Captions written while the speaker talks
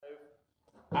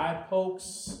Eye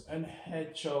Pokes and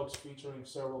Head Chokes featuring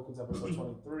Sir Wilkins, episode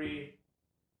 23.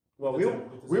 Well, we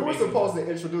were supposed to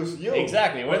introduce you.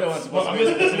 Exactly. We're the ones supposed to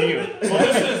introduce you. Well,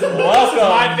 this is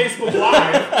my Facebook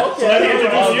Live. So let me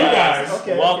introduce you guys.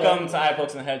 Welcome to Eye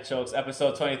Pokes and Head Chokes,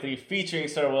 episode 23, featuring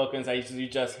Sir Wilkins. As you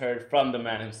just heard from the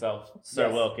man himself,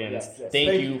 Sir Wilkins. Yes.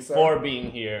 Thank you for being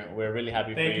here. We're really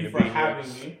happy for you to be here. Thank you for having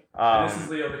me. This is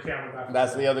Leo, the camera guy.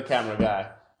 That's Leo, the camera guy.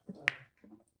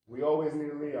 We always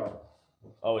need a Leo.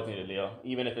 Always need a Leo,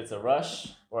 even if it's a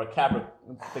Rush or a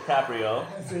DiCaprio.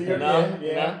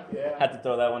 Yeah. Had to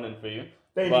throw that one in for you.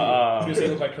 Thank you. You say he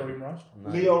looks like Kareem Rush?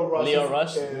 Leo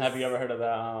Rush. Have you ever heard of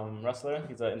that wrestler?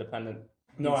 He's an independent.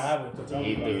 No, I haven't.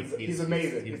 He's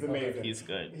amazing. He's amazing. He's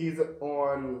good. He's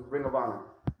on Ring of Honor.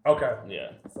 Okay.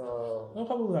 Yeah. So. No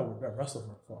couple that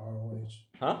wrestled for ROH.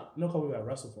 Huh? No couple that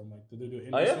wrestled for him. Like, did they do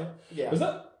indie stuff? Yeah. Is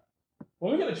that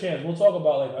when we get a chance? We'll talk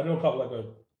about like I know a couple like a.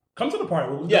 Come to the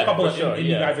party. We'll yeah, a couple of sure,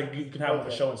 indie guys that you can have on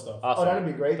the show and stuff. Awesome. Oh, that'd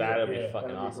be great. That'd be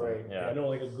fucking awesome. Great. Yeah. I know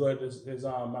like a good is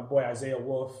my boy Isaiah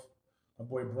Wolf, my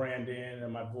boy Brandon,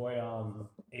 and my boy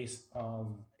Ace. I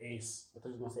thought you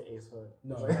were gonna say Ace Hood.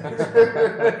 No,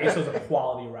 Ace is a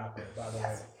quality rapper, by the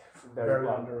way. Very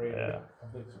underrated. Yeah.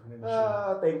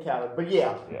 Thank Khaled. But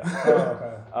yeah.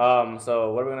 Okay.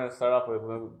 So what are we gonna start off with?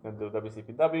 We're gonna do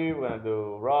WCPW. We're gonna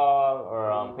do Raw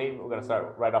or We're gonna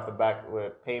start right off the back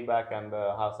with Payback and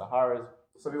the House of Horrors.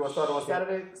 So we want to start on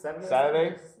Saturday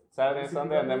and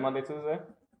Sunday, and then Monday, Tuesday.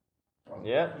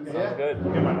 Yeah, sounds good.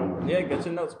 Get my number. Yeah, get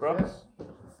your notes, bro. Yes.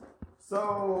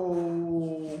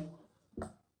 So.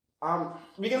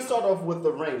 We can start off with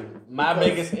the ring. That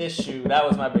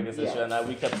was my biggest issue, and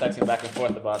we kept texting back and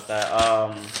forth about that.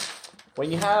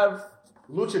 When you have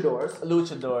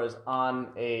luchadors on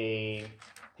a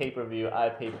pay-per-view,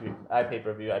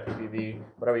 IPPV,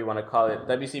 whatever you want to call it,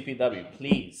 WCPW,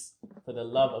 please, for the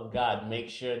love of God, make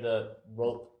sure the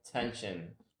rope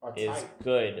tension is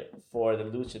good for the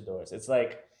luchadors. It's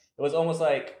like, it was almost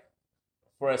like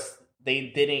for us,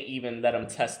 they didn't even let them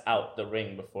test out the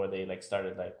ring before they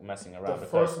started messing around. The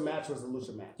first match was a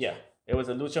lucha match. Yeah, it was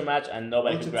a lucha match, and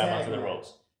nobody could grab onto the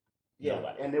ropes.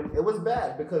 Yeah, and it was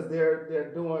bad because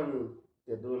they're doing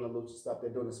the lucha stuff. They're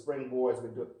doing the springboards.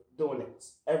 They're doing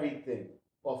everything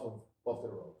off the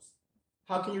ropes.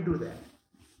 How can you do that?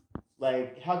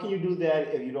 How can you do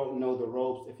that if you don't know the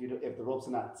ropes? If the ropes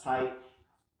are not tight?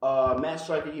 Matt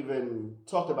Striker even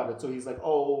talked about it too. He's like,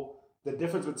 the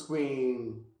difference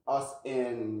between us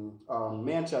in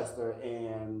Manchester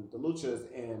and the luchas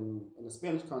in the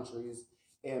Spanish countries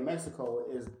and Mexico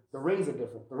is the rings are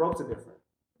different, the ropes are different.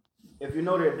 If you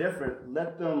know they're different,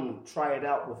 let them try it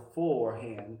out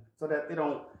beforehand so that they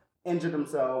don't injure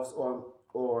themselves or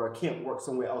can't work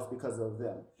somewhere else because of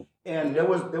them. And there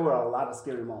were a lot of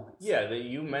scary moments. Yeah,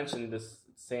 you mentioned this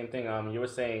same thing. You were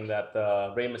saying that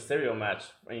the Rey Mysterio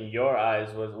match in your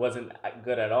eyes wasn't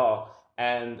good at all.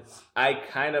 And I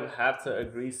kind of have to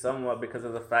agree somewhat because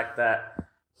of the fact that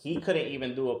he couldn't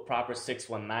even do a proper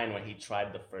 619 when he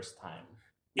tried the first time.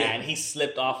 Yeah. And he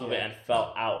slipped off of it and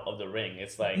fell out of the ring.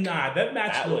 It's like... that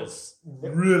match was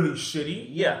really shitty.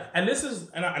 Yeah. And this is...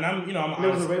 And I'm it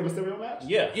was a Rey Mysterio match?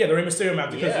 Yeah, the Rey Mysterio match.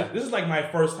 Because this is my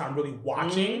first time really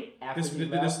watching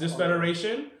this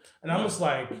federation. And I'm just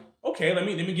like... Okay, let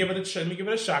me give it a shot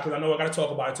because I know I got to talk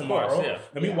about it tomorrow. Course, yeah.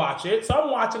 Let me watch it. So I'm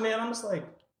watching it and I'm just like...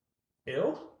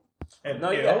 Ill. And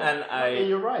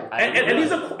you're right. And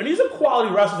these are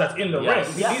quality wrestlers that's in the ring.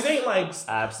 These ain't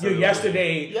absolutely.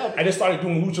 Yesterday I just started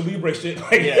doing lucha libre shit.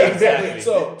 Exactly.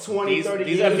 So 30 these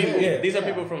years are people. in. These are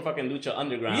people from fucking Lucha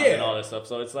Underground and all this stuff.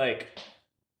 So it's like,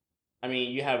 I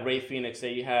mean, you have Rey Fenix.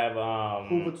 Say you have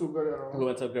Juventud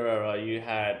Guerrero. You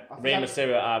had Rey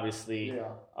Mysterio, obviously.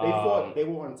 Yeah, they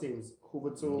were on teams.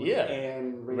 Juventud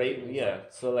and Rey Fenix. Yeah,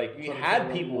 so you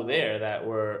had people there that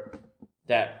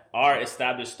are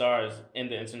established stars in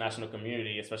the international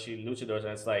community, especially luchadors, and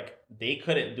it's like they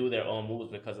couldn't do their own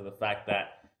moves because of the fact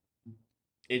that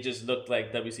it just looked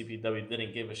like WCPW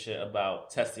didn't give a shit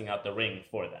about testing out the ring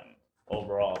for them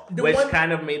overall, which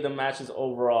kind of made the matches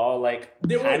overall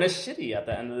kind of shitty at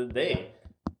the end of the day.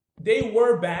 They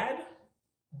were bad,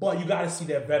 but you got to see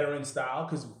their veteran style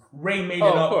because Ray made it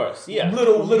up. Of course, yeah.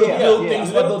 Little things.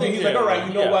 He's like, all right,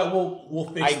 you know what? We'll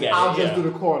fix it. I'll just do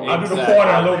the corner. I'll do the corner.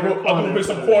 I'll do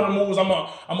some corner moves. I'm a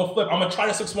flip. I'm gonna try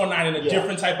the 619 in a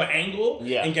different type of angle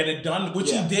and get it done,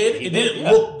 which he did. It didn't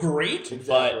look great,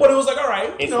 but it was like, all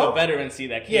right, it's the veterancy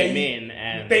that came in,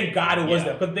 and thank God it was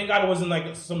that. But thank God it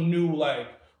wasn't some new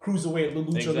cruiserweight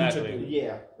lucha dude.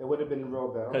 Yeah, it would have been real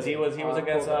bad because he was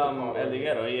against El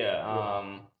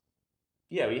Ligero.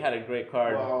 Yeah, we had a great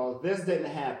card. Well, this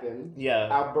didn't happen. Yeah.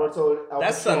 Alberto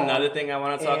That's another thing I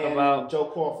want to talk about.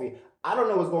 Joe Coffey. I don't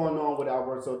know what's going on with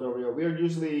Alberto Del Rio. We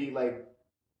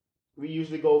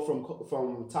usually go from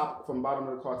bottom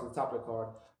of the card to the top of the card.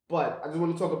 But I just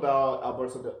want to talk about El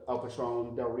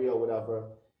Patron Del Rio, whatever.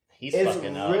 It's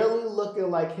really looking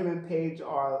like him and Paige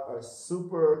are a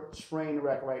super train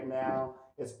wreck right now.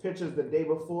 It's pictures the day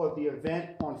before the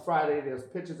event on Friday. There's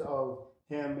pictures of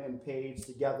him and Paige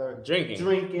together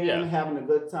drinking, having a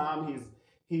good time.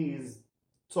 He's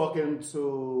talking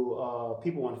to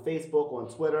people on Facebook, on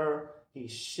Twitter.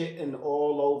 He's shitting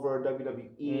all over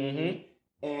WWE. Mm-hmm.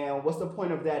 And what's the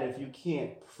point of that if you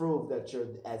can't prove that you're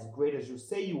as great as you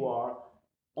say you are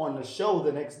on the show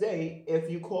the next day? If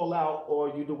you call out or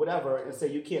you do whatever and say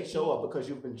you can't show up because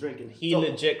you've been drinking. He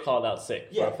legit called out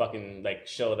sick for a fucking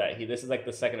show that this is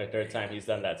the second or third time he's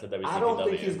done that to WCW. I don't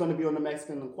think he's going to be on the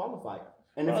Mexican qualifier.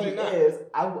 And if he is,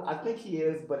 I think he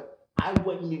is, but I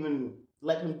wouldn't even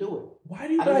let him do it. Why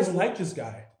do you guys like this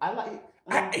guy? I like.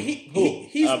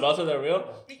 He's Alberto Del Rio.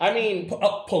 I mean,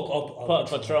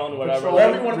 Patron, whatever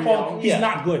you want to call him. He's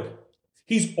not good.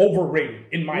 He's overrated,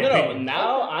 in my opinion. No,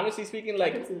 now, honestly speaking,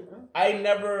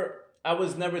 I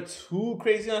was never too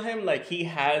crazy on him. He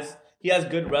has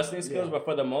good wrestling skills, but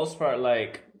for the most part,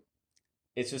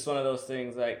 it's just one of those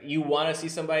things. You want to see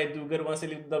somebody do good once they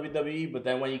leave WWE, but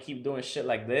then when you keep doing shit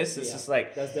like this, it's just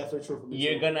that's definitely true for me.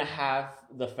 You're gonna have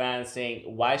the fans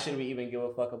saying, "Why should we even give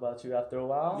a fuck about you after a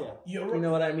while?" Yeah, you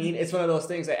know what I mean? It's one of those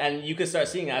things, and you can start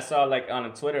seeing it. I saw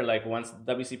on Twitter once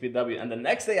WCPW, and the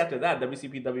next day after that,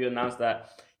 WCPW announced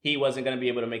that he wasn't going to be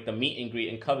able to make the meet and greet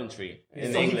in Coventry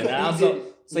in England.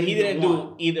 He didn't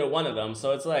do either one of them.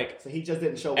 So it's so he just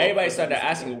didn't show up. Everybody started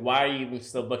asking, why are you even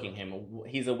still booking him?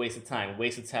 He's a waste of time,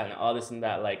 waste of talent, all this and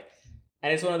that.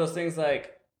 And it's one of those things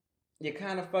you're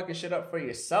kind of fucking shit up for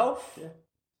yourself. Yeah.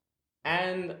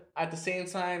 And at the same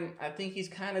time, I think he's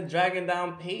kind of dragging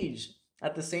down Paige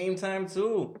at the same time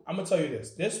too. I'm going to tell you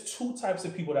this. There's two types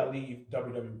of people that leave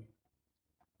WWE.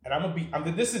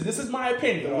 And this is my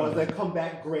opinion. The ones that come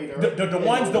back greater. The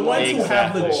ones who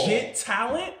have legit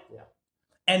talent,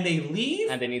 and they leave,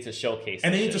 and they need to showcase.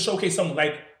 And they need to showcase something.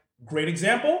 Great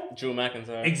example, Drew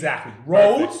McIntyre. Exactly.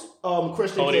 Rhodes,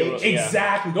 Christian Cage.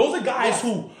 Exactly. Those are guys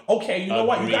who, okay, you know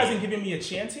what? You guys ain't giving me a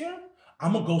chance here.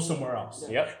 I'm gonna go somewhere else.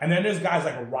 Yep. And then there's guys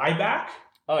like Ryback.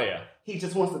 Oh yeah. He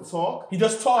just wants to talk. He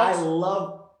just talks.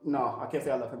 I can't say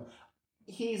I love him.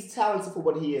 He's talented for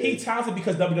what he is. He's talented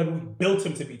because WWE built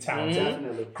him to be talented.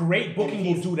 Definitely. Great booking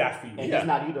will do that for you. And he's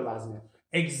not utilizing it.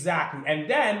 Exactly. And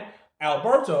then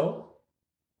Alberto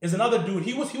is another dude.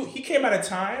 He came at a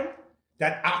time,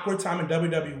 that awkward time in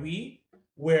WWE,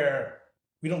 where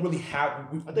we don't really have.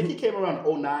 I think he came around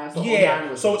 09. So 09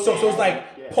 was so it's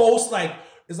post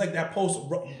it's that post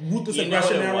ruthless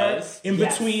aggression era in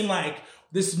between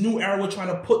this new era we're trying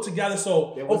to put together.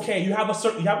 So you have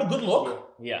a good look.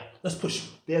 Yeah. Let's push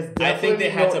you. I think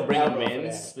they had to bring him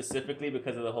in specifically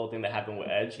because of the whole thing that happened with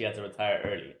Edge. He had to retire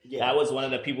early. Yeah. That was one of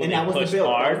the people they pushed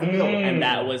hard. And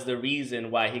that was the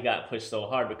reason why he got pushed so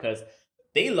hard, because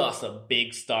they lost a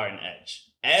big star in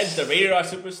Edge. Edge, the Rated R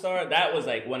superstar, that was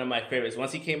one of my favorites.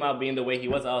 Once he came out being the way he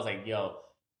was, I was like, yo,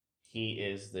 he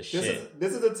is the shit.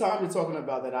 This is the time you're talking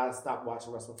about that I stopped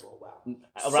watching wrestling for a while.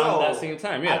 Around that same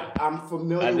time, yeah. I'm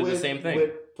familiar with the same thing.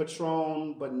 With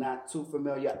Patron, but not too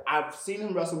familiar. I've seen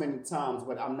him wrestle many times,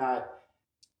 but I'm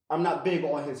not big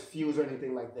on his feuds or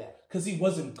anything like that. Because he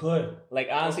wasn't good.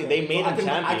 Honestly, they made him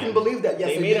champion. I can believe that. Yes,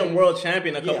 they made him world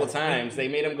champion a couple times. They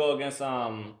made him go against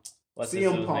what's his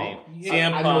name?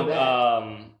 CM Punk.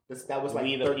 That was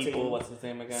We the 13. People. What's his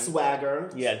name again? Swagger.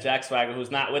 Yeah, Jack Swagger,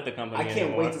 who's not with the company I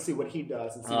can't wait to see what he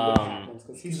does and see what happens,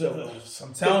 because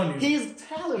I'm telling you, he's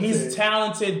talented. He's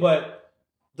talented, but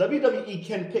WWE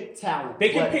can pick talent. They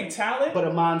can pick talent, but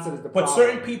a mindset is the problem. But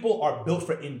certain people are built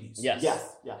for indies. Yes.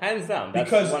 Hands down. That's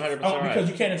because 100% because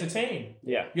you can't entertain.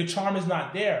 Yeah, your charm is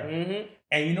not there. Mm-hmm.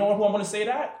 And you know who I'm going to say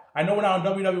that? I know we're not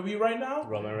on WWE right now.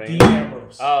 Roman Reigns. Dean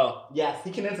Ambrose. Oh, yes,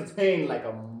 he can entertain like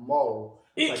a mole.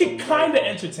 It can kind of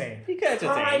entertain. He can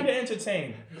entertain. Kind of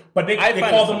entertain. But they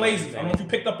call them lazy. I don't know if you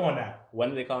picked up on that. When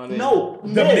did they call him lazy? No.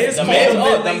 The Miz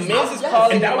is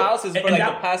calling him out for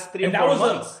the past 3 or 4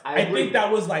 months. I think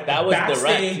that was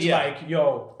backstage,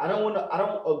 yo. I don't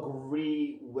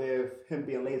agree with him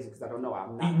being lazy because I don't know.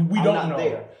 I'm not. We don't know.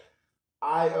 There.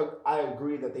 I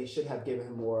agree that they should have given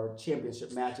him more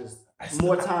championship matches,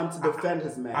 more time to defend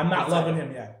his match. I'm not loving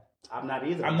him yet. I'm not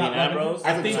either. I'm not Ambrose.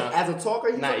 As a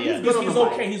talker,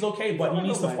 he's okay, but he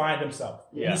needs to find himself.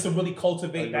 Yeah. He needs to really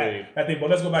cultivate that thing. But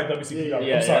let's go back to WCW.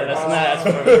 Yeah, I'm sorry.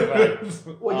 That's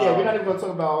well, yeah, we're not even going to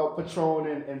talk about Patron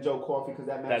and Joe Coffey because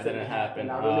that match didn't happen.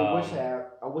 And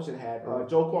I wish it had.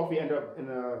 Joe Coffey ended up in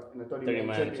a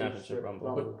 30-man championship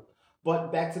Rumble.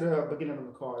 But back to the beginning of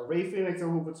the card. Ray Phoenix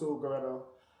and Juventud Guerrero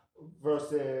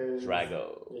versus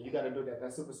Drago. Yeah, you got to do that.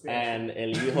 That's super Spanish. And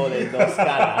El Hijo de Dos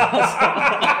Caras.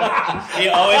 He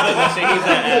always does that shit. He's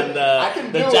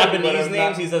and the Japanese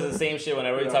names, he does the same shit.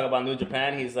 Whenever we talk about New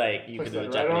Japan, he's like, you can do the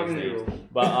Japanese names.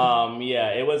 But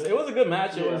yeah, it was a good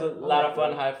match. It was a lot of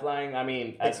fun, high flying. I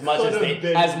mean, as much as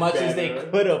they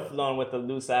could have flown with the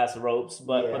loose ass ropes,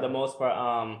 but for the most part,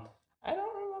 I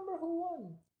don't remember who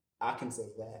won. I can say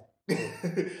that.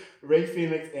 Ray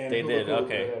Phoenix and they did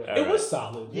okay. It was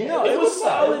solid. Yeah, no, it was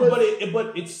solid,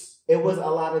 it was a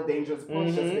lot of dangerous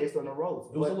punches based on the ropes.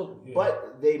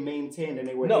 But they maintained and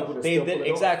they were able to still pull it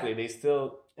exactly. off. They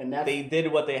still and they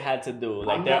did what they had to do.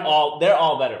 Like they're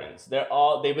all veterans.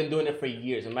 They've been doing it for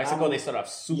years. In Mexico, they started off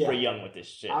super young with this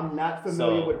shit. I'm not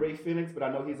familiar with Ray Phoenix, but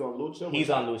I know he's on Lucha. He's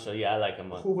on Lucha. Yeah, I like him.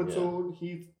 Juventud,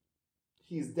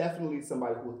 he's definitely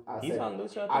somebody who he's on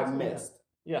Lucha. I missed.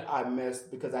 Yeah, I missed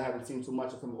because I haven't seen too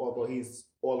much of him, although he's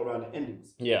all around the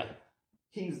Indies. Yeah.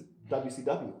 He's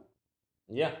WCW.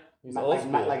 Yeah. He's like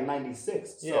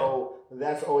 96. Yeah. So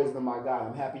that's always been my guy.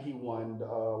 I'm happy he won.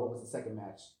 What was the second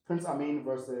match? Prince Amin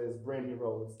versus Brandy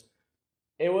Rhodes.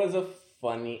 It was a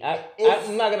funny...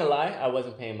 I'm not going to lie. I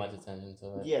wasn't paying much attention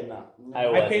to it. Yeah, no.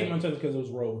 I paid much attention because it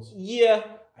was Rhodes. Yeah.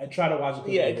 I tried to watch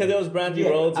it. Yeah, because it was Brandy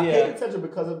Rhodes. I paid attention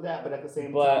because of that, but at the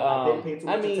same time, I didn't pay too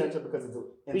much attention because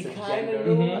it's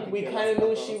intergender. We kind of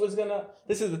knew she was gonna.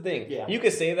 This is the thing. Yeah. You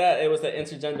could say that it was the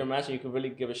intergender match, and you could really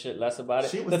give a shit less about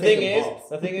it. The thing is,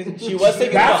 she was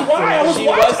taking bumps. That's why she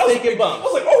was taking bumps. I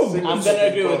was like, oh, I'm gonna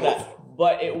agree with that.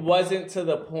 But it wasn't to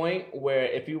the point where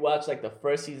if you watch like the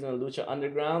first season of Lucha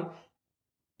Underground,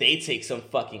 they take some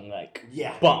fucking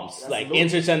bumps. That's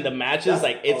intergender matches,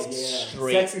 it's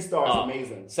straight. Sexy Star is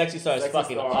amazing. Sexy Star is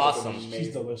fucking awesome. She's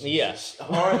delicious. Yeah.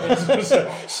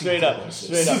 Straight up.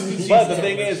 But the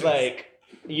thing is,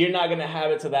 you're not gonna have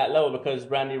it to that level because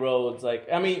Brandy Rhodes,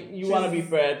 you want to be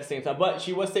fair at the same time, but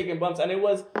she was taking bumps, and it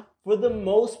was, for the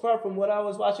most part, from what I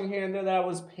was watching here and there that I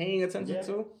was paying attention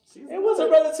to, it was a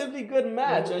relatively good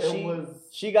match, and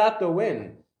she got the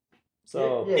win.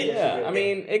 So, I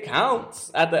mean, it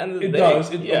counts at the end of the day. It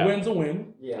does. A win's a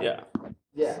win. Yeah.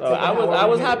 So I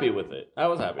was happy with it.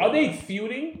 Are they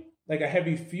feuding? Like a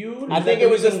heavy feud? I think it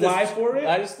was just live for it.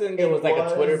 I just think it was like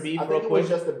a Twitter beef. I think it was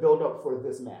just a build up for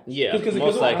this match. Yeah, because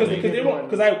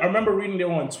I remember reading they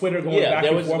were on Twitter going back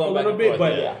and forth a little bit.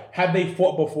 But had they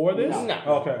fought before this? No.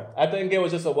 Okay. I think it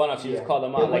was just a one-off. She just called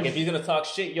them out. If you're gonna talk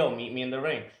shit, meet me in the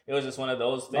ring. It was just one of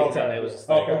those things. Okay. And it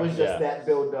was just that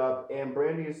build up, and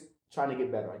Brandy's trying to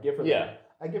get better. I give her that.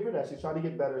 I give her that. She's trying to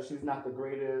get better. She's not the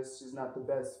greatest. She's not the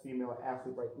best female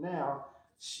athlete right now.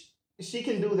 She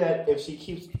can do that if she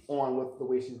keeps on with the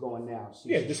way she's going now.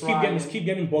 Just keep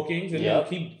getting bookings and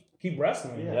keep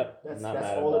wrestling. Yeah,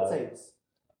 that's all it takes.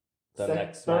 The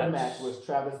next third match was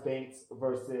Travis Banks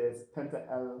versus Penta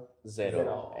El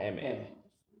Zero.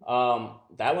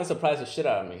 That one surprised the shit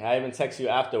out of me. I even text you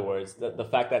afterwards the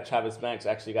fact that Travis Banks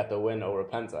actually got the win over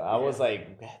Penta. I was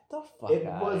like, get the fuck out of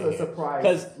here. It was a surprise.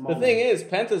 Because the thing is,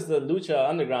 Penta's the Lucha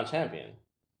Underground champion.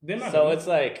 It's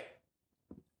like,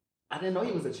 I didn't know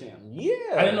he was a champ.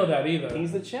 Yeah. I didn't know that either.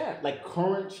 He's the champ.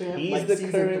 Current champ? He's the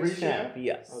current champ,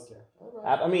 yes. Okay. All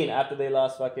right. I mean, after they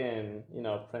lost fucking,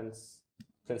 Prince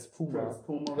Puma.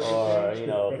 Or,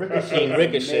 Ricochet.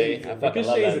 Ricochet. I fucking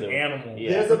love that is dude. An animal. Yeah.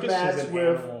 There's a match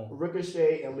with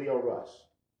Ricochet and Leo Rush.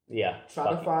 Yeah. Try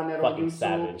to find that on YouTube.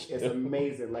 Savage. It's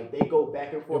amazing. They go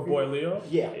back and forth. Your boy Leo?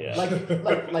 Yeah.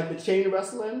 Like the chain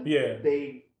wrestling. Yeah.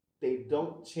 They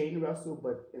don't chain wrestle,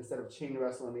 but instead of chain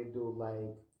wrestling, they do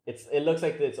it looks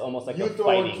like it's almost like you a throw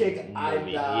fighting a kick, movie. I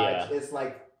dodge. Yeah. It's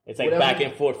like back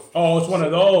and forth. Oh, it's one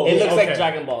of those. It looks like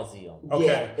Dragon Ball Z. Okay.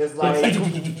 Yeah, it's like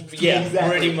exactly.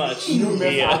 Pretty much. You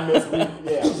miss, I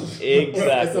miss.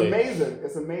 Exactly.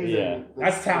 It's amazing. Yeah.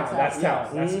 That's talent.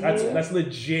 That's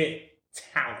legit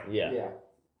talent. Yeah.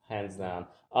 Hands down.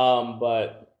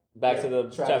 But back to the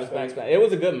Travis Banks match. It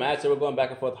was a good match. They were going back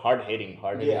and forth, hard hitting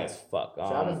as fuck.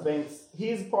 Travis Banks,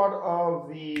 he's part of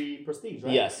the Prestige,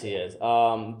 right? Yes, he is.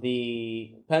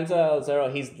 The Penta El Zero,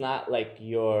 he's not like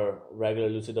your regular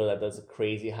luchador that does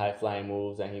crazy high flying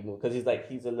moves and he moves because he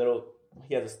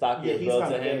has a stocky build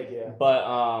to him. Big, But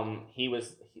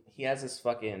he has this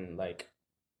fucking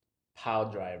pile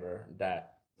driver that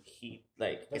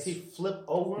does he flip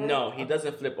over? No, he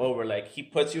doesn't flip over. He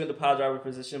puts you in the pile driver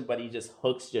position, but he just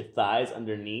hooks your thighs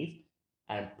underneath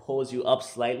and pulls you up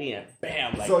slightly, and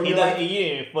bam! So you didn't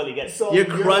even fully get. So you're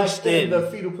crunched in the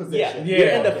fetal position. Yeah, you're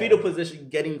in the fetal position,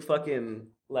 getting fucking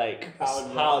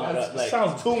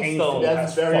sounds tombstone.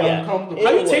 That's very uncomfortable.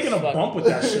 How are you taking a bump with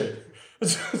that shit?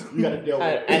 You gotta deal with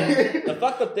it. And the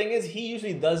fucked up thing is, he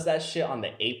usually does that shit on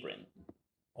the apron.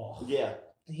 Oh. Yeah.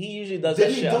 He usually does Did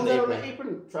that he shit do on the that on apron. the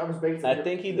apron? Travis Banks. I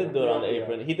think he did do it on the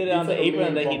apron. He did it on the apron,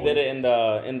 and then he did it in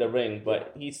the ring.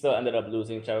 But he still ended up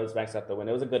losing. Travis Banks got the win.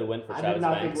 It was a good win for Travis Banks. I did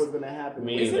not think it was going to happen.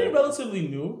 Isn't he relatively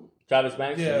new? Travis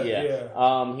Banks,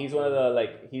 yeah. He's one of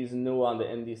the he's new on the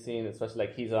indie scene, especially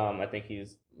he's I think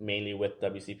he's mainly with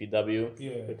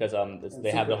WCPW because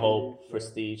they have the whole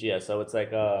prestige, so it's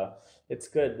it's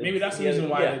good. Maybe that's the reason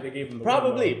why they gave him the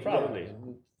probably.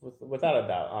 Without a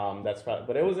doubt. That's probably,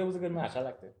 but it was a good match. I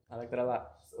liked it a lot.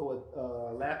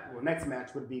 So next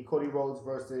match would be Cody Rhodes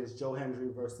versus Joe Hendry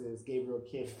versus Gabriel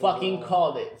Kidd. Fucking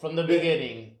called it from the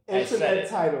beginning. Internet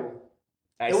title.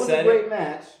 It was a great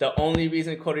match. The only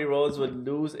reason Cody Rhodes would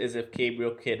lose is if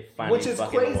Gabriel Kidd finally Which is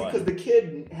fucking crazy won. because the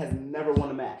kid has never won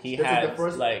a match. He's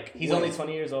only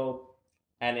 20 years old.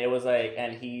 And it was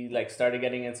and he started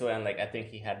getting into it, and I think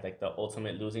he had the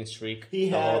ultimate losing streak. He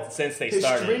had since they his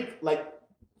started. Streak,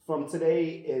 from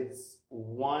today, it's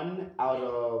 1 out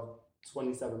of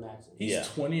 27 matches. He's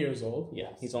 20 years old. Yeah,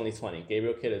 he's only 20.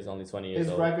 Gabriel Kidd is only 20 years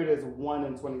old. His record is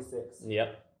 1-26.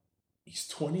 Yep. He's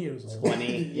 20 years old.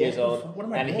 20 years old. What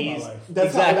am I doing in my life?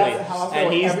 That's how I feel.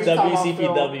 And he's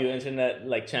WCPW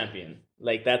Internet champion.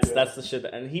 That's the shit.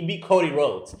 And he beat Cody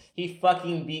Rhodes. He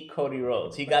fucking beat Cody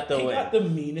Rhodes. He got the win. He got the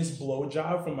meanest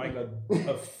blowjob from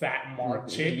a fat Mark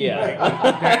chick. Yeah.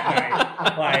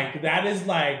 That night. That is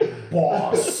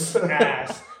boss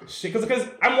ass shit. Because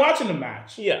I'm watching the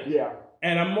match. Yeah. Yeah.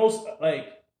 And I'm most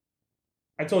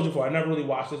I told you before, I never really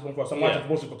watched this one before, so I'm watching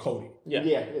mostly for Cody. Yeah.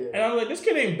 And I'm like, this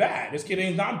kid ain't bad. This kid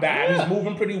ain't not bad. He's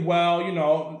moving pretty well,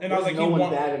 And I was like, no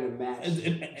one bad in the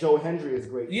match. Joe Hendry is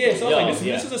great. Yeah, so I was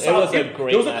this is a solid.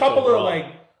 There was a couple of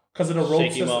because of the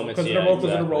ropes, because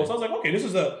of the ropes. I was like, okay, this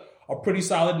is a pretty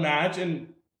solid match,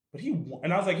 but he won.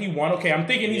 And I was like, he won. Okay, I'm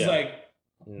thinking he's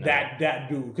that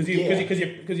dude because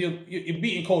you're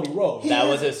beating Cody Rhodes. That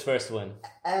was his first win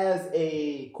as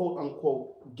a quote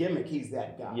unquote gimmick. He's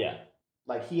that guy. Yeah.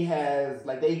 He has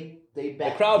they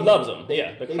back the crowd loves him.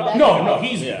 Yeah, the crowd.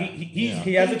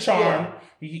 He has a charm.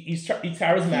 He's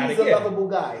charismatic. He's a lovable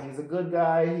guy. He's a good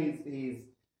guy.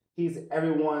 He's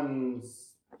everyone's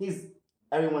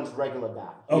regular guy.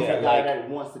 Okay, the guy that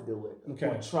wants to do it. Okay,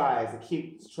 who tries, that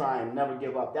keeps trying, never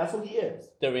give up. That's who he is.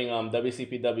 During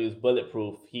WCPW's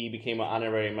Bulletproof, he became an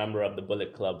honorary member of the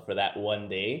Bullet Club for that one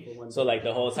day. So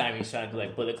the whole time he's trying to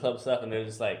do Bullet Club stuff, and they're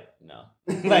just no.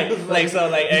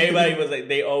 Everybody was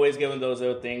they always give him those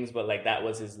little things, but that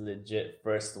was his legit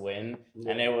first win,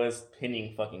 and it was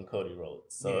pinning fucking Cody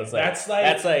Rhodes. So it's that's you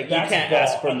can't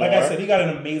ask for more. Like I said, he got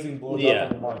an amazing blowjob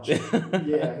from the March.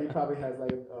 Yeah, he probably has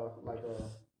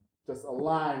just a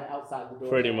line outside the door.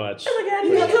 Pretty much. Oh my God,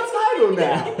 he has a title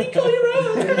now. Cody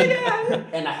Rhodes. Oh my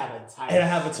God. And I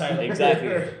have a title.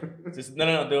 Exactly. Just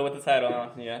no, do it with the title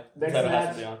on. Yeah.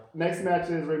 Next match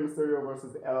is Rey Mysterio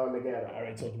versus El Ligero. I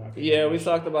already told you Yeah, we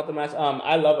talked about the match.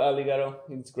 I love El Ligero.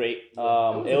 He's great.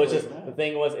 It was just the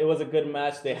thing was it was a good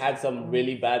match. They had some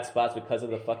really bad spots because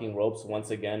of the fucking ropes. Once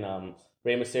again,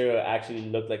 Rey Mysterio actually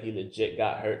looked like he legit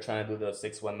got hurt trying to do the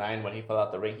 619. When he fell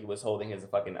out the ring, he was holding his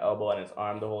fucking elbow and his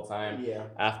arm the whole time. Yeah.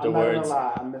 Afterwards, I'm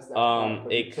not gonna lie, I missed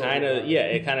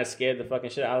that. it kind of scared the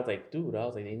fucking shit. I was like, dude,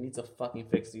 they need to fucking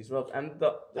fix these ropes. And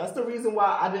that's the reason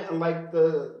why I didn't like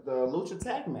the Lucha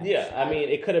Tag match. Yeah, I mean,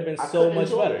 it could have been so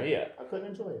much better. Yeah, I couldn't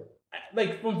enjoy it.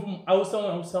 I was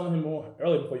telling him more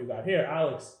earlier before you got here,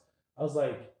 Alex. I was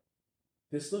like,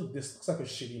 this looks like a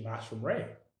shitty match from Ray.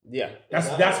 Yeah,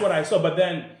 that's what I saw. But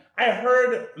then I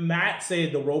heard Matt say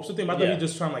the ropes are thing. But I thought he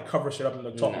just trying to cover shit up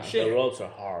and talking shit. The ropes are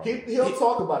horrible. He'll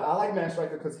talk about it. I like Matt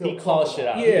Striker because he calls shit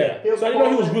out. Yeah, so I didn't know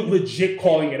he was legit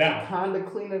calling it out. Kind of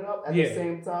clean it up at the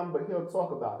same time, but he'll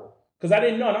talk about it. Because I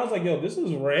didn't know, and I was like, "Yo, this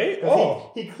is Ray."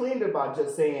 He cleaned it by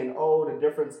just saying, "Oh, the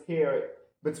difference here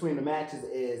between the matches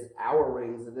is our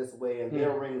rings are this way and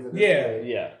their rings are this way."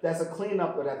 Yeah, that's a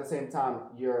cleanup, but at the same time,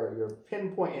 you're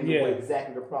pinpointing what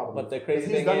exactly the problem. But the crazy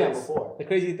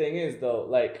thing is, though,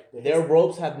 their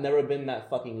ropes have never been that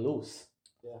fucking loose.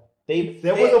 Yeah,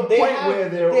 there was a point where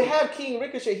they have King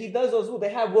Ricochet. He does those moves.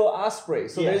 They have Will Ospreay,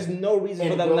 so there's no reason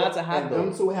for them not to have them.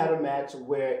 Them two had a match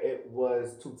where it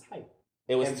was too tight.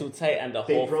 It was too tight, and the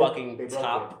whole fucking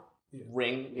top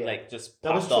ring just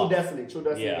that was True Destiny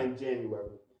in January.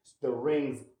 The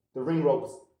ring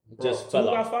ropes just fell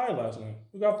off. Who got fired last night?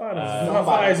 Who got fired? Who got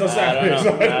fired on Saturday?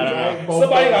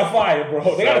 Somebody got fired,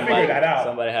 bro. They got to figure that out.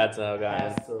 Somebody had to have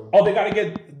gotten. Oh, they got to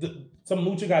get some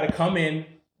lucha got to come in,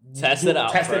 test it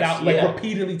out,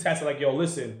 repeatedly test it. Yo,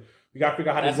 listen. We got to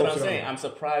figure out how to do it. That's what I'm saying. I'm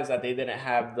surprised that they didn't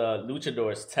have the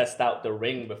luchadors test out the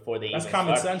ring before they That's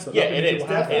common sense. Yeah, it is.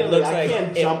 It looks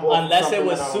unless it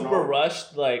was super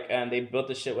rushed, and they built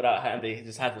the shit without having, they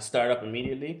just had to start up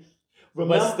immediately.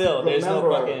 But still, there's no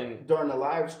fucking... During the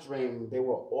live stream, they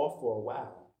were off for a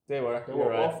while. They were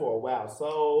off for a while.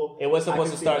 So it was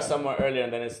supposed to start somewhere earlier,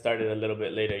 and then it started a little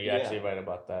bit later. You're actually right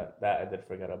about that. That I did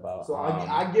forget about. So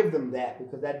I give them that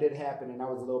because that did happen, and I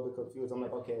was a little bit confused. I'm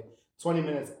like, okay, 20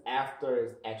 minutes after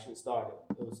it actually started,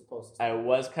 it was supposed to start. I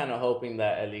was kind of hoping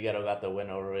that El Ligero got the win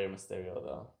over Rey Mysterio,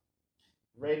 though.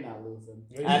 Ray not losing.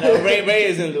 I know Ray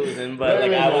isn't losing, but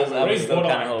like I was still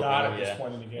kind of hoping. This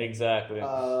point in the game. Exactly.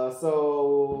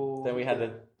 So then we had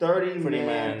the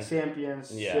 30-man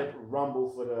championship rumble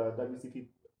for the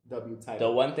WCPW title.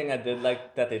 The one thing I did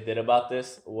like that they did about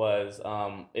this was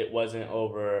it wasn't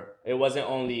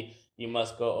only you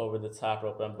must go over the top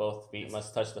rope and both feet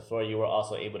must touch the floor. You were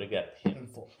also able to get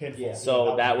pinfall. Yeah.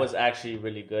 So that was actually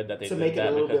really good that they did that. To make it a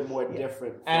little bit more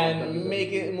different. And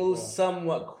make it move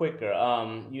somewhat quicker.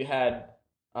 You had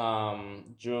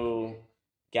Drew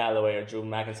Galloway or Drew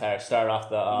McIntyre start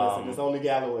off the... Listen, it's only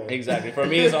Galloway. Exactly. For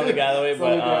me, it's only Galloway.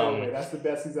 Only Galloway. That's the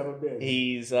best he's ever been.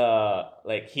 He's,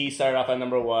 he started off at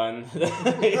number 1.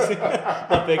 The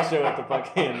picture with the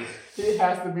fucking... He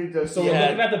has to be just... So we're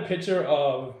looking at the picture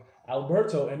of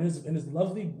Alberto and his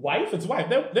lovely wife. His wife.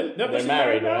 They're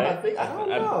married, right? I don't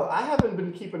know. I haven't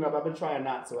been keeping up. I've been trying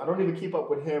not to. I don't even keep up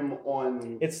with him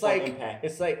on. It's like Impact.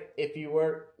 It's like if you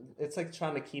were. It's like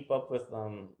trying to keep up with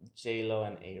J-Lo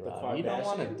and A-Rod. You don't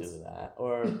want to do that,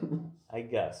 or I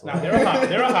guess. Nah, they're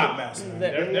a hot mess. Man.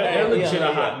 They're legit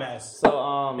a hot mess.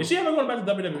 So is she ever going back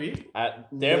to WWE?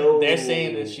 They're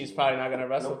saying that she's probably not going to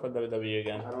wrestle for WWE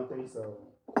again. I don't think so.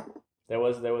 There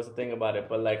was a thing about it,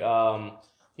 but like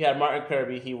he had Martin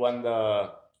Kirby. He won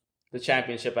the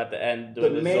championship at the end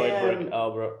doing the Zoidberg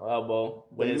elbow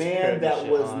with his man that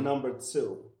shit was on. number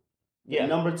 2. The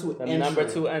number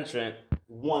 2 entrant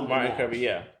won Martin Kirby.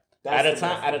 Yeah. At a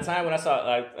time when I saw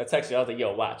I texted you, I was like,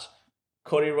 "Yo, watch."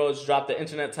 Cody Rhodes dropped the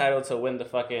internet title to win the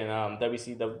fucking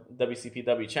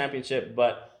WCPW championship,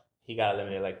 but he got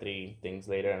eliminated like 3 things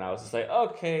later, and I was just like,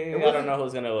 okay, I don't know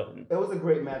who's gonna win. It was a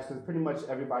great match because pretty much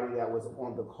everybody that was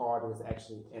on the card was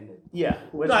actually in it. Yeah,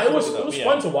 it was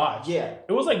fun to watch. Yeah,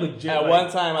 it was like legit. At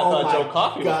one time, I thought Joe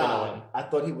Coffey was gonna win. I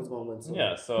thought he was gonna win too.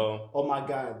 Yeah, so. Oh my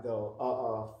god,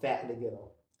 though, Fat Ligero.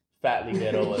 Fat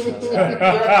Ligero was. And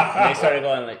they started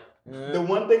going like. The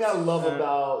one thing I love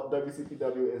about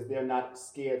WCPW is they're not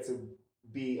scared to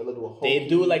be a little hokey. They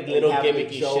do like little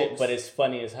gimmicky shit, but it's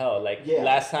funny as hell. Like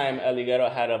last time El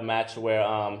Ligero had a match where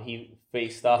he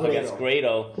faced off against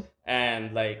Grado,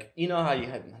 and like you know how you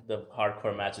had the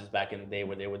hardcore matches back in the day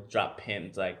where they would drop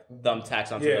pins like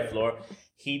thumbtacks onto the floor.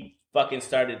 He put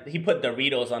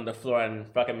Doritos on the floor,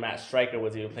 and fucking Matt Striker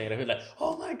was even playing it. He was like,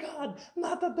 "Oh my god,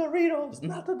 not the Doritos!"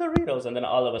 And then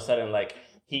all of a sudden, like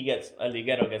El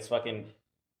Ligero gets fucking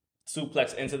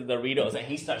suplex into the Doritos, and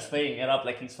he starts playing it up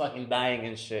like he's fucking dying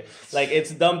and shit. Like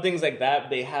it's dumb things like that.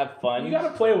 They have fun. You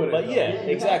gotta play with it. But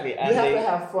exactly. You have to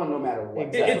have fun no matter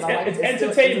what. Exactly. It's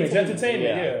entertainment. It's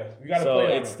entertainment. Yeah. You gotta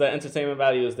play. So the entertainment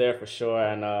value is there for sure,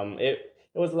 and it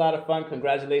was a lot of fun.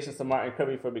 Congratulations to Martin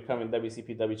Kirby for becoming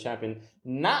WCPW champion.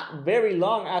 Not very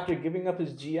long after giving up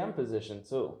his GM position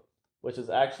too. Which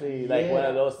is actually like one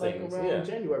of those things. Around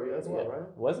January as well,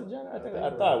 right? Was it January?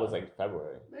 I thought it was like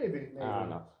February. Maybe. I don't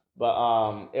know.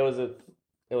 But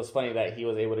it was funny that he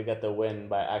was able to get the win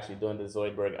by actually doing the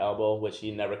Zoidberg elbow, which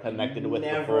he never connected with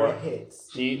before.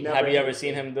 Hits. Have you ever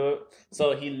seen him do it?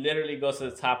 So he literally goes to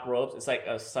the top ropes. It's like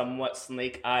a somewhat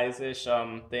Snake Eyes-ish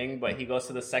thing, but he goes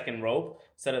to the second rope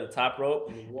instead of the top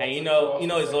rope. And you know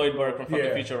Zoidberg from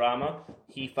fucking Futurama?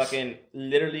 He fucking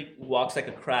literally walks like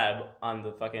a crab on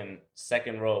the fucking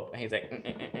second rope, and he's like,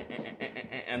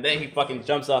 and then he fucking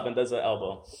jumps up and does the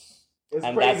elbow. It's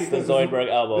and crazy that's the Zoidberg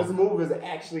elbow. This move is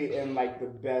actually in like the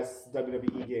best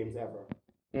WWE games ever.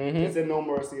 Mm-hmm. It's in No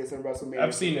Mercy. It's in WrestleMania.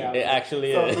 I've seen it. It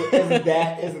actually is.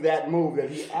 Is that move that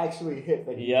he actually hit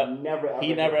that he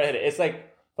never hit it. It's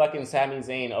like fucking Sami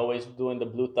Zayn always doing the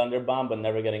Blue Thunder Bomb but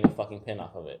never getting a fucking pin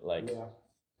off of it. Like,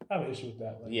 I have an issue with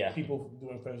that. Like, people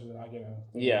doing finishes and not getting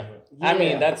a yeah. I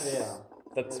mean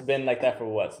that's been like that for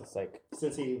what?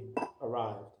 Since he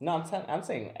arrived. No, I'm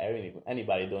saying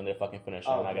anybody doing their fucking finisher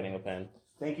and not getting a pin.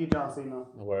 Thank you, John Cena.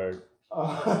 Word.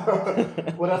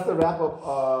 Well, that's the wrap up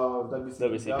of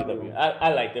WCPW.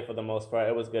 I liked it for the most part.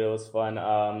 It was good. It was fun.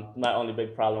 My only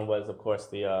big problem was, of course,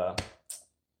 the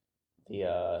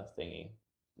thingy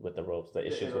with the ropes. The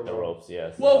issues with the ropes.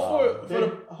 Yes. Well,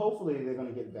 hopefully they're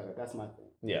gonna get better. That's my thing.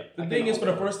 Yeah. The thing is, for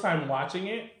the first time watching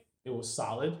it, it was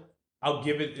solid. I'll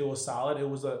give it. It was solid. There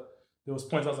was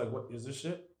points I was like, "What is this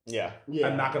shit?" Yeah.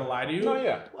 I'm not gonna lie to you. No,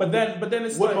 yeah. But then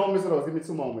it's what moments are those? Give me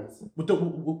 2 moments. With the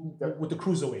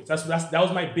cruiserweights. That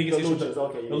was my biggest issue. The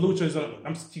luchas.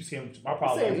 I'm keep saying my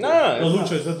problem. The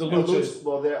luchas.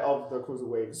 Well, they're of the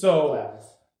cruiserweight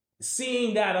class.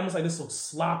 Seeing that, I'm just like, this looks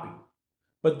sloppy.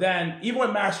 But then, even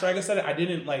when Matt Striker said it, I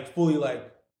didn't fully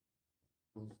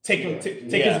take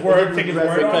his word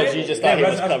because you just thought he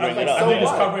was covering it up. I was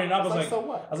covering it up. I was like, so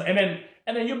what? I was like,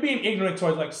 and then you're being ignorant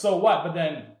towards so what? But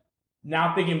then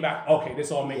now thinking back, okay,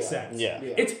 this all makes sense. Yeah.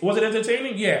 Was it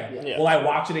entertaining? Yeah. Will I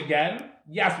watch it again?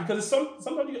 Yes, because it's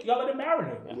sometimes y'all let it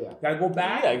marinate. Yeah. Gotta go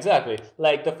back. Yeah, exactly.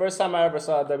 The first time I ever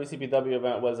saw a WCPW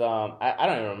event was I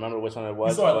don't even remember which one it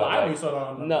was. You saw it live or you saw it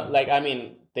on? No,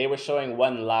 they were showing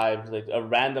one live, a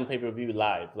random pay-per-view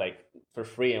live, for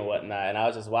free and whatnot, and I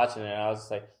was just watching it and I was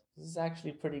just like, this is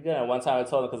actually pretty good. And one time I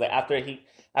told him, because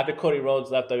after Cody Rhodes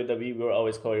left WWE, we were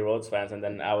always Cody Rhodes fans, and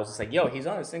then I was just like, yo, he's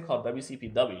on this thing called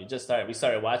WCPW. We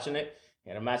started watching it. He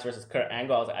had a match versus Kurt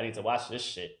Angle. I was like, I need to watch this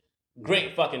shit.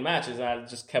 Great fucking matches, and I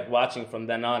just kept watching from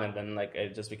then on, and then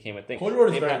it just became a thing. Cody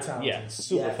Rhodes is very talented. Yeah,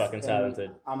 super fucking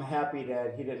talented. I'm happy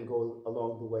that he didn't go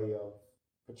along the way of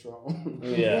Patron.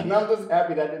 Yeah. And I'm just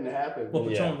happy that didn't happen. Well,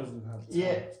 Patron doesn't have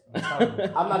talent.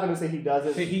 Yeah. I'm not gonna say he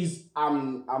doesn't.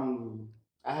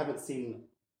 I haven't seen.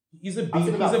 He's a B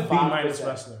minus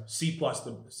wrestler. C plus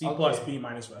B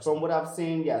minus wrestler. From what I've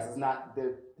seen, yes, it's not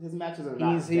his matches are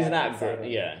not. He's not good.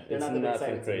 Yeah, it's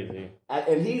nothing crazy.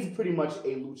 And he's pretty much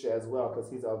a lucha as well because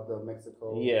he's of the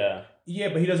Mexico. Yeah,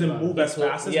 but he doesn't move as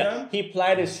fast as them. He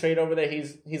plied his trade over there.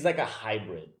 He's like a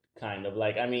hybrid. Kind of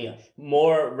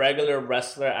more regular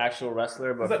wrestler, actual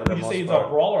wrestler, but would you say he's a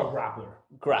brawler or a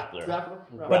grappler?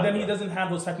 But then he doesn't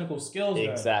have those technical skills.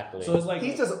 Exactly. So it's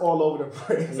he's just all over the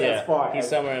place. Yeah, as far he's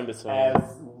somewhere in between. As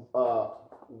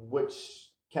which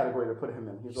category to put him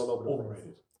in? He's all over the place.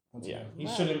 Yeah, he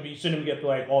shouldn't get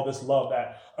all this love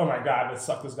that, oh my God, let's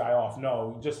suck this guy off.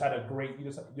 No, he just had a great. He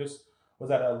just was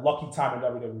at a lucky time in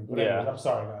WWE. But anyways, I'm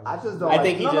sorry, guys. I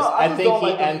think he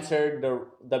entered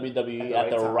the WWE at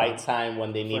the right time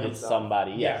when they needed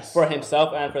somebody. Yes. For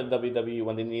himself and for the WWE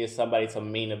when they needed somebody to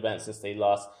main event, since they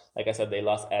lost, like I said, they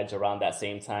lost Edge around that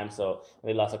same time. So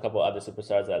they lost a couple other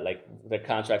superstars that their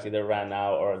contracts either ran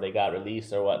out or they got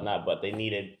released or whatnot. But they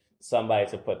needed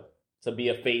somebody to be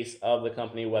a face of the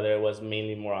company, whether it was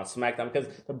mainly more on SmackDown, because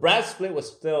the brand split was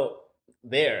still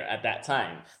there at that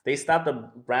time. They stopped the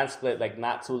brand split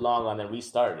not too long on and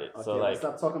restarted it. Okay, so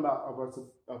stop talking about Alberto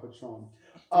Patron.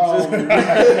 Segue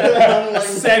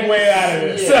out of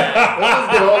this. Yeah,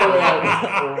 let's get all the way out of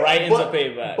this. Right into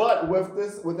Payback. But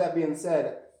with that being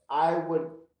said, I would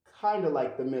kind of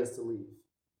like The Miz to leave.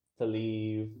 To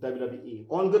leave WWE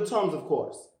on good terms, of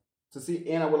course.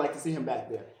 And I would like to see him back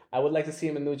there. I would like to see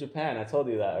him in New Japan. I told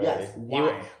you that already. Yes.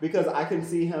 Why? Because I can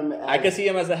see him.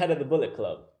 As the head of the Bullet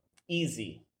Club.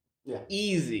 Easy. Yeah.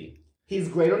 Easy. He's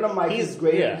great on the mic. He's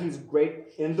great. Yeah. He's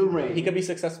great in the ring. He could be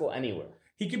successful anywhere.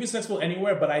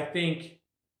 But I think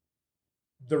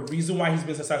the reason why he's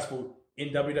been successful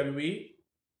in WWE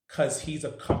because he's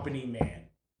a company man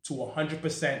to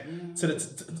 100%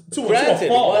 to a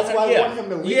fault. That's why I want him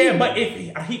to leave. Yeah, but if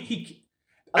he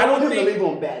I don't think him to leave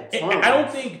on bad terms. I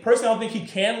don't think he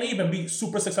can leave and be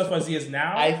super successful as he is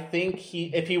now. I think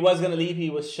if he was going to leave, he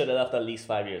should have left at least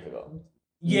 5 years ago.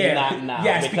 Yeah, not now.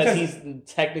 Yes, because he's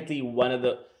technically one of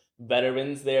the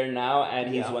veterans there now,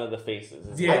 and he's one of the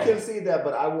faces. Yeah, I can see that,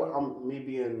 but me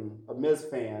being a Miz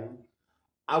fan,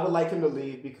 I would like him to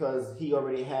leave because he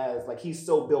already has he's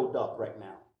so built up right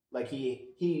now.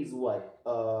 He's what?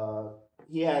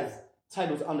 He has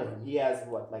titles under him. He has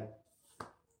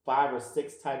 5 or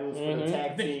 6 titles for the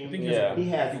tag team. He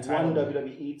has one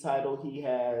WWE title. He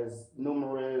has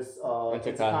numerous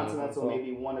intercontinental,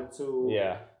 maybe 1 or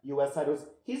 2 US titles.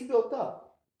 He's built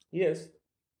up. He is.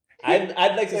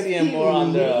 I'd like to see him more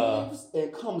on the. If he leaves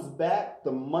and comes back,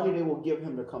 the money they will give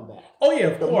him to come back. Oh yeah,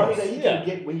 of course. The money that he can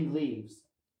get when he leaves.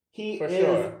 He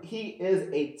is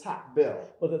a top bill.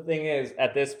 Well, the thing is,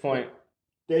 at this point,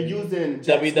 they're using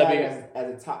WWE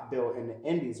as a top bill in the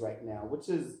Indies right now, which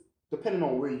is. Depending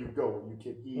on where you go,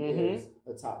 he is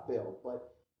a top bill. But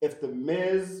if The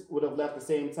Miz would have left the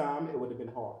same time, it would have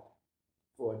been hard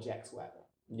for Jack Swagger.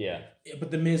 Yeah.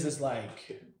 But The Miz is The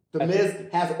Miz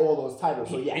has all those titles,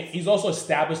 so yes. He's also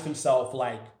established himself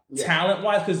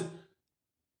talent-wise because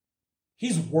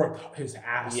he's worked his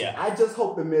ass off. Yeah. I just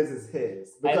hope The Miz is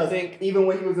his. Because even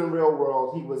when he was in Real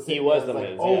World, he was the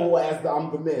Miz.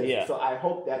 I'm The Miz. Yeah. So I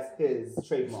hope that's his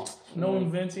trademark. No,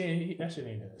 Vince, that shit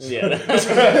ain't his. Yeah.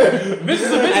 Vince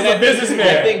is a businessman.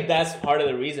 I think that's part of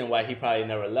the reason why he probably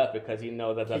never left, because he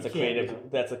knows that's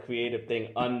a creative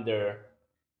thing under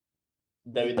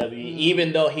WWE,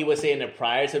 even though he was saying it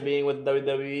prior to being with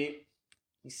WWE.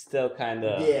 He's still kind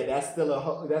of... Yeah, that's still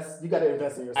you got to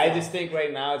invest in yourself. I just think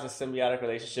right now it's a symbiotic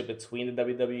relationship between the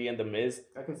WWE and The Miz.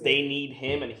 They need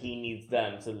him and he needs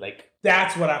them to like...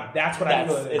 That's what I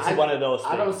feel. It's one of those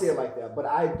things. I don't see it like that, but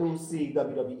I do see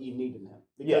WWE needing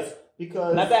him.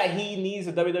 Because... Not that he needs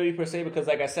the WWE per se, because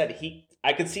like I said,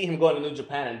 I could see him going to New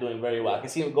Japan and doing very well. I could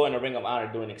see him going to Ring of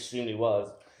Honor doing extremely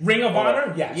well. Ring of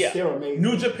Honor? Yes. Yeah. They're amazing.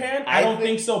 New Japan? I don't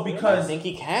think so because... I think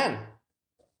he can.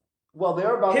 Well,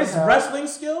 they're about his wrestling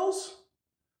skills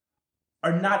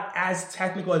are not as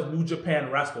technical as New Japan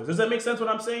wrestlers. Does that make sense what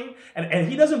I'm saying? And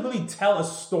he doesn't really tell a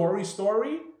story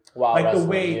like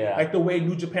the way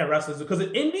New Japan wrestlers do. Because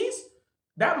in Indies,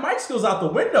 that mic skill's out the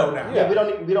window now. Yeah, we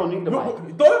don't need the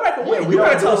mic. Throw the mic away. You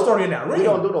gotta tell a story in that ring. We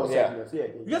don't do those segments. Yeah.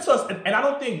 You gotta tell us, and I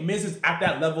don't think Miz is at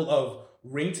that level of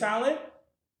ring talent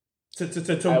to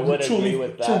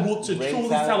truly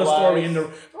tell a story in the.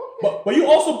 But you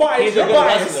also biased. You're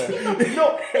biased.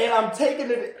 No, and I'm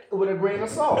taking it with a grain of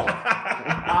salt.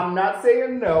 I'm not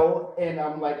saying no, and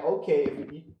I'm like,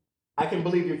 okay, I can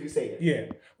believe you if you say it.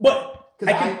 Yeah, but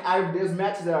because there's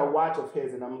matches that I watch of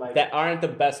his, and I'm like, that aren't the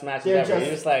best matches ever.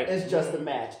 It's just a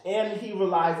match, and he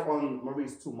relies on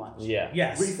Maurice too much. Yeah,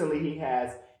 yes. Recently he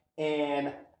has,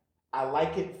 and I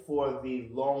like it for the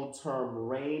long-term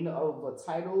reign of a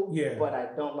title. Yeah, but I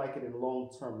don't like it in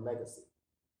long-term legacy.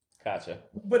 Gotcha.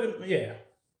 But yeah.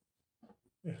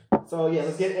 So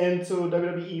let's get into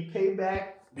WWE Payback.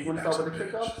 You want to start with the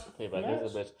kickoffs? Payback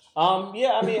is a bitch.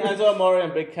 Yeah, I mean Enzo Amore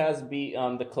and Big Cass beat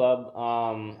the club.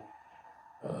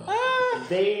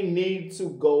 They need to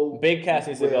go. Big Cass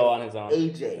needs to go on his own.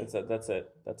 AJ.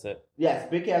 That's it. Yes,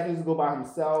 Big Cass needs to go by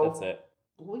himself. That's it.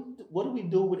 What do we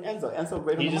do with Enzo? Enzo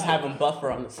great. You just have him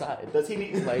buffer on the side. Does he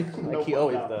need like he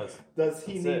always does? Does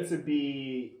he need to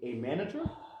be a manager?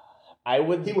 He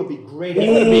would be great. He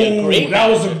would be a great. That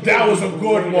was a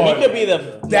good one. He could be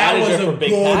the manager for Big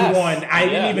Cass. One. I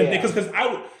didn't even think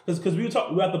because we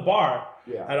were at the bar.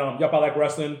 Yeah. At Yup, I Like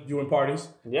Wrestling viewing parties.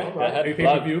 Yeah. Right.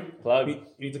 Pay-per-view. Plug. You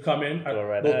need to come in.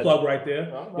 Little plug right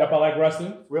there. Right. Yup, I Like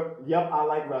Wrestling. Yup, I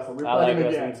Like Wrestling. I like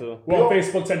wrestling too. We're on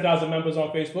Facebook. 10,000 members on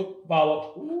Facebook.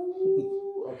 Follow.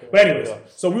 Okay. But anyways,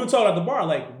 so we were talking at the bar,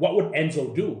 like, what would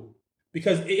Enzo do?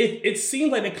 Because it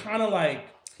seemed like they kind of like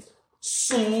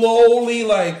slowly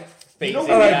like phasing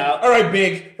all right,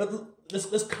 Big.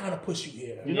 Let's kind of push you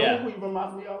here. You know who he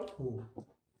reminds me of? Who?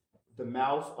 The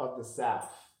Mouth of the South,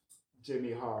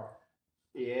 Jimmy Hart.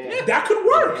 Yeah, that could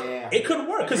work. Yeah. It could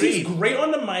work because he's great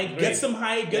on the mic, gets some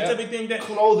height, gets everything that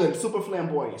clothing, super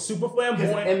flamboyant. His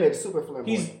image, super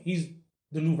flamboyant. He's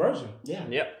the new version. Yeah.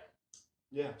 Yep.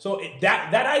 Yeah. So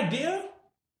that idea,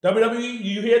 WWE,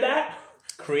 you hear that?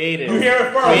 Creative. You hear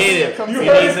it first. You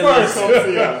heard it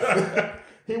first.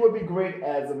 He would be great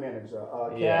as a manager.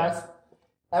 Cass,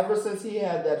 ever since he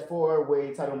had that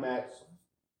 4-way title match.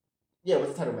 Yeah, it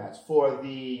was a title match for the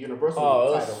Universal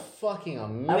title. It was fucking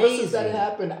amazing. Ever since that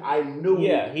happened, I knew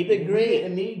he did great. We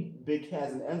didn't need Big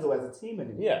Cass and Enzo as a team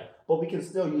anymore. Yeah. But we can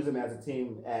still use them as a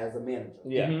team as a manager.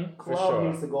 Yeah, Club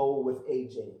needs to go with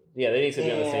AJ. Yeah, they need to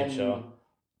be on the same show.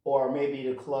 Or maybe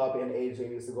the club and AJ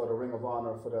needs to go to Ring of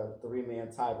Honor for the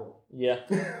 3-man title. Yeah.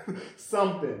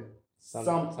 Something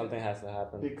has to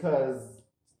happen. Because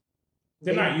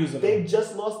they're not using They them.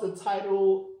 just lost the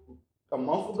title a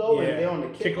month ago and they're on the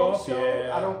kickoff show.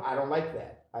 Yeah. I don't like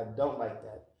that. I don't like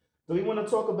that. Do we want to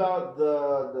talk about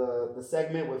the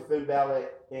segment with Finn Balor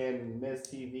and Miz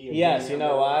TV? And yes, you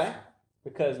know why?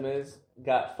 Because Miz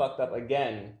got fucked up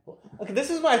again. Okay,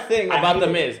 this is my thing about the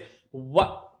Miz.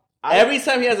 Every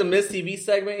time he has a Miz TV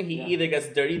segment, he either gets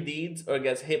dirty deeds or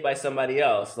gets hit by somebody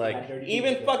else. Like,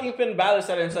 even fucking Finn Balor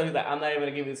said it himself, he's like, I'm not even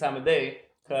going to give you the time of day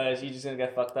because you're just going to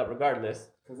get fucked up regardless.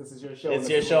 Because this is your show. It's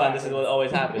your show and this is what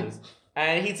always happens.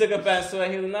 And he took offense to it.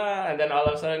 He was nah, and then all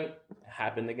of a sudden, it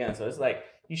happened again. So it's like,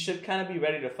 you should kind of be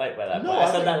ready to fight by that point.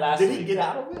 I said that last week. Did he get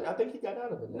out of it? I think he got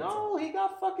out of it. No, he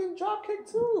got fucking drop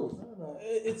kicked too.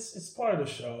 It's part of the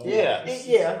show. Yeah.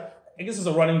 I guess it's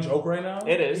a running joke right now.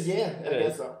 It is. Yeah, I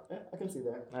guess so. Yeah, I can see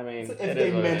that. I mean, so if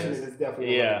they mention it's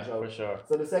definitely a running joke. for sure.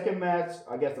 So the second match,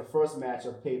 I guess the first match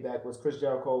of Payback was Chris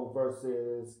Jericho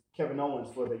versus Kevin Owens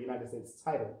for the United States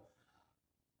title.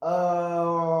 We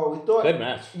thought good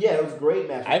match. Yeah, it was a great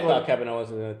match. I thought Kevin Owens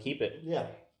was going to keep it. Yeah,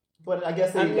 but I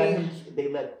guess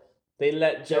they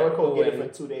let Jericho get it for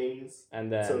 2 days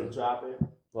and then to drop it.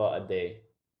 Well, a day.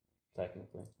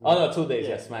 Technically. Oh, no, 2 days.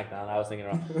 Yeah, SmackDown. I was thinking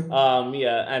wrong.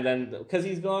 And then, because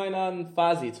he's going on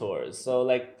Fozzy tours. So,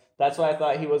 like, that's why I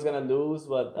thought he was going to lose.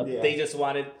 But they just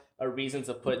wanted a reason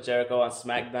to put Jericho on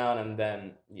SmackDown. And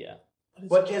then,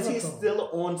 But is he still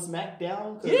on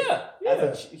SmackDown?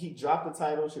 Yeah. He dropped the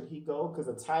title. Should he go? Because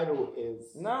the title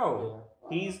is no.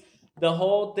 Yeah. The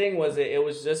whole thing was it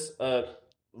was just a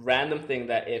random thing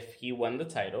that if he won the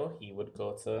title, he would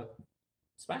go to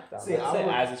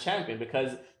SmackDown as a champion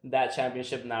because that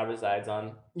championship now resides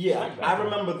on. Yeah, SmackDown. I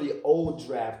remember the old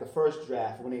draft, the first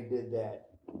draft when they did that.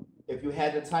 If you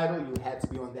had the title, you had to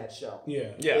be on that show.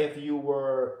 Yeah. If you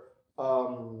were,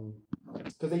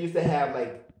 because they used to have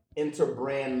like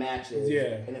inter-brand matches.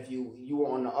 Yeah. And if you were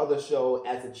on the other show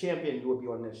as a champion, you would be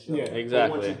on this show. Yeah,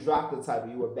 exactly. But once you dropped the title,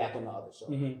 you were back on the other show.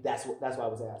 Mm-hmm. That's why I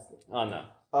was asking. Oh no.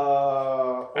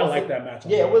 I like that match.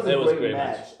 Yeah, it was a great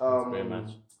match. It was a great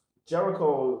match.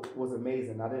 Jericho was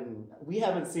amazing. We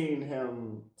haven't seen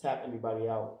him tap anybody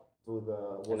out through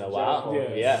the in a while.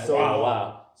 Yeah. So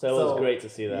wow. So it was great to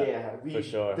see that. Yeah, for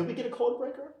sure. Did we get a code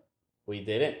breaker? We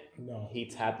didn't. No. He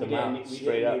tapped him out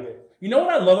straight up. You know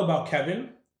what I love about Kevin?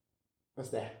 What's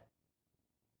that?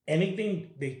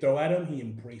 Anything they throw at him, he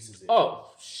embraces it. Oh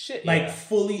shit! Like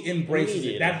fully embraces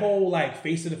it. That whole like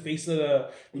face of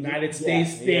the United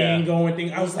States thing going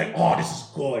thing. I was like, oh, this is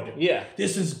good. Yeah,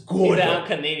 this is good. I'm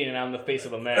Canadian and I'm the face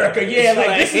of America. Yeah,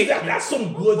 like that's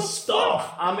some good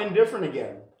stuff. I'm indifferent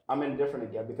again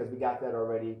because we got that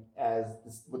already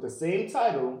with the same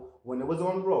title when it was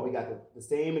on Raw. We got the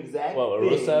same exact thing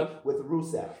Rusev? with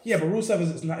Rusev. Yeah, but Rusev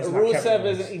is not. Rusev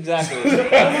isn't exactly.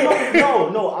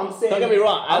 no, I'm saying. Don't get me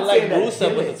wrong. I like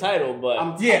Rusev with the title,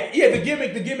 but the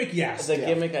gimmick, yes. The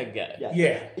gimmick, I get.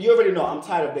 Yeah, you already know. I'm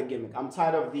tired of the gimmick. I'm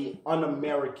tired of the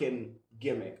un-American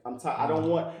gimmick. I'm tired. I don't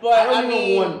want. But I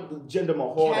don't want Jinder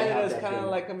Mahal. Canada's kind of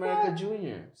like America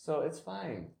Junior, so it's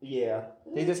fine. Yeah,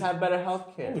 they just have better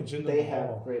health care. They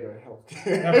have greater health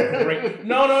care.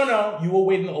 No. You were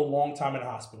waiting a long time in the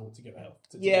hospital to get help.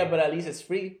 But at least it's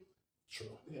free.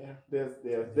 True. Yeah, there's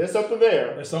something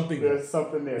there. There's something there. It's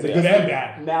good and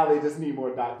bad. Now they just need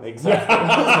more doctors. Exactly.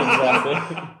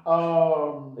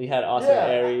 We had Austin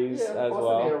Aries as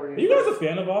well. Are you guys a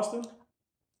fan of Austin?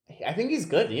 I think he's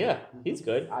good. Yeah, he's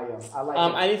good. I am. I like.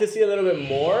 I need to see a little bit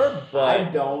more, but I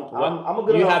don't. I'm a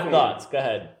good. You have fan. thoughts? Go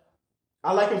ahead.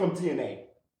 I like him from TNA.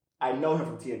 I know him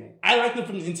from TNA. I liked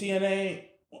him in TNA.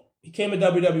 He came to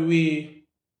WWE.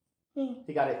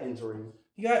 He got an injury.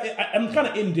 I'm kind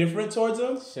of indifferent towards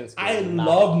him. I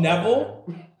love Neville.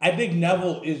 I think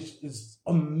Neville is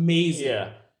amazing.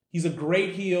 Yeah. He's a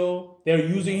great heel. They're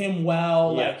using him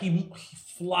well. Yeah. Like he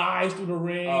flies through the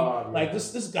ring. Like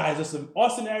this guy's just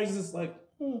Austin Aries is just like,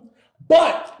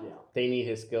 But they need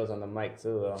his skills on the mic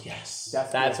too, though. Yes,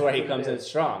 that's where he comes in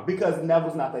strong. Because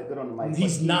Neville's not that good on the mic.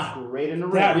 He's not great in the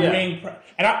ring. That ring,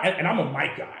 and I'm a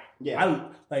mic guy. Yeah,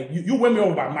 you win me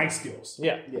over by mic skills.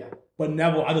 Yeah. But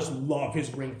Neville, I just love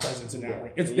his ring presence in that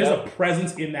ring. There's a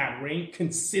presence in that ring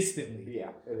consistently. Yeah,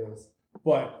 it is.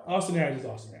 But Austin Aries is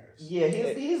Austin Aries. Yeah,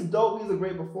 he's dope. He's a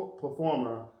great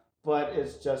performer. But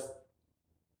it's just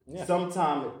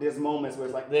sometimes there's moments where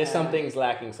it's like there's some things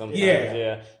lacking. Sometimes,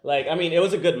 yeah. Like I mean, it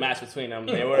was a good match between them.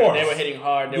 They were hitting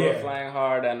hard. They were flying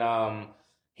hard, and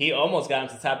he almost got him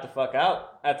to tap the fuck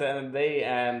out at the end of the day,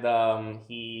 and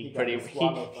he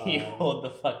pulled the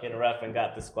fucking ref and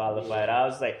got disqualified. I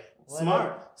was like,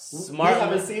 smart. We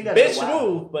haven't seen that. Bitch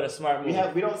move, but a smart move.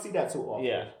 We don't see that too often.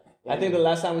 Yeah. I think the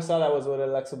last time we saw that was with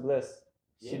Alexa Bliss.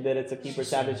 She did it to keep her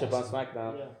championship on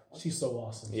SmackDown. Yeah. She's so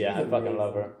awesome. Yeah, I fucking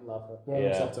love her. We're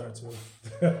almost up to her too.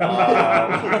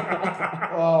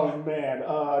 Oh man.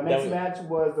 Next match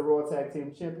was the Raw Tag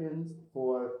Team Champions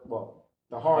for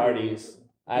the Hardys.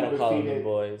 I don't call them the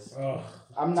boys.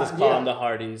 I'm not just call them the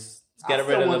Hardys. Get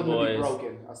rid of the boys.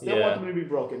 I still want them to be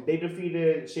broken. They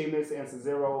defeated Sheamus and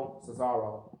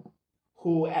Cesaro,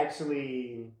 who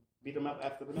actually beat them up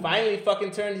after the match. Finally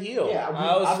fucking turned heel. Yeah,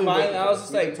 I was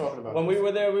just like, when we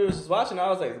were there, we were just watching. I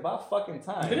was like, it's about fucking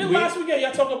time. Didn't last week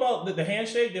y'all talk about the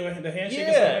handshake? They were the handshake.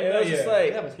 Yeah, it was just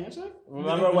like, that was handshake.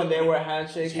 Remember when they were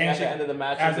handshaking at the end of the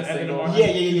match?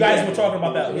 You guys were talking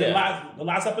about that the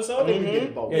last episode. I think we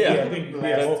did both. I think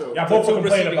y'all both were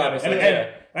complaining about it, and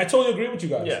I totally agree with you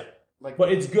guys. Yeah,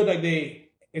 but it's good.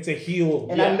 It's a heel,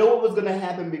 and I know it was gonna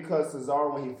happen because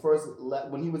Cesaro, when he first left,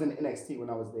 when he was in NXT, when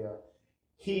I was there.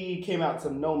 He came out to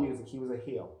no music. He was a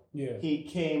heel. Yeah. He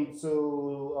came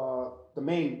to the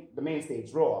main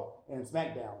stage, Raw and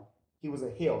SmackDown. He was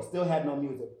a heel. Still had no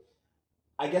music.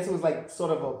 I guess it was like sort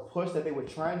of a push that they were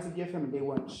trying to give him, and they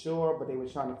weren't sure, but they were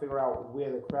trying to figure out where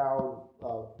the crowd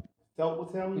felt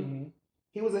with him. Mm-hmm.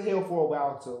 He was a heel for a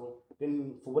while too.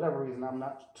 Then, for whatever reason, I'm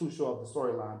not too sure of the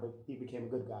storyline, but he became a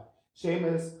good guy.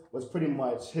 Sheamus was pretty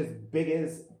much his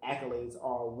biggest accolades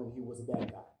are when he was a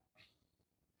bad guy.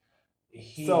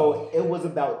 So it was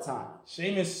about time.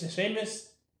 Sheamus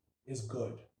is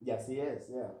good. Yes, he is.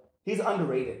 Yeah, he's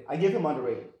underrated. I give him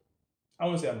underrated. I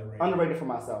wouldn't say underrated. Underrated for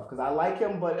myself because I like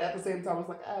him, but at the same time, it's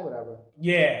like whatever.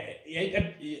 Yeah,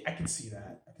 I can see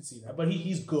that. But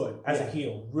he's good as a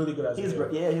heel. Really good as a heel.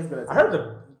 Great. Yeah, he's good as a heel. I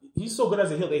heard he's so good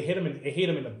as a heel. They hit him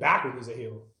in the back when he's a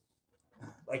heel.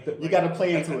 You got to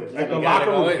play into it. Like the locker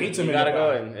room hates him. You got to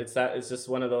go in. It's just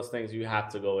one of those things you have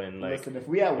to go in. Like, listen, if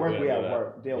we at work, we at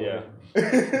work. Deal with it.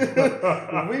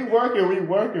 If we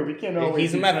working. We can't always.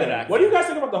 He's a method actor. What do you guys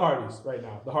think about the Hardys right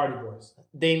now? The Hardy Boys.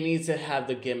 They need to have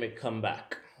the gimmick come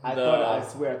back. I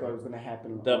swear I thought it was going to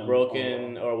happen. The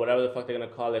broken or whatever the fuck they're going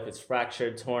to call it. If it's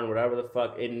fractured, torn, whatever the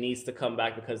fuck, it needs to come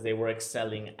back because they were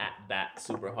excelling at that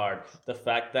super hard. The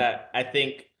fact that I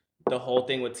think the whole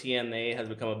thing with TNA has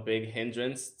become a big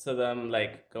hindrance to them,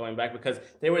 like going back because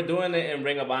they were doing it in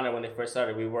Ring of Honor when they first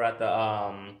started. We were at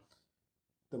the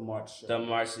March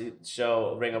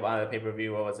show, Ring of Honor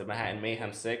pay-per-view. What was it? Manhattan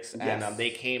Mayhem 6, yes. And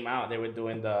they came out. They were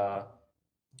doing the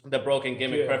broken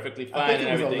gimmick perfectly fine and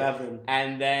everything. 11.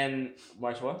 And then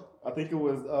March what? I think it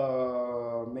was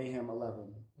Mayhem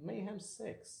 11. Mayhem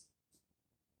 6.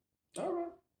 All right.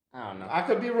 I don't know. I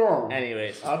could be wrong.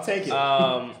 Anyways, I'll take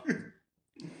it.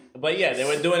 But yeah, they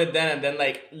were doing it then, and then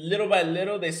like little by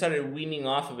little, they started weaning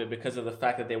off of it because of the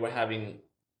fact that they were having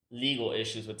legal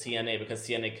issues with TNA because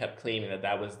TNA kept claiming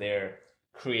that was their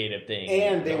creative thing.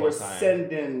 And they were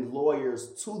sending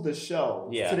lawyers to the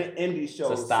show, to the indie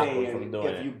shows, saying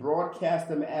if you broadcast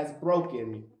them as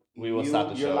broken, we will stop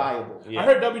the show. You're liable. Yeah. I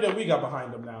heard WWE got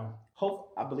behind them now.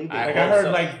 I believe they I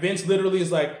heard Vince literally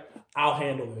is like, I'll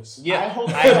handle this. Yeah, I hope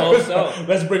so.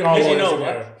 Let's bring all lawyers in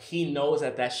there. He knows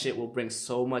that shit will bring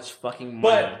so much fucking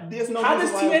money. But how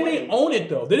does TNA own it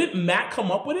though? Didn't Matt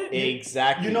come up with it?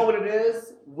 Exactly. You know what it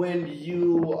is? When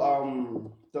you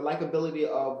the likability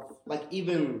of like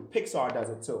even Pixar does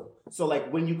it too. So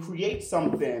like when you create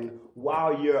something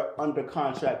while you're under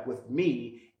contract with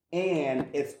me and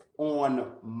it's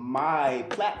on my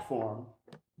platform,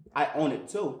 I own it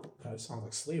too. God, it sounds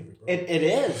like slavery, bro. It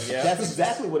is. Yeah. That's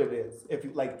exactly what it is. If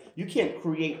you can't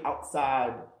create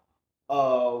outside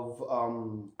of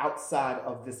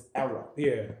this era.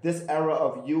 Yeah. This era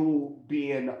of you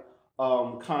being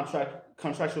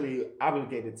contractually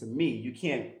obligated to me. You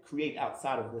can't create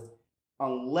outside of this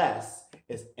unless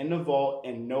it's in the vault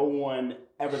and no one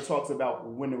ever talks about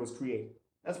when it was created.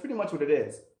 That's pretty much what it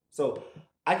is. So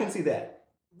I can see that.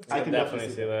 I can definitely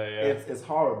see that. Yeah. It's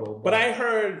horrible. But I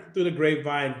heard through the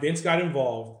grapevine, Vince got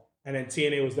involved, and then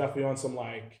TNA was definitely on some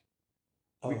like.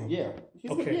 He's definitely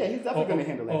going to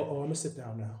handle that. I'm gonna sit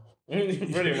down now. Pretty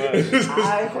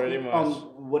much. Pretty much.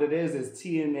 What it is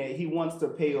TNA. He wants to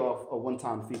pay off a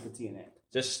one-time fee for TNA.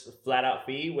 Just flat out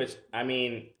fee, which I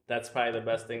mean, that's probably the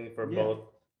best thing for both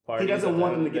parties. He doesn't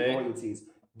want them to get royalties.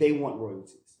 They want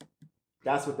royalties.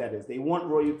 That's what that is. They want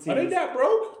royalties. Are they that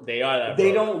broke? They are that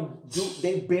broke.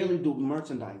 They barely do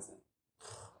merchandising.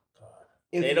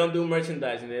 They don't do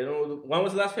merchandising. When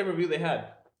was the last pay-per-view they had?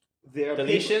 Their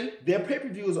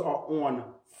pay-per-views are on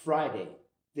Friday.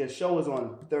 Their show is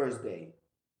on Thursday.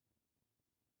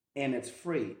 And it's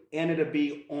free. And it'll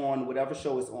be on whatever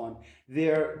show it's on.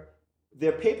 Their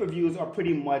pay-per-views are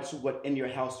pretty much what In Your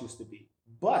House used to be.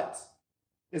 But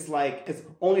it's like it's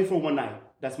only for one night.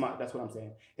 That's what I'm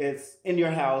saying. It's In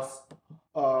Your House,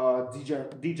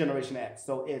 D-Generation X.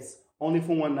 So it's only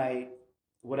for one night,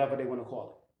 whatever they want to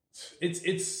call it.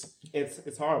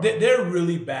 It's horrible. They're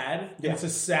really bad. Yeah. It's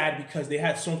just sad because they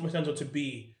had so much potential to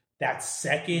be that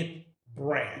second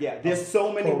brand. Yeah, there's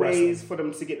so many ways for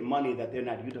them to get money that they're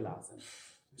not utilizing.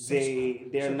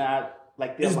 They're not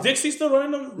like. Is Dixie still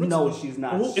running them? No, she's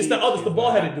not. It's the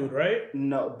bald-headed dude, right?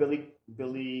 No,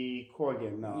 Billy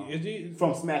Corgan. No, is he?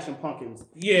 From Smashing Pumpkins.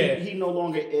 Yeah, he no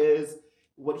longer is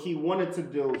what he wanted to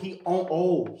do. He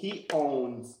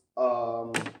owns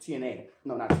TNA.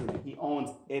 No, not TNA. He owns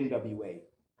NWA.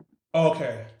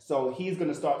 Okay. So he's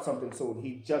gonna start something soon.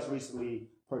 He just recently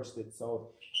purchased it,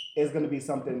 so it's gonna be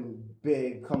something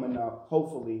big coming up.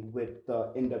 Hopefully with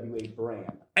the NWA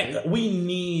brand. We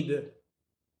need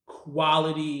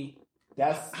quality.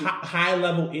 That's high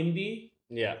level indie.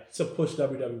 Yeah. To push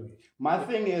WWE. My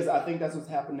thing is, I think that's what's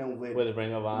happening with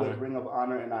Ring of Honor. With Ring of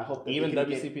Honor, and I hope that even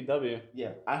WCPW.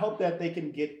 I hope that they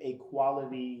can get a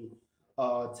quality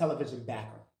television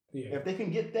backer. Yeah. If they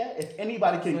can get that, if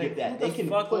anybody can get that, they can.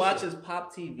 Fuck watches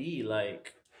Pop TV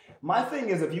like. My thing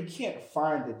is, if you can't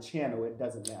find the channel, it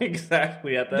doesn't matter.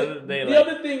 Exactly. At the end of the day, the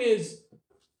other thing is,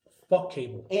 fuck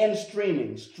cable and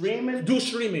streaming. Do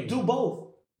streaming. Do both.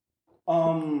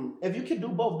 If you can do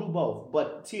both, do both.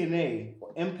 But TNA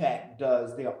or Impact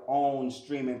does their own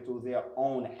streaming through their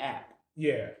own app.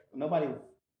 Yeah. Nobody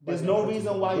There's no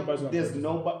reason why. There's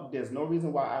no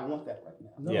reason why I want that right now.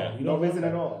 No, no reason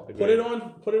at all. Put it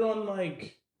on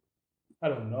like, I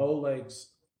don't know, like,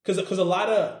 because a lot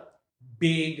of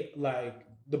big, like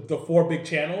the 4 big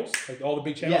channels, like all the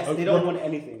big channels. Yes, they don't want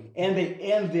anything,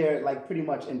 and they're like pretty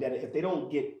much indebted. If they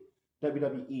don't get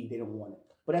WWE, they don't want it.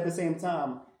 But at the same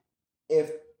time,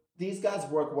 if these guys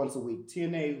work once a week,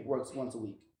 TNA works once a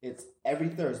week. It's every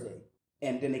Thursday,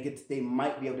 and then they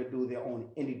might be able to do their own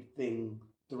indie thing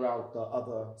throughout the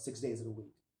other 6 days of the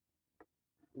week.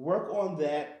 Work on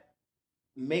that.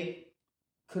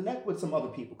 Connect with some other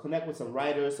people. Connect with some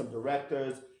writers, some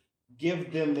directors.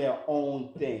 Give them their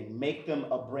own thing. Make them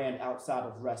a brand outside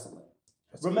of wrestling.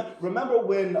 Remember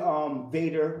when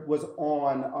Vader was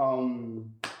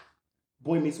on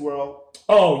Boy Meets World?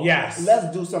 Oh, yes.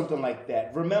 Let's do something like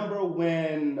that. Remember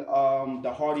when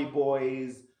the Hardy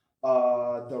Boys,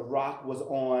 The Rock was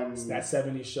on that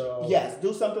 70s show? Yes,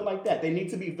 do something like that. They need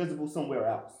to be visible somewhere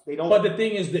else. They don't. But the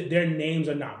thing is that their names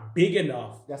are not big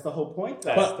enough. That's the whole point.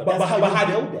 That's how you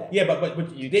build that. Yeah,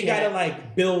 but they gotta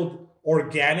like build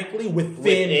organically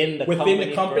within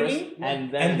the company,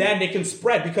 and then they can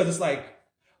spread, because it's like.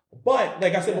 But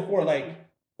like I said before, like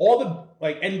all the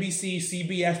like NBC,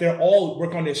 CBS, they're all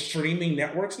working on their streaming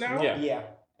networks now. Yeah.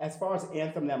 As far as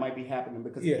Anthem, that might be happening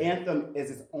because Anthem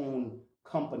is its own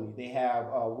company. They have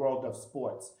World of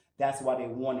Sports. That's why they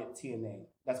wanted TNA.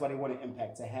 That's why they wanted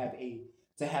Impact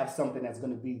to have something that's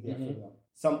going to be there for them.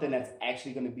 Something that's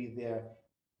actually going to be there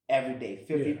every day.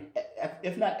 50,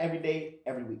 if not every day,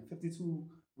 every week. 52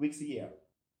 weeks a year.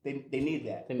 They need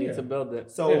that. They need to build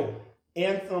it. So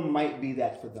Anthem might be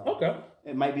that for them. Okay.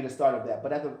 It might be the start of that.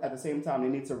 But at the same time, they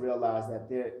need to realize that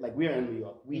they're like, we're in New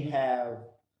York. We have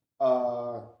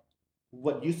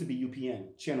what used to be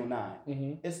UPN, Channel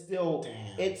 9. It's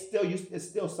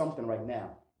still something right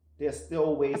now. There's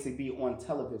still ways to be on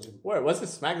television. Where was it?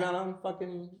 SmackDown on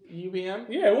fucking UPN?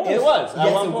 Yeah, it was. It was.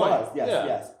 Yes, it was.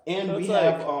 Yes. And so we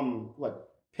have what?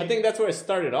 I think that's where it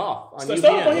started off on UPN.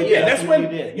 That's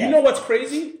when you know what's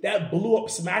crazy? That blew up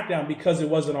SmackDown because it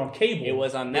wasn't on cable. It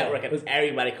was on network, and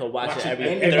everybody could watch it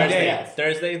every Thursday.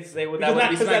 Thursdays, that would be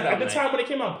SmackDown. At the time when it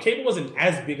came out, cable wasn't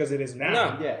as big as it is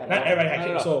now. No, not everybody had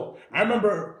cable. So I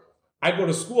remember. I go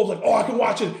to school, I was like, I can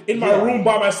watch it in my room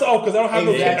by myself because I don't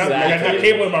have I have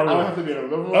cable in my room. I don't have to be in a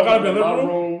living room. I gotta be in a living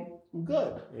room.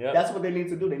 Good. Yep. That's what they need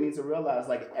to do. They need to realize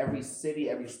like every city,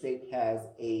 every state has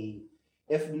a,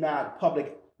 if not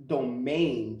public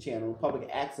domain channel, public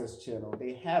access channel.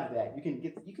 They have that. You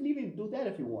can even do that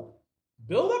if you want.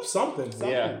 Build up something.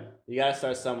 Yeah. You gotta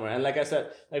start somewhere. And like I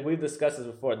said, like we've discussed this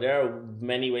before, there are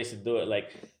many ways to do it. Like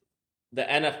the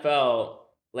NFL,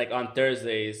 like on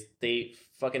Thursdays, they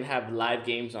fucking have live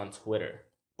games on Twitter.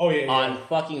 Oh, yeah. On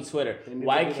fucking Twitter.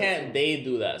 Why can't they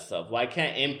do that stuff? Why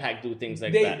can't Impact do things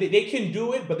like that? They can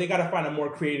do it, but they got to find a more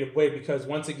creative way because,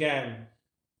 once again,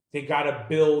 they got to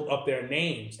build up their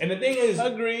names. And the thing is...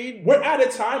 Agreed. We're at a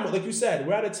time, like you said,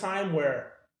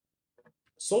 where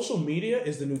social media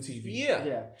is the new TV.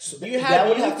 Yeah. So that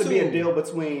would have to be a deal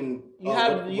between... You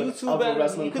have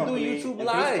YouTube and you can do YouTube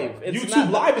Live. YouTube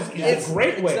Live is a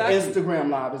great way. Instagram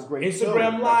Live is great.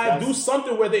 Instagram Live, do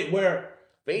something where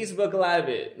Facebook Live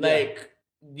it. Like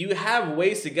you have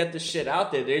ways to get the shit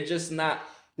out there. They're just not.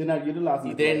 They're not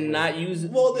utilizing. They're not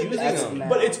using. them.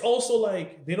 But it's also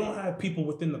like they don't have people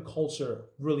within the culture,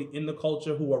 really in the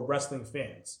culture, who are wrestling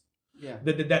fans. Yeah.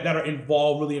 That are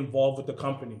really involved with the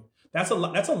company. That's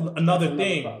another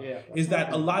thing. Is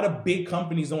that a lot of big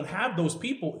companies don't have those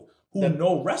people who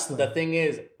know wrestling. The thing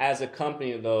is, as a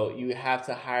company, though, you have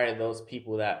to hire those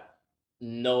people that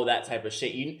know that type of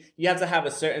shit. You have to have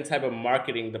a certain type of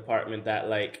marketing department that,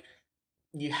 like,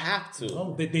 you have to.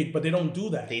 No, but they don't do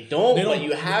that. They don't, but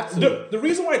you have to. The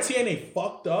reason why TNA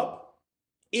fucked up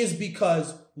is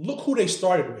because look who they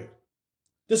started with.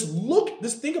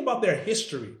 Just think about their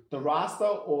history. The roster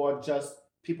or just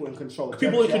people in control?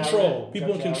 People in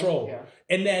control. Yeah.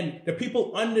 And then the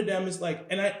people under them is like,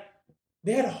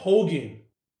 they had Hogan.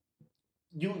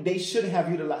 They should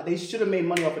have utilized. They should have made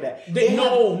money off of that.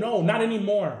 No, not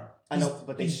anymore. I know,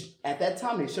 but at that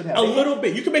time they should have a little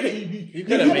bit. You can make it. You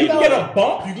can get a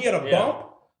bump. You can get a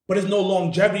bump, but there's no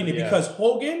longevity in it because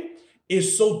Hogan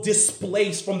is so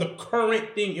displaced from the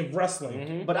current thing in wrestling.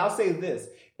 Mm-hmm. But I'll say this: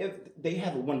 if they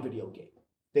have one video game,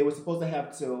 they were supposed to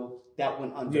have till that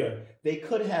went under. Yeah. They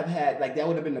could have had that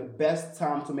would have been the best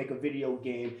time to make a video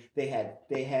game. They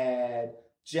had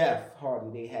Jeff Hardy,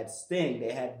 they had Sting,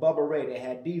 they had Bubba Ray, they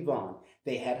had Devon,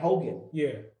 they had Hogan.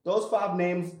 Yeah. Those 5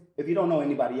 names, if you don't know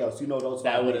anybody else, you know those 5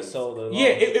 names. That would have sold a lot. Yeah,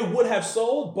 it would have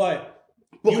sold, but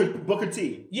Booker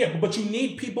T. Yeah, but you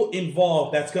need people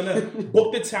involved that's gonna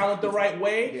book the talent the right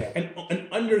way and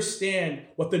understand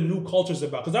what the new culture's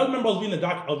about. Because I remember I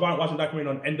was watching a documentary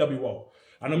on NWO.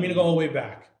 I don't mean to go all the way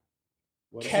back.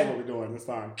 Well, that's what we're doing this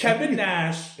time. Kevin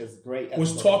Nash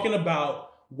was talking about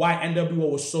why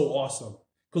NWO was so awesome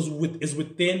because it's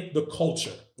within the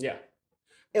culture. Yeah,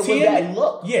 it was that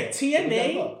look. Yeah,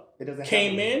 TNA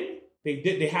came in.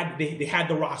 They had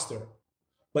the roster,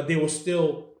 but they were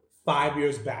still 5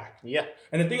 years back. Yeah.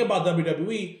 And the thing about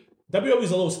WWE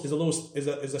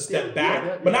is a step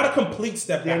back, but not a complete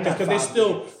step back because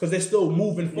they're still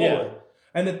moving forward.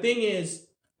 And the thing is,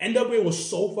 NWA was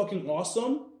so fucking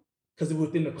awesome because it was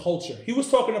within the culture. He was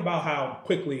talking about how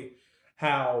he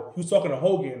was talking to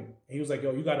Hogan and he was like,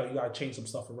 yo, you gotta change some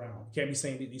stuff around. You can't be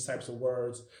saying these types of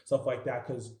words, stuff like that,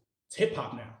 because it's hip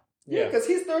hop now. Yeah, because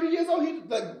he's 30 years old. He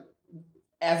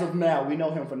as of now, we know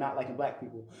him for not liking black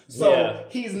people. So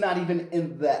he's not even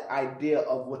in the idea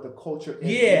of what the culture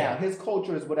is now. His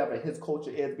culture is whatever his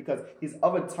culture is because he's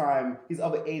of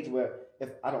a age where if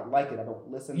I don't like it, I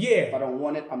don't listen. Yeah. If I don't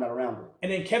want it, I'm not around it.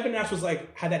 And then Kevin Nash was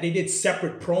like, how that they did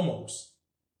separate promos.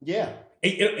 Yeah.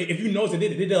 If you notice, they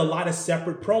did a lot of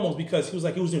separate promos because he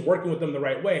wasn't working with them the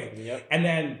right way. Yep. And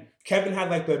then Kevin had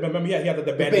remember he had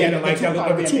the bandana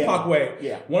the Tupac way.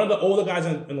 Yeah. One of the older guys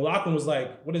in the locker room was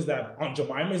like, "What is that, Aunt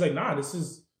Jemima?" He's like, "Nah, this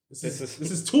is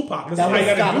Tupac. This is how you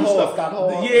gotta do stuff."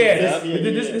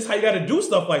 This is how you gotta do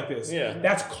stuff like this. Yeah.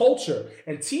 That's culture.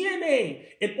 And TNA,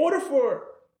 in order for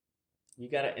you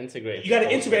gotta integrate.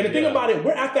 And the thing about it,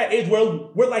 we're at that age where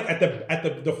we're like at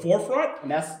the forefront.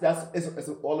 And it's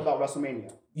all about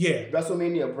WrestleMania. Yeah.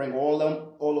 WrestleMania bring all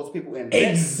those people in.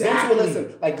 Exactly.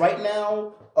 Listen, like right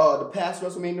now, the past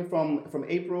WrestleMania from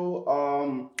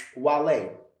April,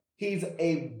 Wale. He's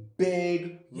a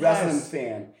big wrestling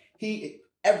fan.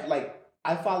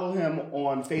 I follow him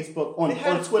on Facebook,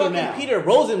 on Twitter now. Peter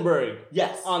Rosenberg.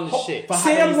 Yes. On the shit.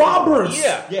 Sam Roberts.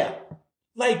 Yeah.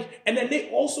 And then they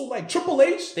also Triple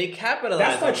H. They capitalized.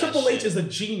 That's why Triple H is a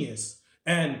genius,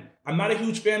 and I'm not a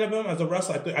huge fan of him as a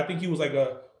wrestler. I think he was like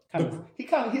he's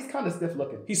kind of stiff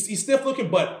looking. He's stiff looking,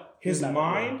 but his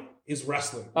mind is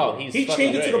wrestling. Oh, he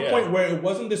changed it to the point where it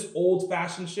wasn't this old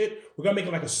fashioned shit. We're gonna make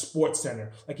it like a sports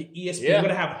center, like an ESPN. Yeah. We're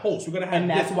gonna have hosts. We're gonna have, and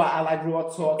that's why I like Raw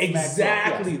Talk.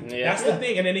 Exactly. Talk, yes. That's the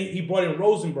thing. And then he brought in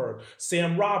Rosenberg,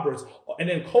 Sam Roberts, and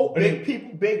then Cole.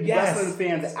 Big wrestling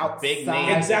fans outside. Big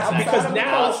names. Exactly. Because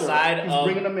now he's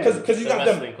bringing them in. Because you got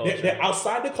them. They're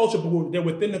outside the culture, but they're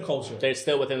within the culture. They're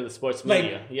still within the sports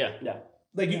media. Yeah.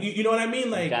 You know what I mean?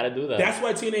 You gotta do that. That's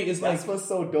why TNA is That's what's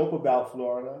so dope about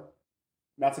Florida.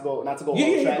 Not to go off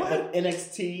track, but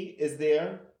NXT is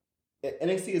there.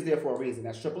 NXT is there for a reason.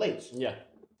 That's Triple H. Yeah.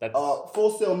 That's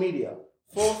Full Sail Media.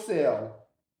 Full Sail.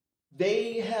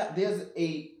 They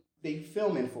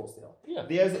film in Full Sail. Yeah.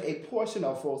 There's a portion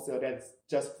of Full Sail that's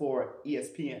just for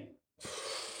ESPN.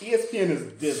 ESPN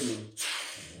is Disney.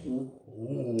 Ooh.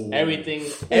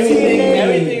 Everything's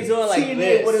going like TNA,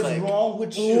 this. What is wrong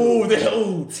with you?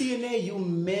 TNA, you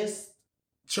missed.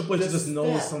 Triple H just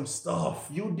knows some stuff.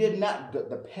 You did not.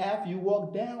 The path you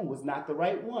walked down was not the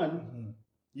right one.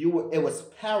 Mm-hmm. It was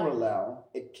parallel.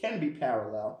 It can be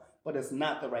parallel, but it's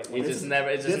not the right one. It just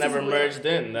never merged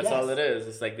in. That's all it is.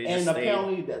 It's like they just stayed.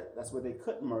 Apparently that's where they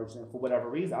couldn't merge in for whatever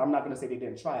reason. I'm not going to say they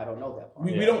didn't try. I don't know that part.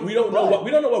 We don't know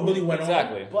what really went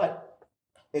on. But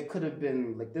it could have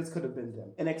been this could have been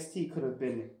them. NXT could have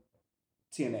been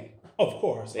TNA. Of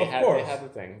course. They had the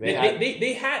thing. They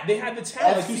had the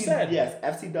talent, like you said. Yes,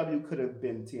 FCW could have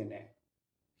been TNA.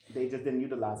 They just didn't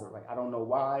utilize it right. I don't know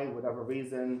why, whatever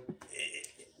reason.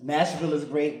 Nashville is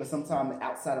great, but sometimes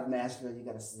outside of Nashville, you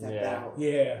got to step out.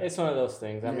 Yeah. It's one of those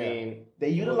things. I mean... They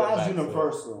utilized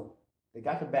Universal. They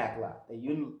got the backlot. They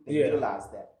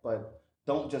utilized that. But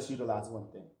don't just utilize one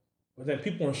thing. But then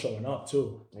people weren't showing up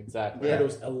too. Exactly. Yeah, there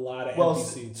was a lot of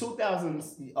NPCs.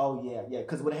 2000s. Oh yeah.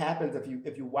 Because what happens if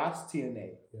you watch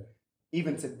TNA,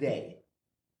 even today,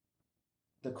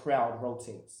 the crowd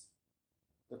rotates.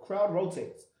 The crowd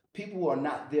rotates. People are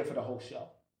not there for the whole show.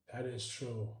 That is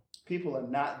true. People are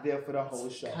not there for the whole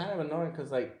show. It's kind of annoying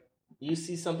because you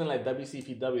see something like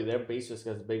WCPW, their base just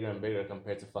gets bigger and bigger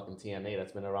compared to fucking TNA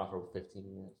that's been around for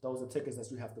 15 years. Those are tickets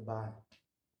that you have to buy.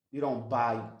 You don't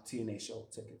buy TNA show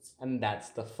tickets. And that's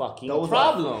the fucking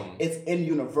problem. It's in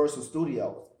Universal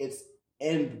Studios. It's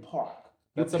in the park.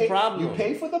 That's a problem. You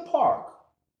pay for the park.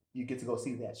 You get to go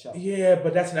see that show. Yeah,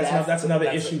 but that's another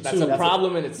issue too. That's a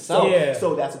problem in itself. Yeah.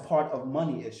 So that's a part of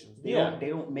money issues. They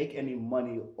don't make any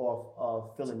money off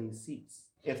of filling these seats.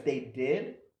 If they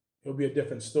did, it'll be a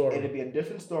different story. It'd be a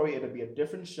different story. It'd be a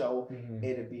different show. Mm-hmm.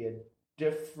 It'd be a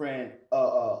different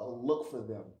look for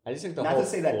them. I just think the not whole to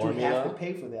say that formula, you have to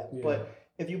pay for that, but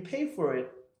if you pay for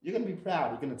it, you're gonna be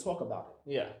proud. You're gonna talk about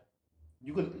it. Yeah.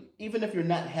 You could, even if you're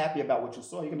not happy about what you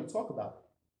saw, you're gonna talk about it.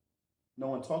 No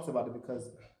one talks about it because,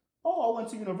 I went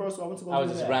to Universal. I went to go. I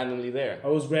was just randomly there. I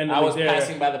was there.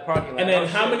 Passing by the parking lot. And then,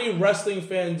 how many wrestling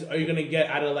fans are you gonna get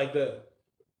out of like the?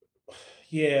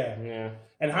 Yeah.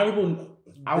 And how many people?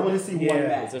 I want to see one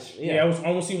match. I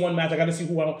want to see one match. I got to see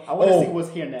who I want. I want to see what's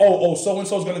here now. So and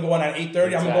so's gonna go on at 8:30.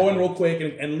 Exactly. I'm gonna go in real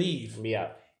quick and leave. Yeah.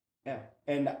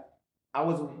 And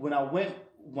when I went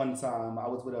one time, I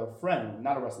was with a friend,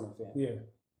 not a wrestling fan. Yeah.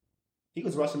 He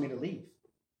was rushing me to leave.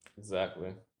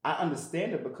 Exactly. I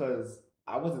understand it because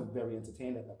I wasn't very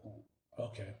entertained at that point.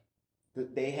 Okay.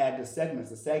 They had the segments.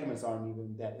 The segments aren't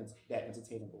even that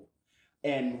entertainable.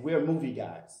 And we're movie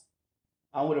guys.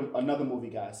 I'm with another movie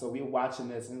guy. So we're watching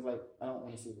this and he's like, I don't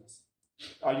want to see this.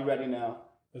 Are you ready now?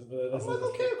 I'm like,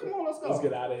 okay, come on, let's go. Let's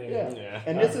get out of here. Yeah.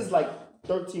 And this is like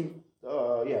 12, 13.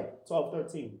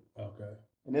 Okay.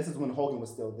 And this is when Hogan was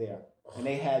still there. And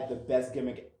they had the best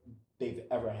gimmick they've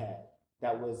ever had.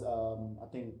 That was, I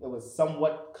think it was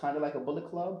somewhat kind of like a Bullet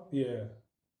Club. Yeah.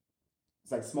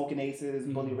 It's like Smoking Aces.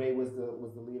 Mm-hmm. Bully Ray was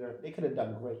the leader. They could have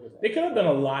done great with that. They could have done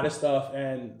a lot of stuff,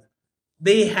 and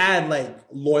they had like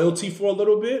loyalty for a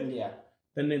little bit. Yeah.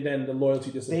 Then the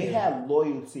loyalty disappeared. They had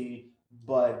loyalty,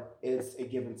 but it's a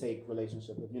give and take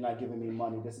relationship. If you're not giving me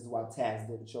money, this is why Taz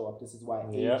didn't show up. This is why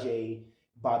AJ,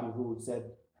 Bobby Roode said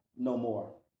no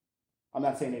more. I'm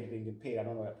not saying they didn't get paid. I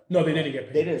don't know that. No, they didn't get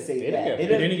paid. They didn't say that. They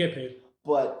didn't get paid.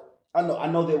 But I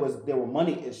know there were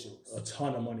money issues. A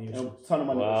ton of money issues.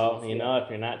 Well, you know, if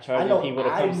you're not charging people to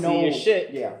come see your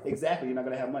shit. Yeah, exactly. You're not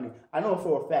going to have money. I know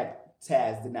for a fact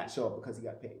Taz did not show up because he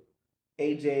got paid.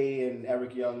 AJ and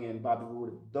Eric Young and Bobby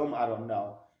Roode, them, I don't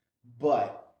know.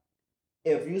 But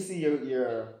if you see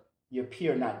your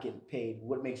peer not getting paid,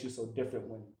 what makes you so different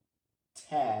when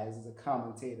Taz is a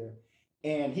commentator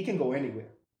and he can go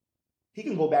anywhere? He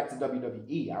can go back to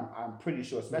WWE, I'm pretty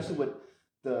sure, especially with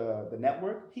the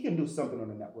network. He can do something on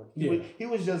the network. He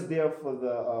was just there for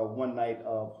the one night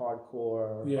of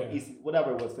Hardcore,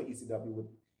 whatever it was for ECW with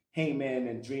Heyman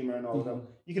and Dreamer and all of them.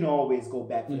 You can always go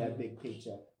back for that big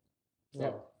paycheck.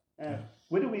 So,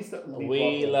 where did we start?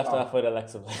 We left off with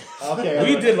Alexa Bliss. Okay.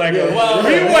 We did like we went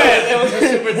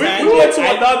to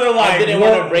another like. I didn't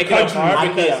want to break it apart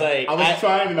because like I was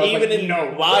trying.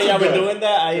 While y'all were doing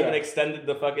that, I even extended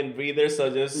the fucking breather. So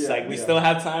just we still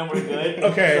have time. We're good.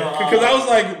 Okay. Because I was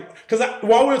like,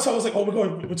 while we were talking, I was like,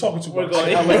 we're talking too much.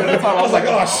 I was like,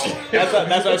 oh shit.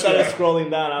 That's why I started scrolling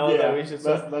down. I was like, we should.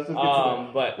 Let's just get to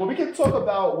that. Well, we can talk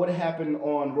about what happened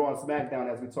on Raw and SmackDown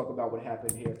as we talk about what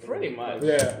happened here. Pretty much.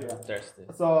 Yeah. Thirsty.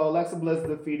 So Alexa Bliss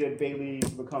defeated Bayley to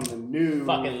become the new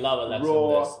fucking love Alexa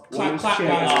Raw Bliss. Clap,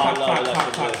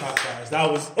 guys.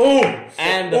 That was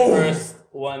and the first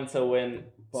one to win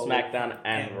SmackDown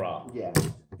and Raw. Yeah.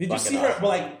 Did you see her? But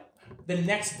like the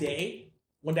next day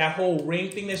when that whole ring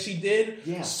thing that she did,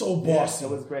 so bossy. It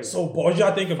was great. So bossy. What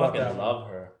y'all think about that? I love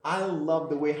her. I love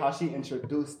the way how she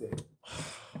introduced it.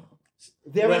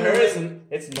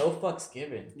 It's no fucks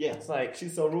given. Yeah, it's like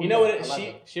she's so rude. You know what?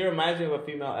 She reminds me of a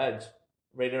female Edge,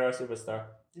 Rated R Superstar.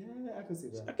 Yeah, I can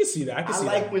see that. I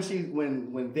like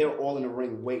when they're all in the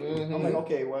ring waiting. Mm-hmm. I'm like,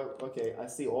 okay. I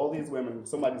see all these women.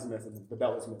 Somebody's missing. The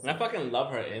belt is missing. And I fucking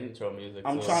love her intro music.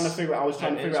 I was trying to figure out why. Not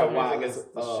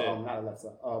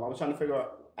Alexa. I was trying to figure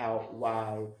out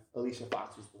why Alicia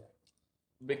Fox was there.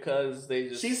 Because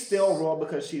she's still Raw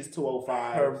because she's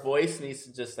 205. Her voice needs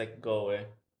to just like go away.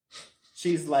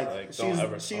 She's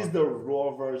she's the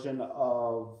Raw version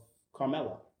of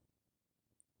Carmella.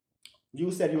 You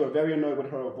said you were very annoyed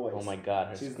with her voice. Oh my god,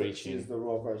 her screeching. She's the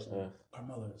Raw version.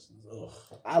 Carmella is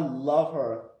I love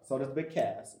her. So does Big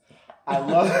Cass. I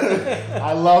love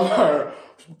her.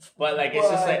 But like it's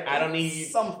just like I don't need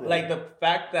something. Like the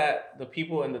fact that the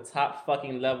people in the top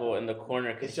fucking level in the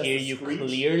corner can hear you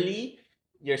clearly.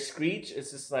 Your screech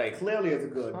is just like clearly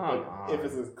it's good. But if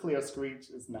it's a clear screech,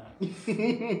 it's not.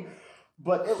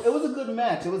 But it was a good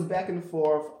match. It was back and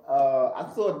forth. I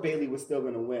thought Bayley was still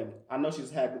going to win. I know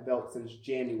she's had the belt since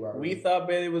January. We thought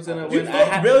Bayley was going to win.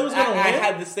 Bayley was going to win? I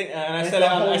had this thing, and I said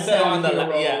it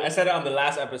on the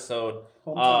last episode.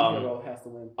 Hometown hero has to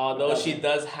win. Although she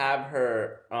does have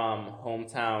her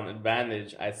hometown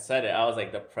advantage, I said it. I was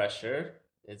like, the pressure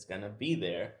is going to be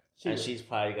there. And she's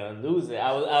probably going to lose it.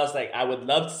 I was like, I would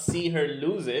love to see her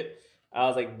lose it. I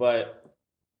was like, but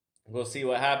we'll see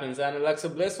what happens. And Alexa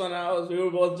Bliss, we were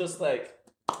both just like,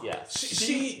 yeah.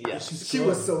 She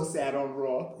was so sad on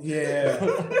Raw. Yeah.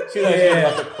 She was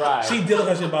about to cry. She did look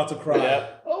like she was about to cry.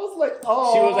 Yep. I was like,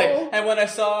 oh. She was like, and when I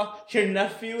saw your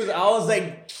nephews, I was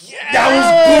like, yeah. That was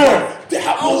good.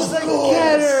 That was like, good.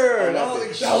 Get her. I was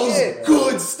like, that was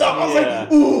good stuff. I was like,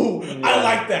 ooh, I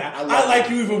like that. I like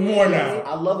you even more now.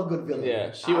 I love a good villain.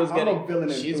 Yeah, she was getting. I'm a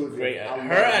villain. She's great.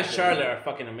 Her and Charlotte are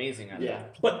fucking amazing at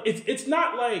that. But it's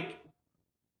not like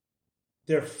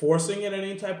they're forcing it in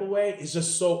any type of way. It's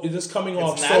just coming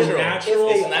off so natural.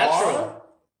 It's natural.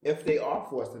 If they are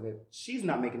forcing it, she's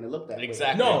not making it look that way.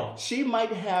 Exactly. No. She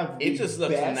might have it just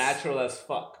looks natural as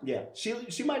fuck. Yeah.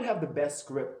 She might have the best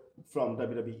script from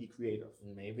WWE Creative.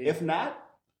 Maybe. If not,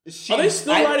 are they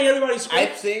still writing everybody's scripts? I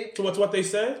think to what they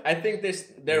said? I think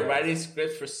they're writing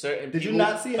scripts for certain people. Did you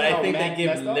not see how I think Matt they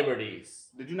give messed liberties.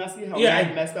 Did you not see how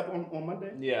Matt messed up on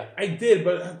Monday? Yeah. I did,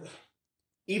 but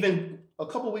even a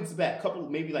couple weeks back,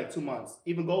 maybe like 2 months,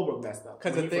 even Goldberg messed up.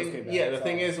 Because the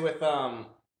thing is with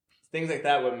things like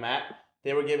that with Matt,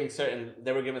 they were given certain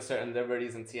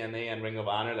liberties in TNA and Ring of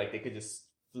Honor, like they could just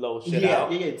flow shit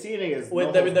out. Yeah, TNA is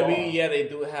with WWE. Yeah, they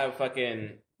do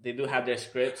have their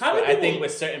scripts. But I think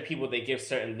with certain people, they give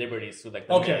certain liberties to like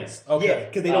the Miz. Okay,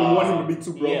 because they don't want him to be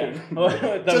too broken.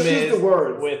 Yeah. Just Miz, use the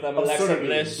words. With Alexa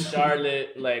Bliss,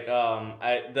 Charlotte, like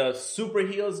the super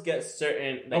heels get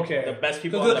certain the best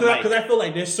people on the mic. Because I feel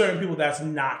like there's certain people that's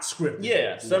not scripted.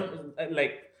 Yeah, some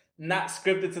like. Not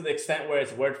scripted to the extent where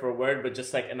it's word for word, but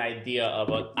just like an idea of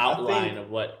an outline of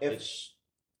what it's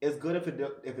good if it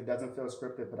doesn't feel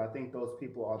scripted, but I think those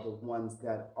people are the ones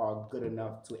that are good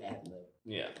enough to ad lib.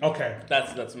 Yeah. Okay.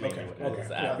 That's mainly what it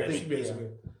is. I think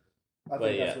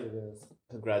that's what it is.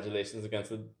 Congratulations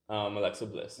against Alexa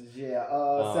Bliss. Yeah.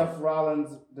 Seth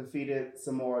Rollins defeated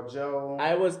Samoa Joe.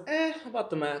 I was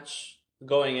about the match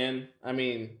going in. I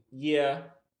mean, he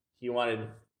wanted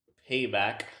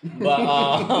payback, but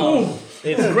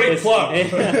it's a great plug.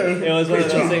 It was one of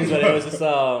those things, but it was just